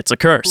 and it's a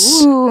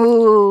curse.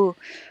 Ooh.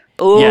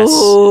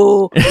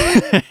 Ooh.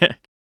 Yes.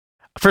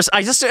 First,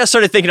 I just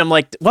started thinking, I'm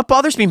like, what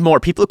bothers me more?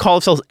 People who call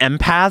themselves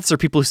empaths or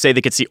people who say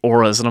they could see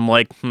auras? And I'm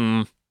like,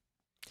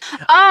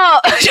 Oh.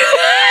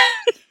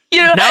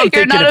 Now I'm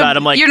thinking about it,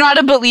 I'm like, you're not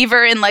a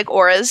believer in like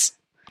auras?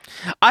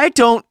 I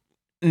don't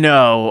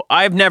know.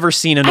 I've never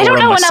seen an aura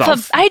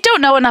myself. I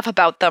don't know enough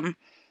about them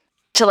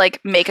to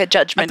like make a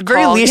judgment At the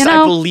very call, least, you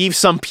know? I believe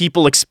some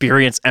people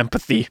experience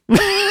empathy.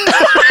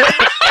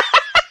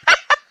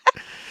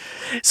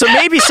 So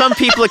maybe some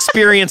people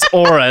experience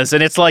auras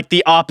and it's like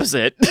the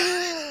opposite.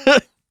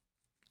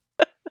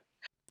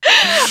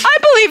 I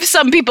believe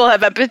some people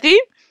have empathy.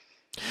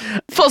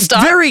 Full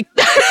stop. Very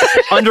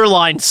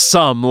underline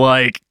some,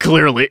 like,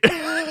 clearly.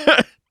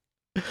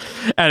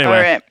 Anyway.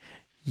 All right.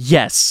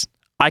 Yes,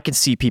 I can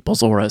see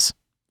people's auras.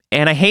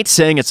 And I hate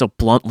saying it so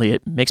bluntly.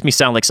 It makes me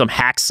sound like some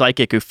hack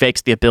psychic who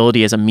fakes the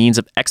ability as a means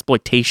of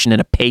exploitation and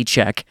a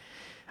paycheck.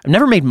 I've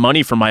never made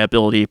money from my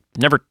ability,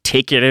 never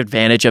taken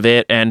advantage of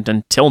it, and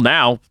until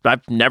now,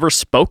 I've never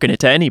spoken it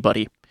to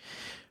anybody.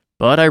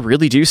 But I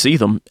really do see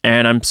them,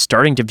 and I'm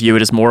starting to view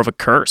it as more of a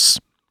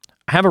curse.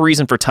 I have a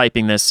reason for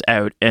typing this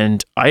out,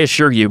 and I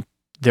assure you,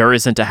 there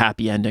isn't a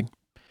happy ending.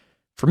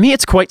 For me,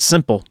 it's quite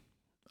simple.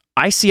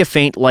 I see a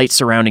faint light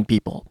surrounding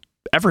people,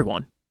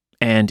 everyone,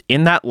 and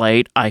in that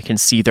light, I can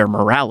see their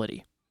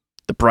morality.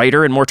 The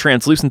brighter and more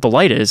translucent the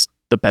light is,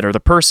 the better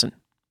the person.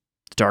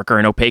 The darker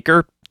and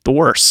opaquer, the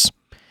worse.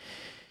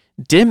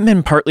 Dim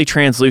and partly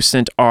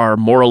translucent are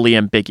morally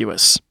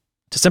ambiguous.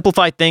 To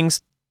simplify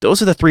things,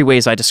 those are the three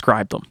ways I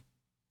describe them.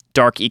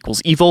 Dark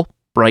equals evil,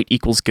 bright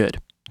equals good.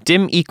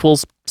 Dim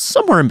equals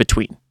somewhere in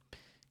between.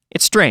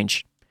 It's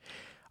strange.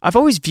 I've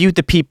always viewed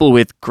the people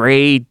with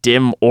gray,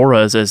 dim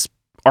auras as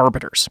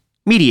arbiters,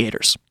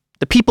 mediators,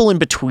 the people in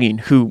between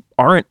who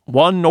aren't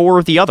one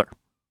or the other,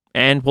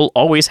 and will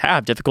always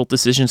have difficult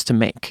decisions to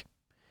make.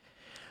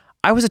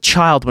 I was a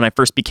child when I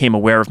first became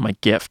aware of my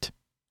gift.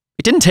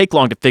 It didn't take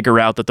long to figure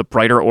out that the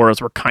brighter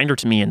auras were kinder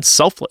to me and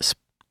selfless.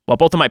 While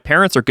both of my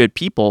parents are good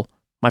people,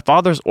 my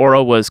father's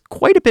aura was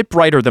quite a bit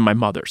brighter than my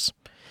mother's.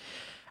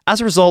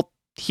 As a result,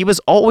 he was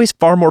always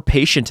far more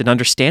patient and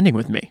understanding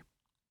with me.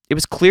 It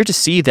was clear to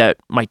see that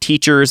my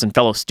teachers and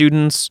fellow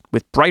students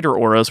with brighter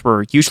auras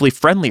were usually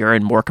friendlier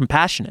and more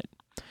compassionate.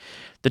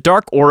 The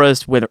dark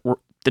auras were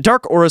the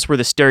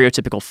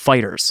stereotypical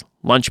fighters,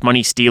 lunch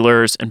money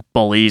stealers, and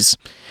bullies.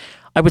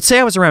 I would say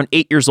I was around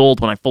 8 years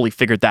old when I fully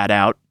figured that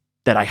out,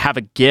 that I have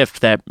a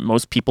gift that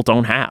most people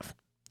don't have,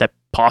 that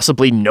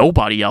possibly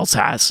nobody else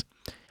has.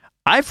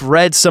 I've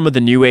read some of the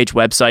New Age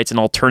websites and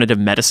alternative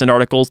medicine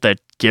articles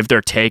that give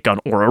their take on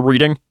aura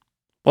reading.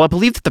 While I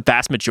believe that the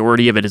vast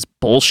majority of it is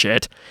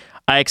bullshit,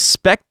 I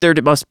expect there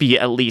must be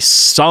at least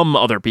some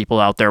other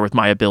people out there with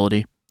my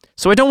ability.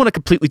 So I don't want to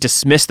completely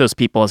dismiss those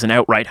people as an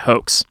outright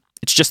hoax.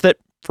 It's just that,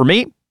 for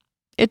me,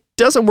 it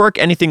doesn't work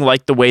anything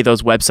like the way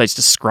those websites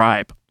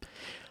describe.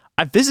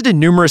 I've visited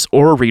numerous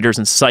aura readers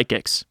and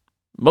psychics.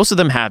 Most of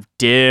them have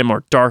dim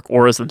or dark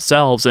auras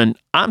themselves, and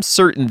I'm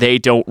certain they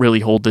don't really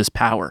hold this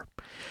power.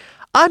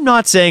 I'm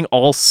not saying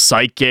all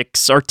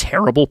psychics are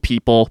terrible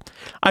people.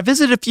 I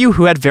visited a few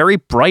who had very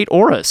bright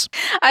auras.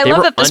 I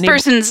love that this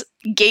person's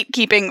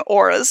gatekeeping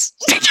auras.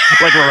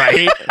 Like,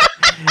 right?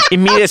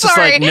 Immediately it's just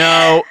like,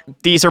 no,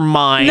 these are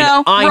mine.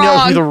 No, I know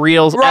who the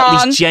real,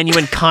 at least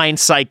genuine, kind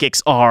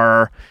psychics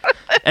are.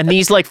 And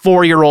these, like,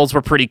 4-year-olds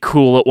were pretty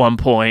cool at one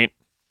point.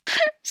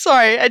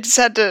 Sorry, I just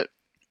had to...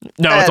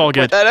 No, it's all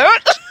good. That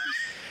out.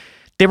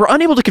 They were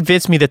unable to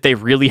convince me that they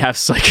really have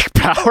psychic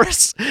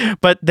powers,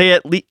 but they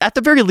at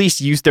the very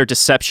least used their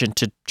deception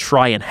to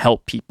try and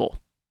help people.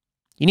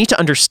 You need to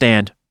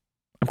understand,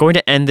 I'm going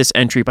to end this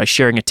entry by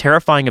sharing a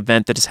terrifying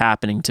event that is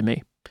happening to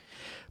me.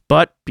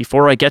 But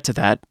before I get to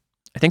that,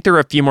 I think there are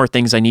a few more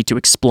things I need to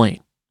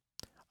explain.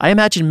 I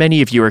imagine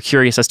many of you are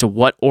curious as to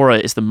what aura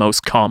is the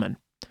most common.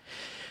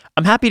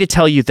 I'm happy to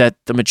tell you that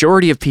the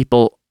majority of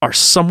people are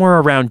somewhere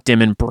around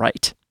dim and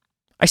bright.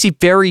 I see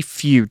very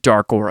few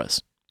dark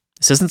auras.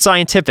 This isn't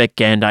scientific,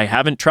 and I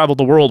haven't traveled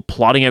the world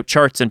plotting out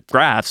charts and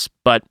graphs,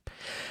 but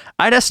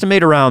I'd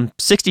estimate around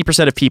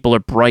 60% of people are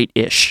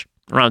bright-ish,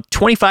 around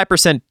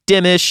 25%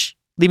 dim-ish,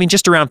 leaving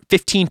just around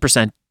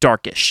 15%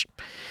 darkish.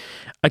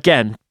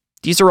 Again,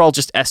 these are all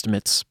just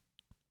estimates.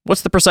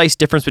 What's the precise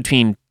difference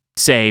between,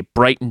 say,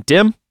 bright and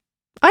dim?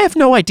 I have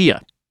no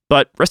idea,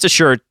 but rest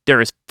assured,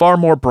 there is far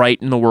more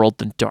bright in the world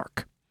than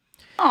dark.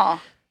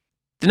 Aw.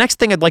 The next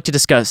thing I'd like to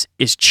discuss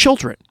is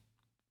children.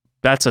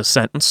 That's a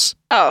sentence.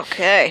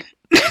 Okay.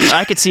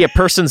 I could see a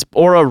person's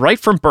aura right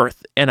from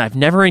birth, and I've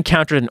never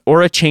encountered an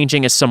aura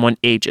changing as someone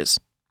ages.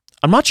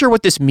 I'm not sure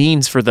what this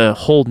means for the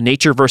whole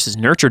nature versus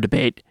nurture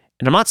debate,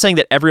 and I'm not saying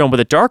that everyone with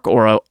a dark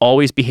aura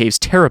always behaves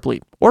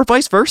terribly, or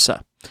vice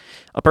versa.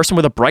 A person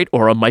with a bright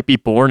aura might be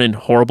born in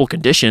horrible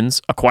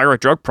conditions, acquire a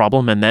drug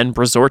problem, and then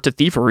resort to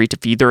thievery to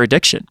feed their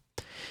addiction.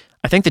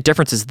 I think the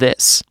difference is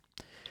this.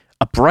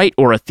 A bright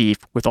aura thief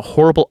with a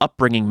horrible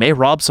upbringing may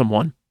rob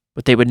someone,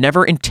 but they would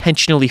never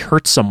intentionally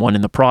hurt someone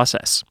in the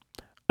process.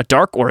 A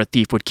dark aura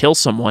thief would kill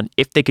someone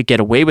if they could get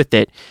away with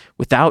it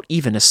without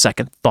even a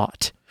second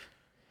thought.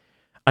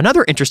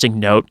 Another interesting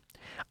note,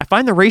 I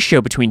find the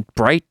ratio between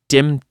bright,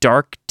 dim,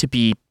 dark to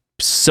be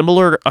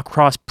similar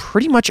across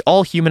pretty much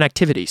all human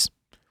activities.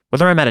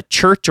 Whether I'm at a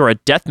church or a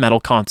death metal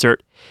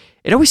concert,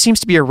 it always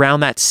seems to be around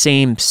that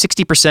same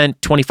 60%,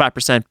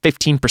 25%,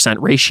 15%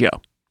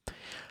 ratio.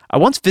 I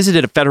once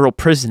visited a federal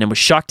prison and was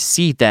shocked to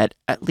see that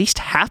at least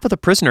half of the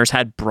prisoners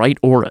had bright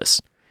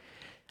auras.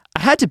 I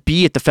had to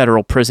be at the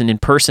federal prison in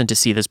person to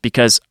see this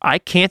because I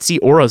can't see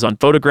auras on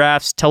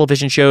photographs,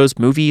 television shows,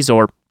 movies,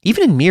 or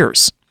even in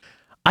mirrors.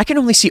 I can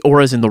only see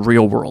auras in the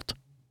real world.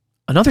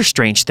 Another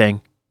strange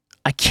thing,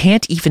 I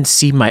can't even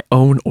see my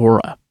own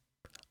aura.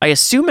 I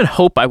assume and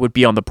hope I would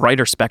be on the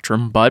brighter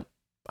spectrum, but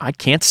I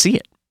can't see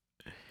it.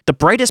 The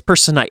brightest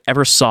person I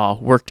ever saw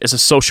worked as a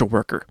social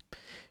worker.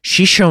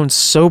 She shone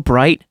so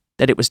bright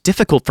that it was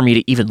difficult for me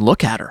to even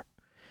look at her.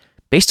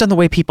 Based on the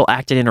way people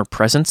acted in her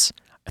presence,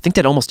 I think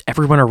that almost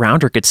everyone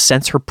around her could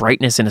sense her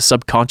brightness in a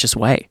subconscious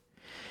way.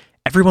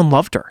 Everyone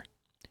loved her.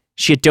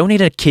 She had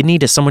donated a kidney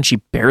to someone she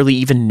barely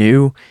even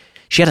knew.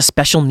 She had a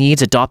special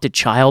needs adopted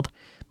child.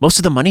 Most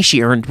of the money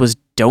she earned was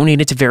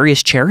donated to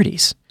various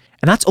charities.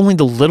 And that's only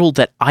the little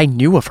that I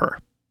knew of her.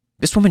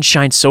 This woman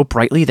shined so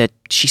brightly that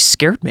she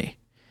scared me.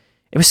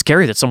 It was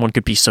scary that someone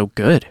could be so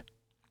good.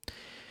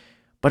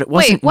 But it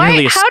wasn't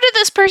nearly how did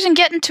this person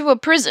get into a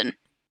prison?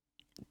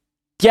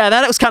 Yeah,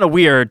 that was kind of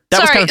weird.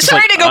 That was kind of just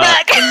sorry to go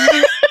back.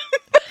 I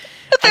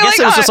guess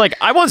it was just like,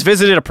 I once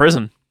visited a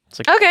prison. It's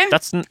like, okay.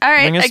 That's, all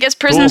right. I guess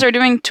prisons are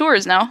doing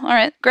tours now. All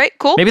right. Great.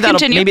 Cool. Maybe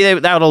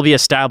that'll be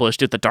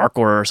established at the dark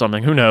aura or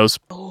something. Who knows?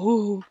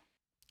 Oh.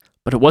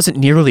 But it wasn't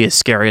nearly as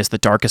scary as the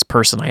darkest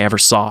person I ever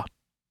saw.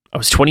 I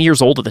was 20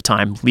 years old at the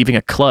time, leaving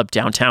a club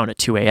downtown at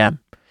 2 a.m.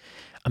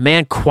 A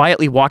man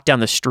quietly walked down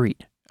the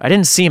street. I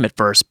didn't see him at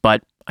first,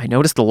 but I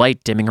noticed the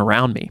light dimming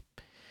around me.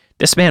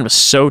 This man was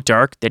so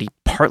dark that he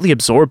partly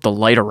absorbed the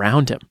light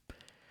around him.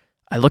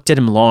 I looked at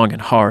him long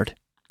and hard.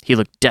 He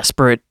looked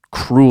desperate,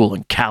 cruel,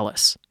 and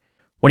callous.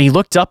 When he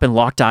looked up and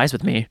locked eyes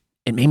with me,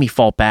 it made me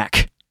fall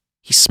back.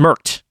 He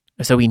smirked,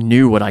 as though he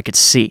knew what I could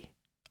see.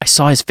 I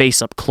saw his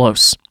face up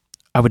close.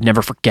 I would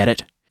never forget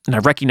it, and I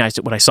recognized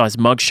it when I saw his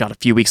mugshot a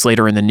few weeks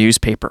later in the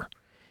newspaper.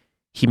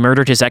 He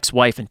murdered his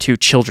ex-wife and 2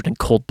 children in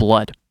cold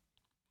blood.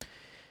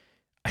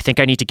 I think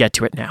I need to get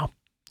to it now.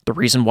 The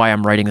reason why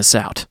I'm writing this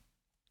out.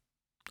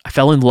 I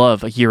fell in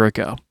love a year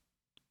ago.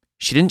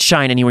 She didn't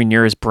shine anywhere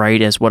near as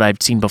bright as what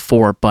I'd seen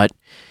before, but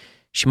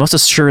she most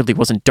assuredly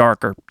wasn't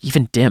dark or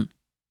even dim.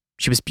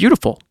 She was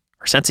beautiful.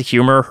 Her sense of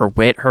humor, her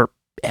wit, her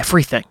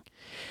everything.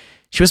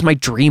 She was my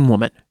dream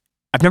woman.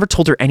 I've never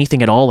told her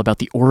anything at all about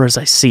the auras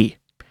I see.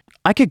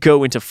 I could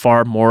go into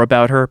far more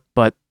about her,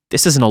 but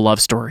this isn't a love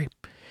story.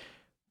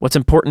 What's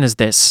important is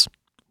this.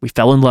 We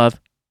fell in love.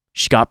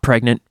 She got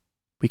pregnant.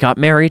 We got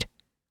married.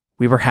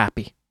 We were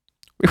happy.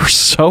 We were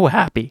so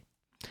happy.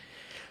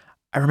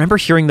 I remember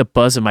hearing the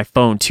buzz of my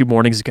phone 2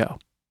 mornings ago.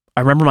 I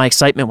remember my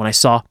excitement when I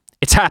saw,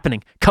 "It's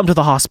happening. Come to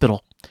the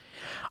hospital."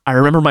 I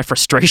remember my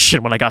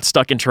frustration when I got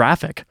stuck in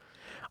traffic.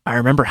 I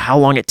remember how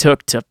long it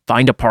took to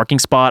find a parking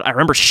spot. I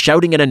remember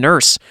shouting at a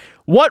nurse,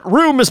 "What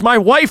room is my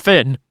wife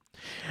in?"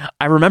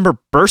 I remember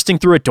bursting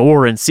through a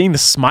door and seeing the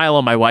smile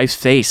on my wife's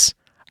face.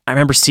 I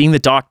remember seeing the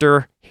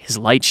doctor, his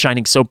light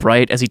shining so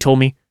bright as he told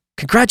me,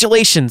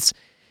 "Congratulations,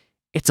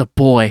 it's a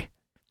boy."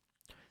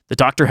 The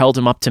doctor held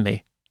him up to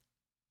me,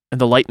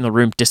 and the light in the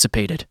room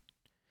dissipated.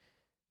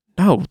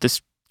 "No,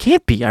 this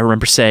can't be," I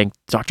remember saying.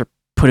 The doctor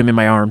put him in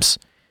my arms.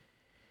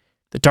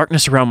 The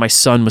darkness around my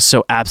son was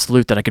so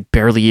absolute that I could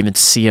barely even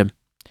see him.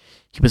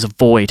 He was a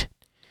void.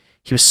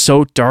 He was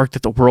so dark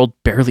that the world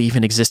barely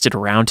even existed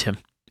around him.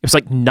 It was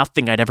like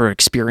nothing I'd ever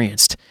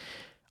experienced.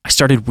 I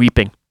started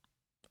weeping.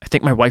 I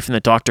think my wife and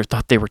the doctor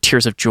thought they were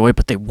tears of joy,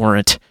 but they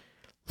weren't.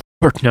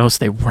 Lord knows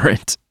they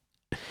weren't.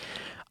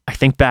 I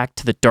think back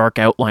to the dark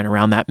outline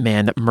around that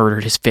man that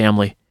murdered his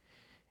family.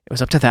 It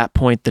was up to that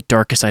point the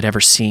darkest I'd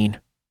ever seen.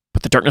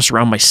 But the darkness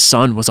around my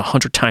son was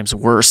 100 times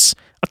worse.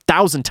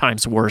 1,000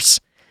 times worse.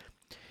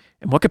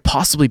 And what could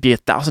possibly be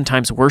 1,000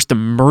 times worse than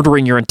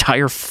murdering your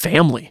entire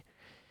family?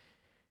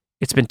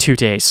 It's been 2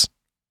 days.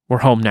 We're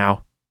home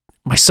now.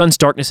 My son's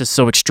darkness is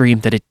so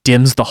extreme that it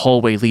dims the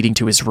hallway leading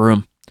to his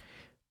room.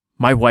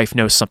 My wife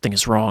knows something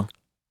is wrong.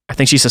 I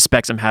think she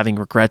suspects I'm having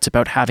regrets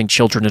about having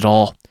children at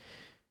all.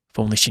 If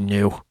only she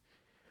knew.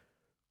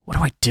 What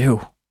do I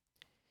do?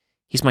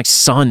 He's my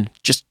son.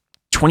 Just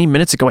 20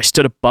 minutes ago I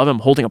stood above him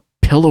holding a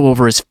pillow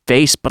over his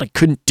face, but I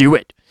couldn't do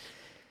it.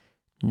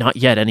 Not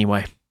yet,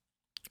 anyway.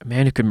 A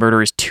man who could murder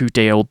his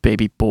 2-day-old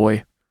baby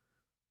boy.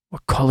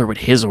 What color would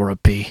his aura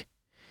be?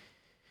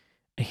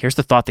 And here's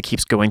the thought that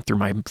keeps going through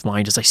my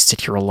mind as I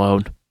sit here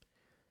alone.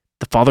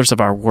 The fathers of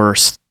our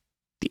worst,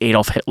 the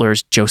Adolf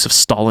Hitlers, Joseph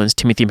Stalins,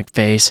 Timothy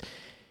McVeighs,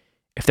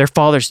 if their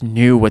fathers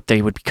knew what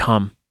they would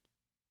become,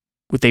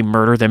 would they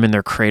murder them in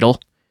their cradle?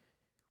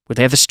 Would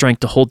they have the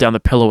strength to hold down the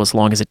pillow as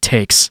long as it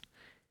takes?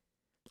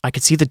 I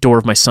could see the door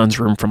of my son's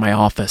room from my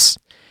office.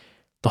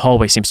 The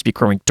hallway seems to be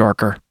growing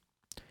darker.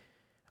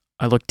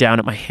 I look down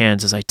at my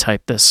hands as I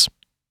type this.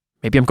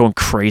 Maybe I'm going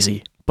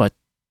crazy, but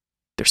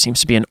there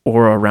seems to be an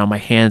aura around my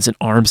hands and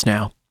arms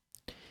now.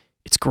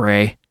 It's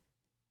gray.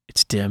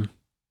 It's dim.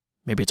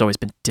 Maybe it's always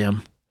been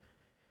dim.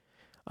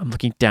 I'm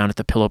looking down at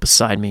the pillow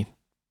beside me,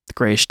 the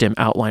grayish dim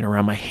outline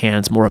around my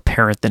hands more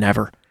apparent than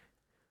ever.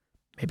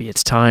 Maybe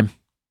it's time.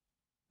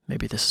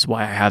 Maybe this is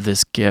why I have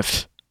this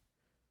gift.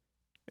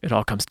 It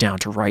all comes down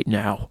to right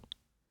now.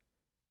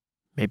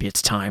 Maybe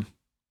it's time.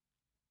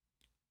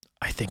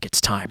 I think it's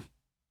time.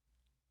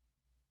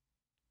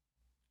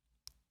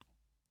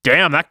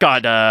 Damn, that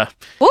got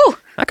Ooh.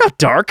 That got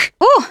dark.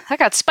 Ooh, that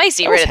got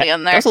spicy right at the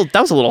end there.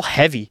 That was a little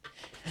heavy.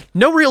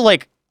 No real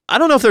I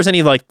don't know if there's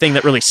any thing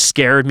that really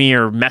scared me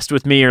or messed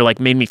with me or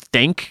made me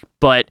think,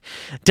 but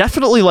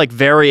definitely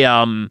very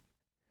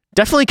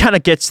definitely kind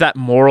of gets that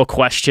moral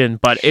question,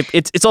 but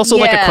it's also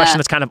a question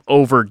that's kind of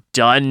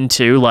overdone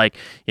too.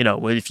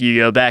 If you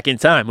go back in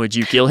time, would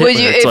you kill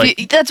Hitler?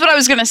 That's what I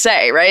was gonna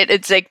say, right?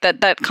 It's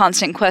that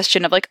constant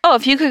question of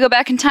if you could go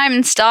back in time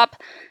and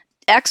stop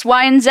X,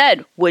 Y, and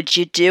Z, would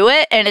you do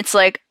it? And it's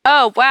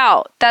oh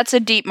wow, that's a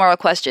deep moral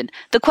question.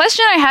 The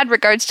question I had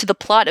regards to the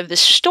plot of this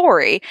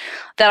story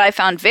that I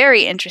found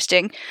very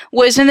interesting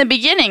was in the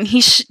beginning,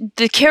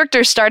 the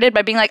character started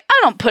by being I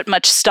don't put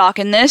much stock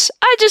in this.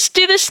 I just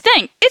do this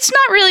thing. It's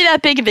not really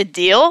that big of a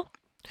deal.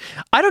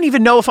 I don't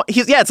even know if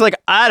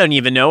I don't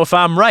even know if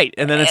I'm right.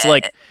 And then it's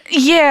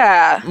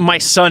yeah, my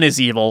son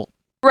is evil.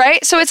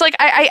 Right? So it's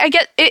I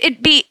get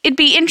it'd be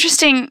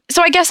interesting.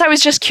 So I guess I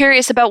was just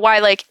curious about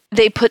why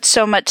they put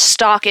so much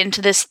stock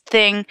into this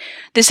thing,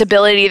 this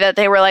ability that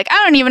they were I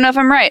don't even know if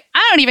I'm right.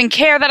 I don't even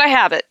care that I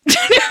have it.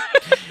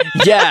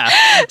 Yeah.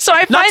 So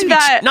I find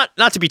that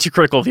not to be too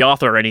critical of the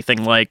author or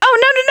anything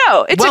Oh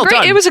no. It's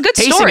it was a good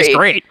Pacing story. Is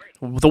great.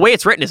 The way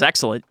it's written is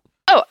excellent.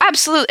 Oh,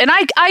 absolutely. And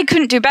I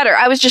couldn't do better.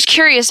 I was just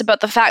curious about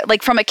the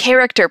fact, from a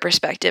character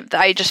perspective,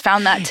 I just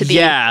found that to be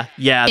Yeah.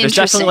 There's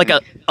definitely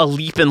a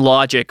leap in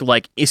logic,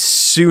 as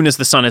soon as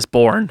the son is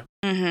born.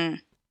 Mm-hmm.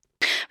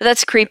 But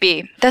that's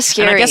creepy. That's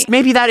scary. And I guess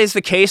maybe that is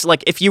the case,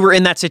 if you were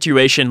in that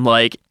situation,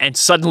 and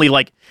suddenly,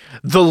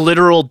 the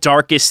literal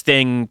darkest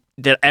thing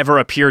that ever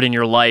appeared in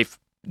your life,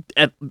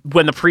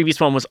 when the previous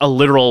one was a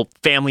literal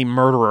family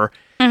murderer.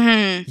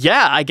 Mm-hmm.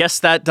 Yeah, I guess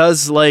that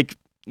does,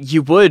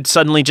 you would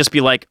suddenly just be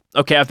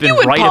okay, I've been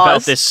right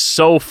about this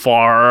so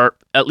far.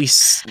 At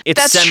least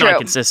it's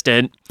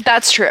semi-consistent.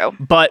 That's true.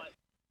 But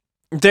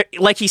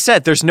like he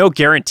said, there's no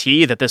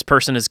guarantee that this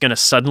person is going to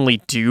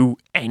suddenly do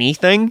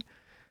anything.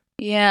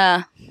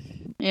 Yeah.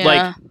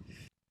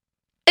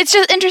 It's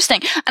just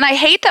interesting. And I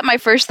hate that my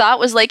first thought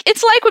was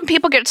it's when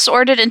people get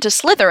sorted into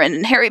Slytherin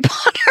in Harry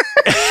Potter.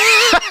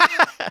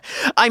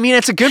 I mean,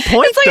 it's a good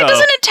point, It's though. It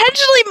doesn't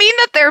intentionally mean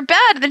that they're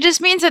bad. It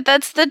just means that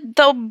that's the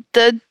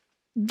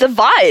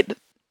vibe.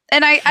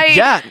 And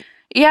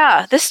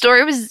yeah, this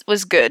story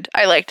was good.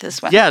 I liked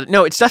this one. Yeah,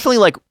 no, it's definitely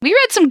we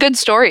read some good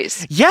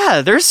stories.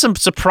 Yeah, there's some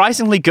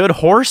surprisingly good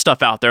horror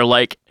stuff out there.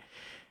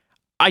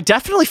 I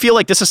definitely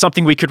feel this is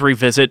something we could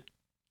revisit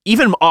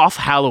even off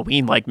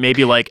Halloween,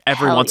 maybe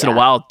every once in a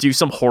while, do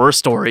some horror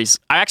stories.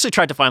 I actually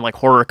tried to find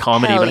horror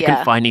comedy, but I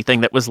couldn't find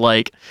anything that was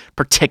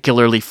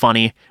particularly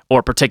funny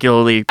or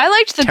particularly I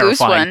liked the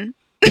terrifying. Goose one.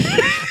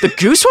 The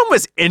Goose one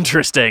was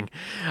interesting.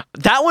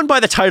 That one, by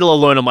the title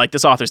alone, I'm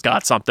this author's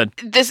got something.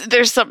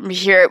 There's something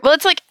here. Well,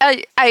 it's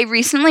I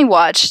recently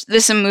watched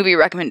this a movie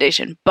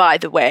recommendation, by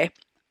the way.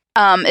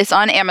 It's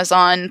on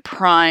Amazon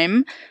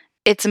Prime.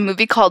 It's a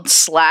movie called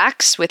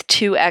Slacks with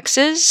 2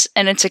 X's,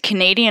 and it's a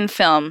Canadian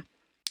film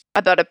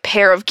about a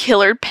pair of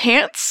killer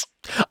pants.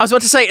 I was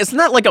about to say, isn't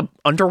that a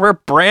underwear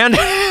brand?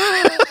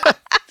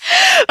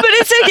 But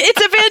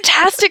it's a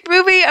fantastic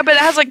movie, but it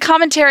has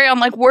commentary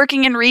on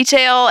working in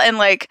retail and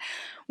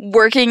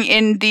working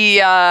in the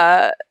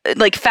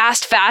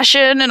fast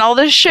fashion and all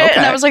this shit. Okay.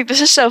 And I was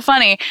this is so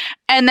funny.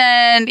 And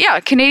then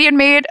Canadian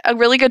made a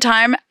really good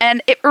time,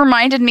 and it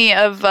reminded me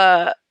of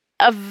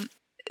of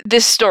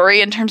this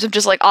story in terms of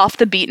just like off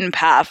the beaten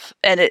path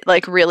and it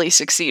like really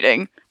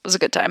succeeding. It was a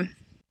good time.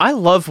 I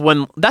love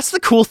when that's the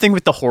cool thing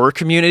with the horror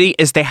community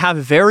is they have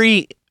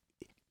very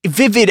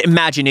vivid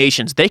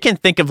imaginations. They can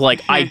think of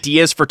like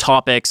ideas for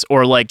topics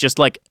or like just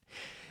like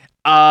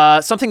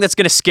something that's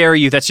going to scare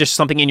you that's just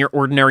something in your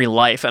ordinary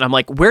life. And I'm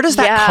like, where does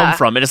that come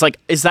from? And it's like,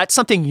 is that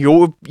something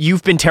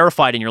you've been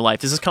terrified in your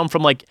life? Does this come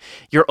from like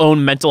your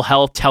own mental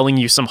health telling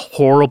you some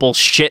horrible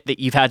shit that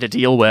you've had to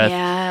deal with?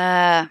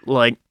 Yeah.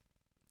 Like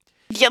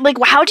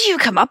how do you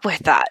come up with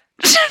that?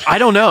 I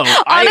don't know.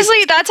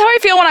 Honestly, that's how I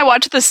feel when I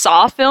watch the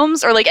Saw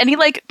films or like any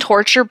like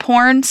torture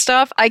porn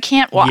stuff. I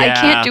can't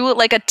do it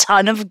like a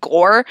ton of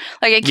gore.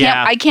 Like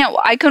I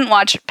couldn't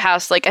watch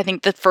past like I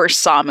think the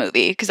first Saw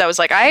movie because I was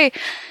like I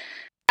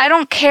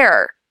don't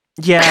care.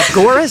 Yeah,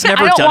 gore has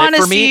never done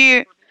it for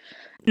me.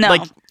 No.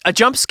 Like a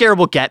jump scare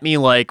will get me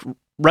like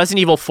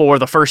Resident Evil 4,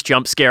 the first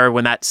jump scare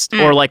when that's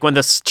or like when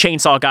the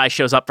chainsaw guy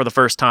shows up for the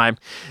first time.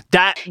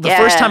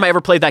 First time I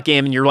ever played that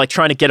game and you're like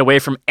trying to get away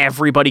from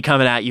everybody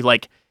coming at you,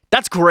 like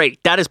that's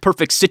great. That is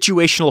perfect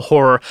situational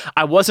horror.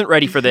 I wasn't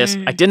ready for this.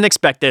 I didn't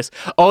expect this.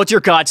 Oh dear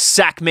God,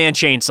 sack man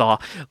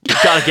chainsaw. You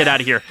gotta get out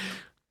of here.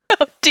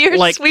 Oh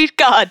dear sweet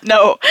God,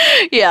 no.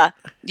 Yeah.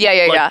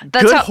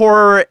 That's good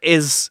horror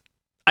is,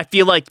 I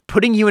feel like,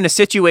 putting you in a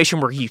situation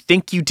where you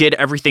think you did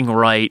everything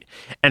right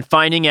and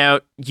finding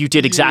out you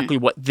did exactly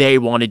what they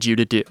wanted you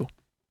to do.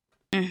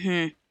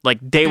 Like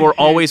they were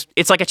always,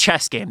 it's like a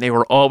chess game. They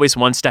were always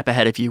one step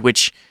ahead of you,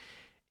 which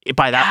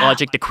by that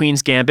logic, The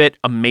Queen's Gambit,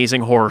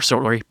 amazing horror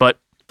story, but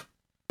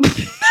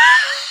Queen's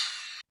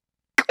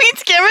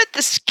Gambit,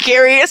 the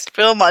scariest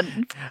film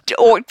on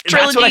trilogy.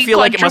 That's what I feel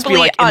like it must be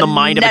like in the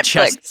mind of a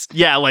chess.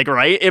 Yeah, like,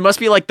 right? It must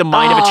be like the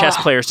mind of a chess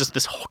player. It's just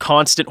this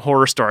constant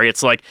horror story.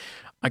 It's like,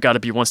 I got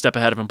to be one step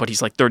ahead of him, but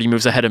he's like 30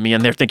 moves ahead of me,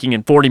 and they're thinking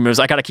in 40 moves.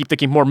 I got to keep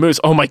thinking more moves.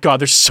 Oh my God,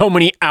 there's so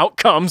many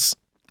outcomes.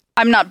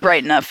 I'm not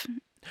bright enough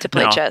to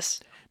play chess.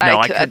 No,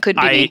 I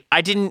couldn't be me.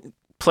 I didn't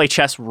play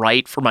chess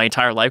right for my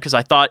entire life because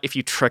I thought if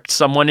you tricked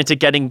someone into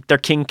getting their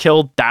king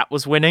killed, that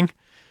was winning.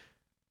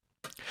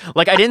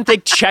 Like, I didn't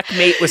think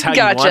checkmate was how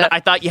you won. I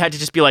thought you had to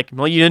just be like,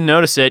 well, you didn't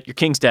notice it. Your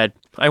king's dead.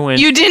 I win.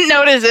 You didn't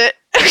notice it.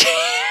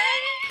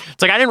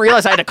 It's like, I didn't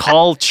realize I had to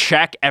call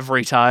check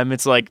every time.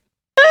 It's like,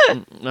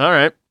 all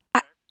right.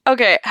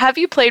 Okay, have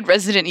you played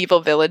Resident Evil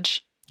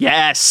Village?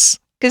 Yes.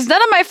 Because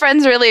none of my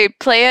friends really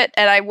play it,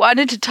 and I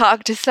wanted to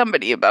talk to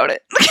somebody about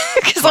it.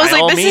 Because I was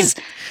like,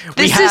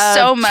 this is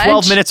so much.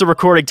 12 minutes of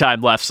recording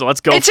time left, so let's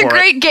go for it. It's a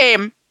great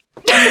game.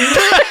 That's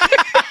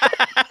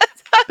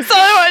all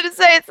I wanted to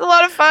say. It's a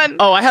lot of fun.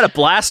 Oh, I had a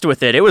blast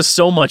with it. It was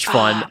so much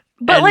fun.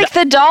 But like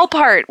the doll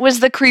part was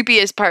the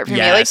creepiest part for me.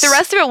 Like the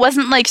rest of it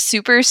wasn't like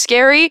super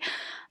scary.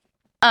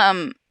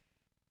 Like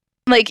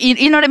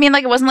you know what I mean?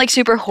 Like it wasn't like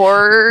super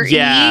horror-y.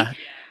 Yeah.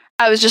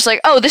 I was just like,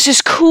 oh, this is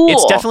cool.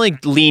 It's definitely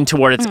leaned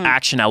toward its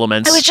action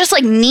elements. It was just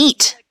like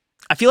neat.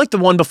 I feel like the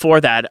one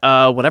before that,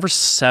 whatever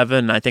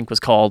 7 I think was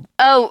called.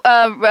 Oh,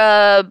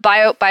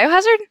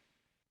 Biohazard?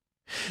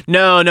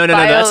 No.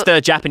 That's the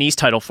Japanese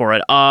title for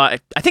it. I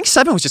think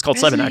 7 was just called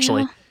 7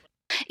 actually.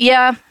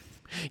 Yeah.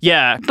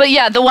 Yeah. But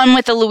yeah, the one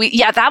with the Louis.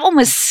 Yeah, that one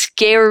was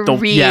scary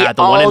the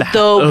all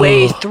the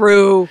way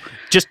through.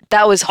 Just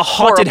that was a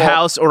haunted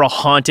house or a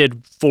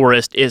haunted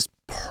forest is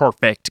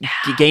perfect.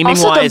 Gaming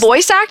also, wise, the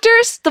voice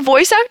actors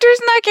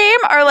in that game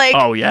are like,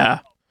 oh yeah.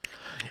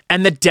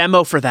 And the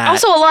demo for that.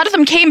 Also, a lot of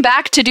them came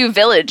back to do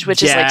Village,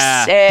 which is like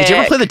sick. Did you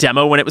ever play the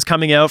demo when it was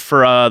coming out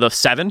for the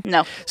 7?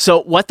 No.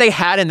 So what they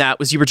had in that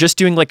was you were just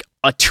doing like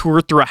a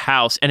tour through a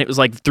house, and it was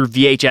like through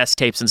VHS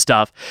tapes and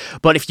stuff.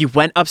 But if you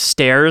went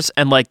upstairs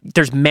and like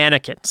there's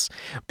mannequins,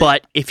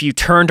 but if you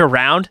turned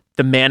around,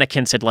 the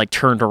mannequins had like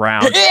turned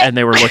around and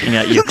they were looking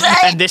at you.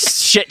 And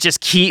this shit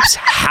just keeps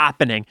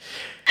happening.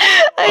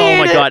 Oh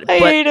my God. I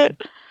hate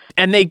it.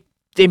 And they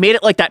made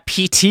it like that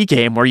PT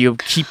game where you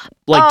keep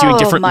like doing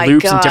different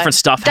loops and different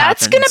stuff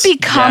That's happens. Gonna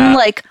become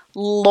like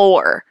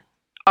lore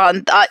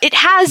on it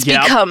has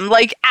become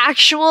like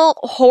actual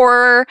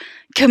horror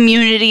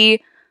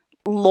community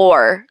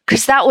lore,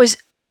 because that was,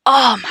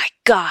 oh my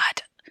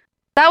God,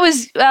 that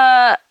was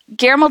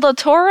Guillermo del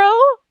Toro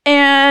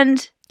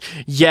and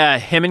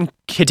him and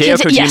Hideo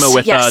Kojima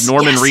with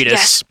Norman Reedus.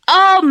 Yes.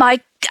 Oh my,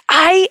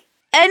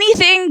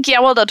 anything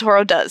Guillermo del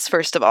Toro does,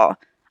 first of all,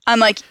 I'm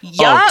like,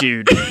 yup. Oh,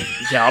 dude.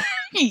 Yup.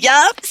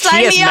 Yup.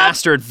 Sign me up. He has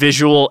mastered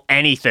visual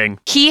anything.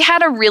 He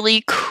had a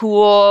really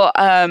cool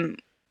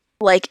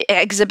like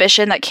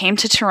exhibition that came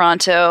to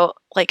Toronto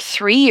like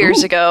 3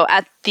 years ago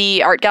at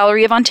the Art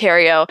Gallery of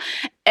Ontario,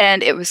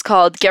 and it was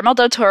called Guillermo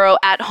del Toro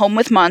at Home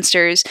with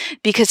Monsters,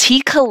 because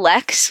he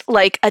collects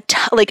like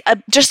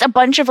just a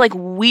bunch of like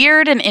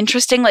weird and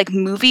interesting like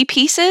movie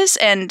pieces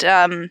and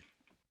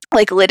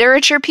like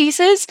literature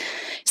pieces.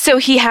 So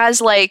he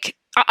has like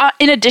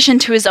in addition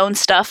to his own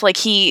stuff, like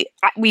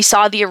we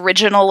saw the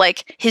original,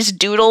 like his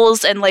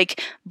doodles and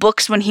like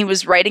books when he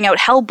was writing out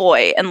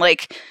Hellboy and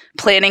like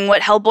planning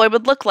what Hellboy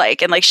would look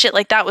like and like shit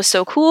like that was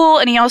so cool.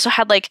 And he also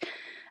had like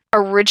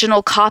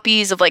original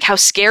copies of like how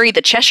scary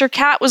the Cheshire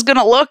Cat was going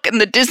to look in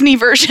the Disney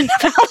version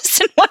of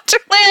Alice in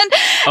Wonderland.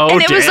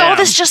 And it was all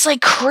this just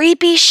like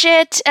creepy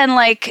shit. And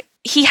like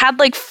he had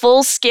like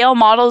full scale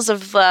models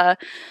of the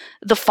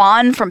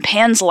fawn from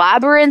Pan's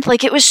Labyrinth.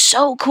 Like it was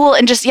so cool.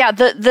 And just,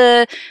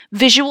 the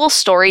visual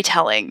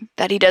storytelling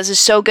that he does is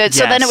so good. Yes.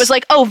 So then it was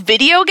like,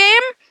 video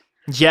game?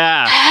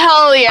 Yeah.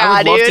 Hell yeah,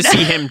 I would dude. love to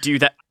see him do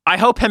that. I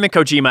hope him and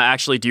Kojima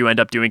actually do end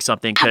up doing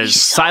something, because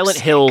Silent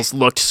Hills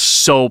looked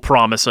so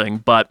promising,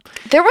 but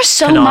there was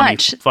so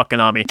much. Fuck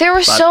Konami. There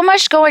was so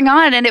much going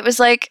on, and it was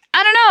like,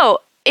 I don't know.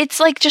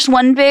 It's like just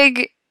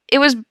it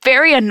was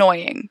very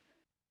annoying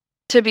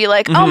to be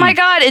like, oh my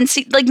God. And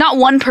see, like not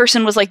one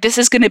person was like, this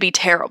is going to be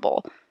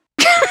terrible.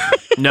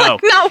 No. Like,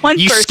 not one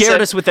person. You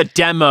scared us with a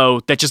demo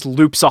that just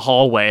loops a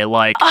hallway.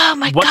 Like, oh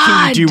my God. What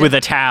can you do with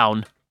a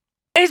town?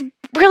 It's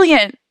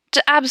brilliant.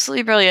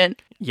 Absolutely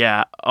brilliant.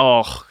 Yeah.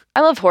 Oh,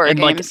 I love horror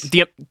games.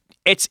 Like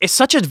it's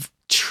such a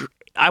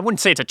I wouldn't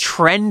say it's a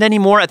trend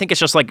anymore. I think it's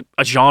just like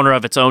a genre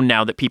of its own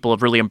now that people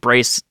have really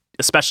embraced,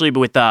 especially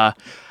with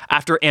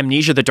after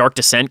Amnesia: The Dark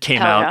Descent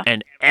came out,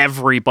 and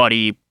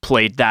everybody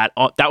played that.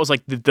 That was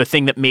like the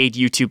thing that made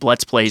YouTube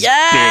Let's Plays big.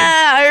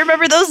 Yeah, I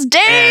remember those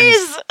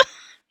days.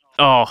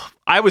 And,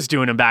 I was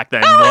doing them back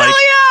then. Oh,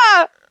 hell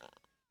yeah!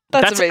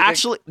 That's amazing.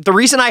 Actually the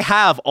reason I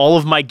have all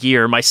of my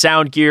gear, my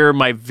sound gear,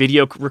 my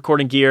video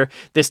recording gear,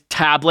 this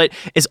tablet,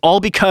 is all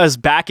because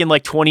back in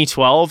like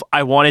 2012,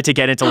 I wanted to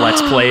get into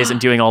Let's Plays and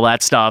doing all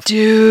that stuff.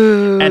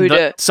 Dude.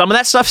 And some of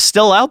that stuff's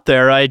still out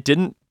there. I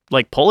didn't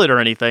like pull it or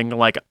anything.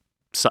 Like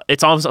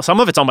it's on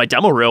some of it's on my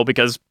demo reel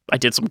because I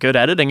did some good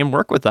editing and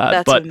work with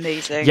that. That's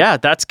amazing. Yeah,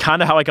 that's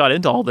kind of how I got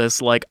into all this.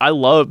 Like I've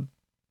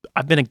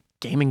been a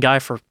gaming guy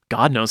for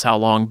God knows how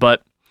long,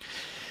 but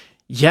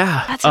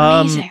yeah. That's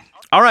amazing.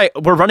 All right,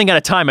 we're running out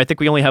of time. I think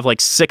we only have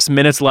like 6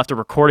 minutes left of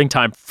recording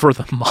time for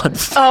the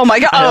month. Oh my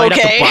God!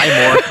 Okay. I'd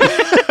have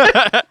to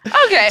buy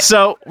more. Okay.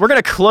 So we're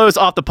gonna close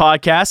off the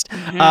podcast.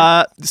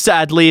 Mm-hmm.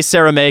 Sadly,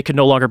 Sarah May could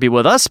no longer be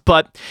with us,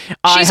 but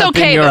I have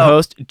been your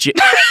host.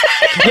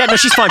 Yeah, no,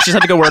 she's fine. She's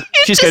had to go work.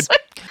 She's good.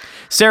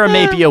 Sarah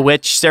May be a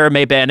witch. Sarah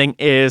May Banning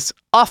is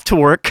off to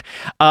work.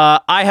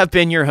 I have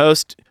been your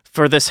host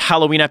for this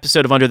Halloween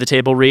episode of Under the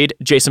Table Read,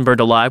 Jason Burned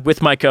Alive,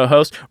 with my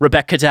co-host,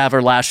 Rebecca Cadaver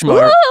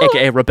Lashmar,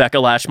 a.k.a. Rebecca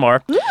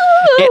Lashmar. Woo!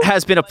 It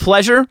has been a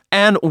pleasure,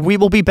 and we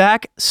will be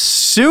back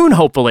soon,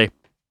 hopefully.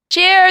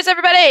 Cheers,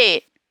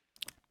 everybody!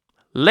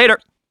 Later.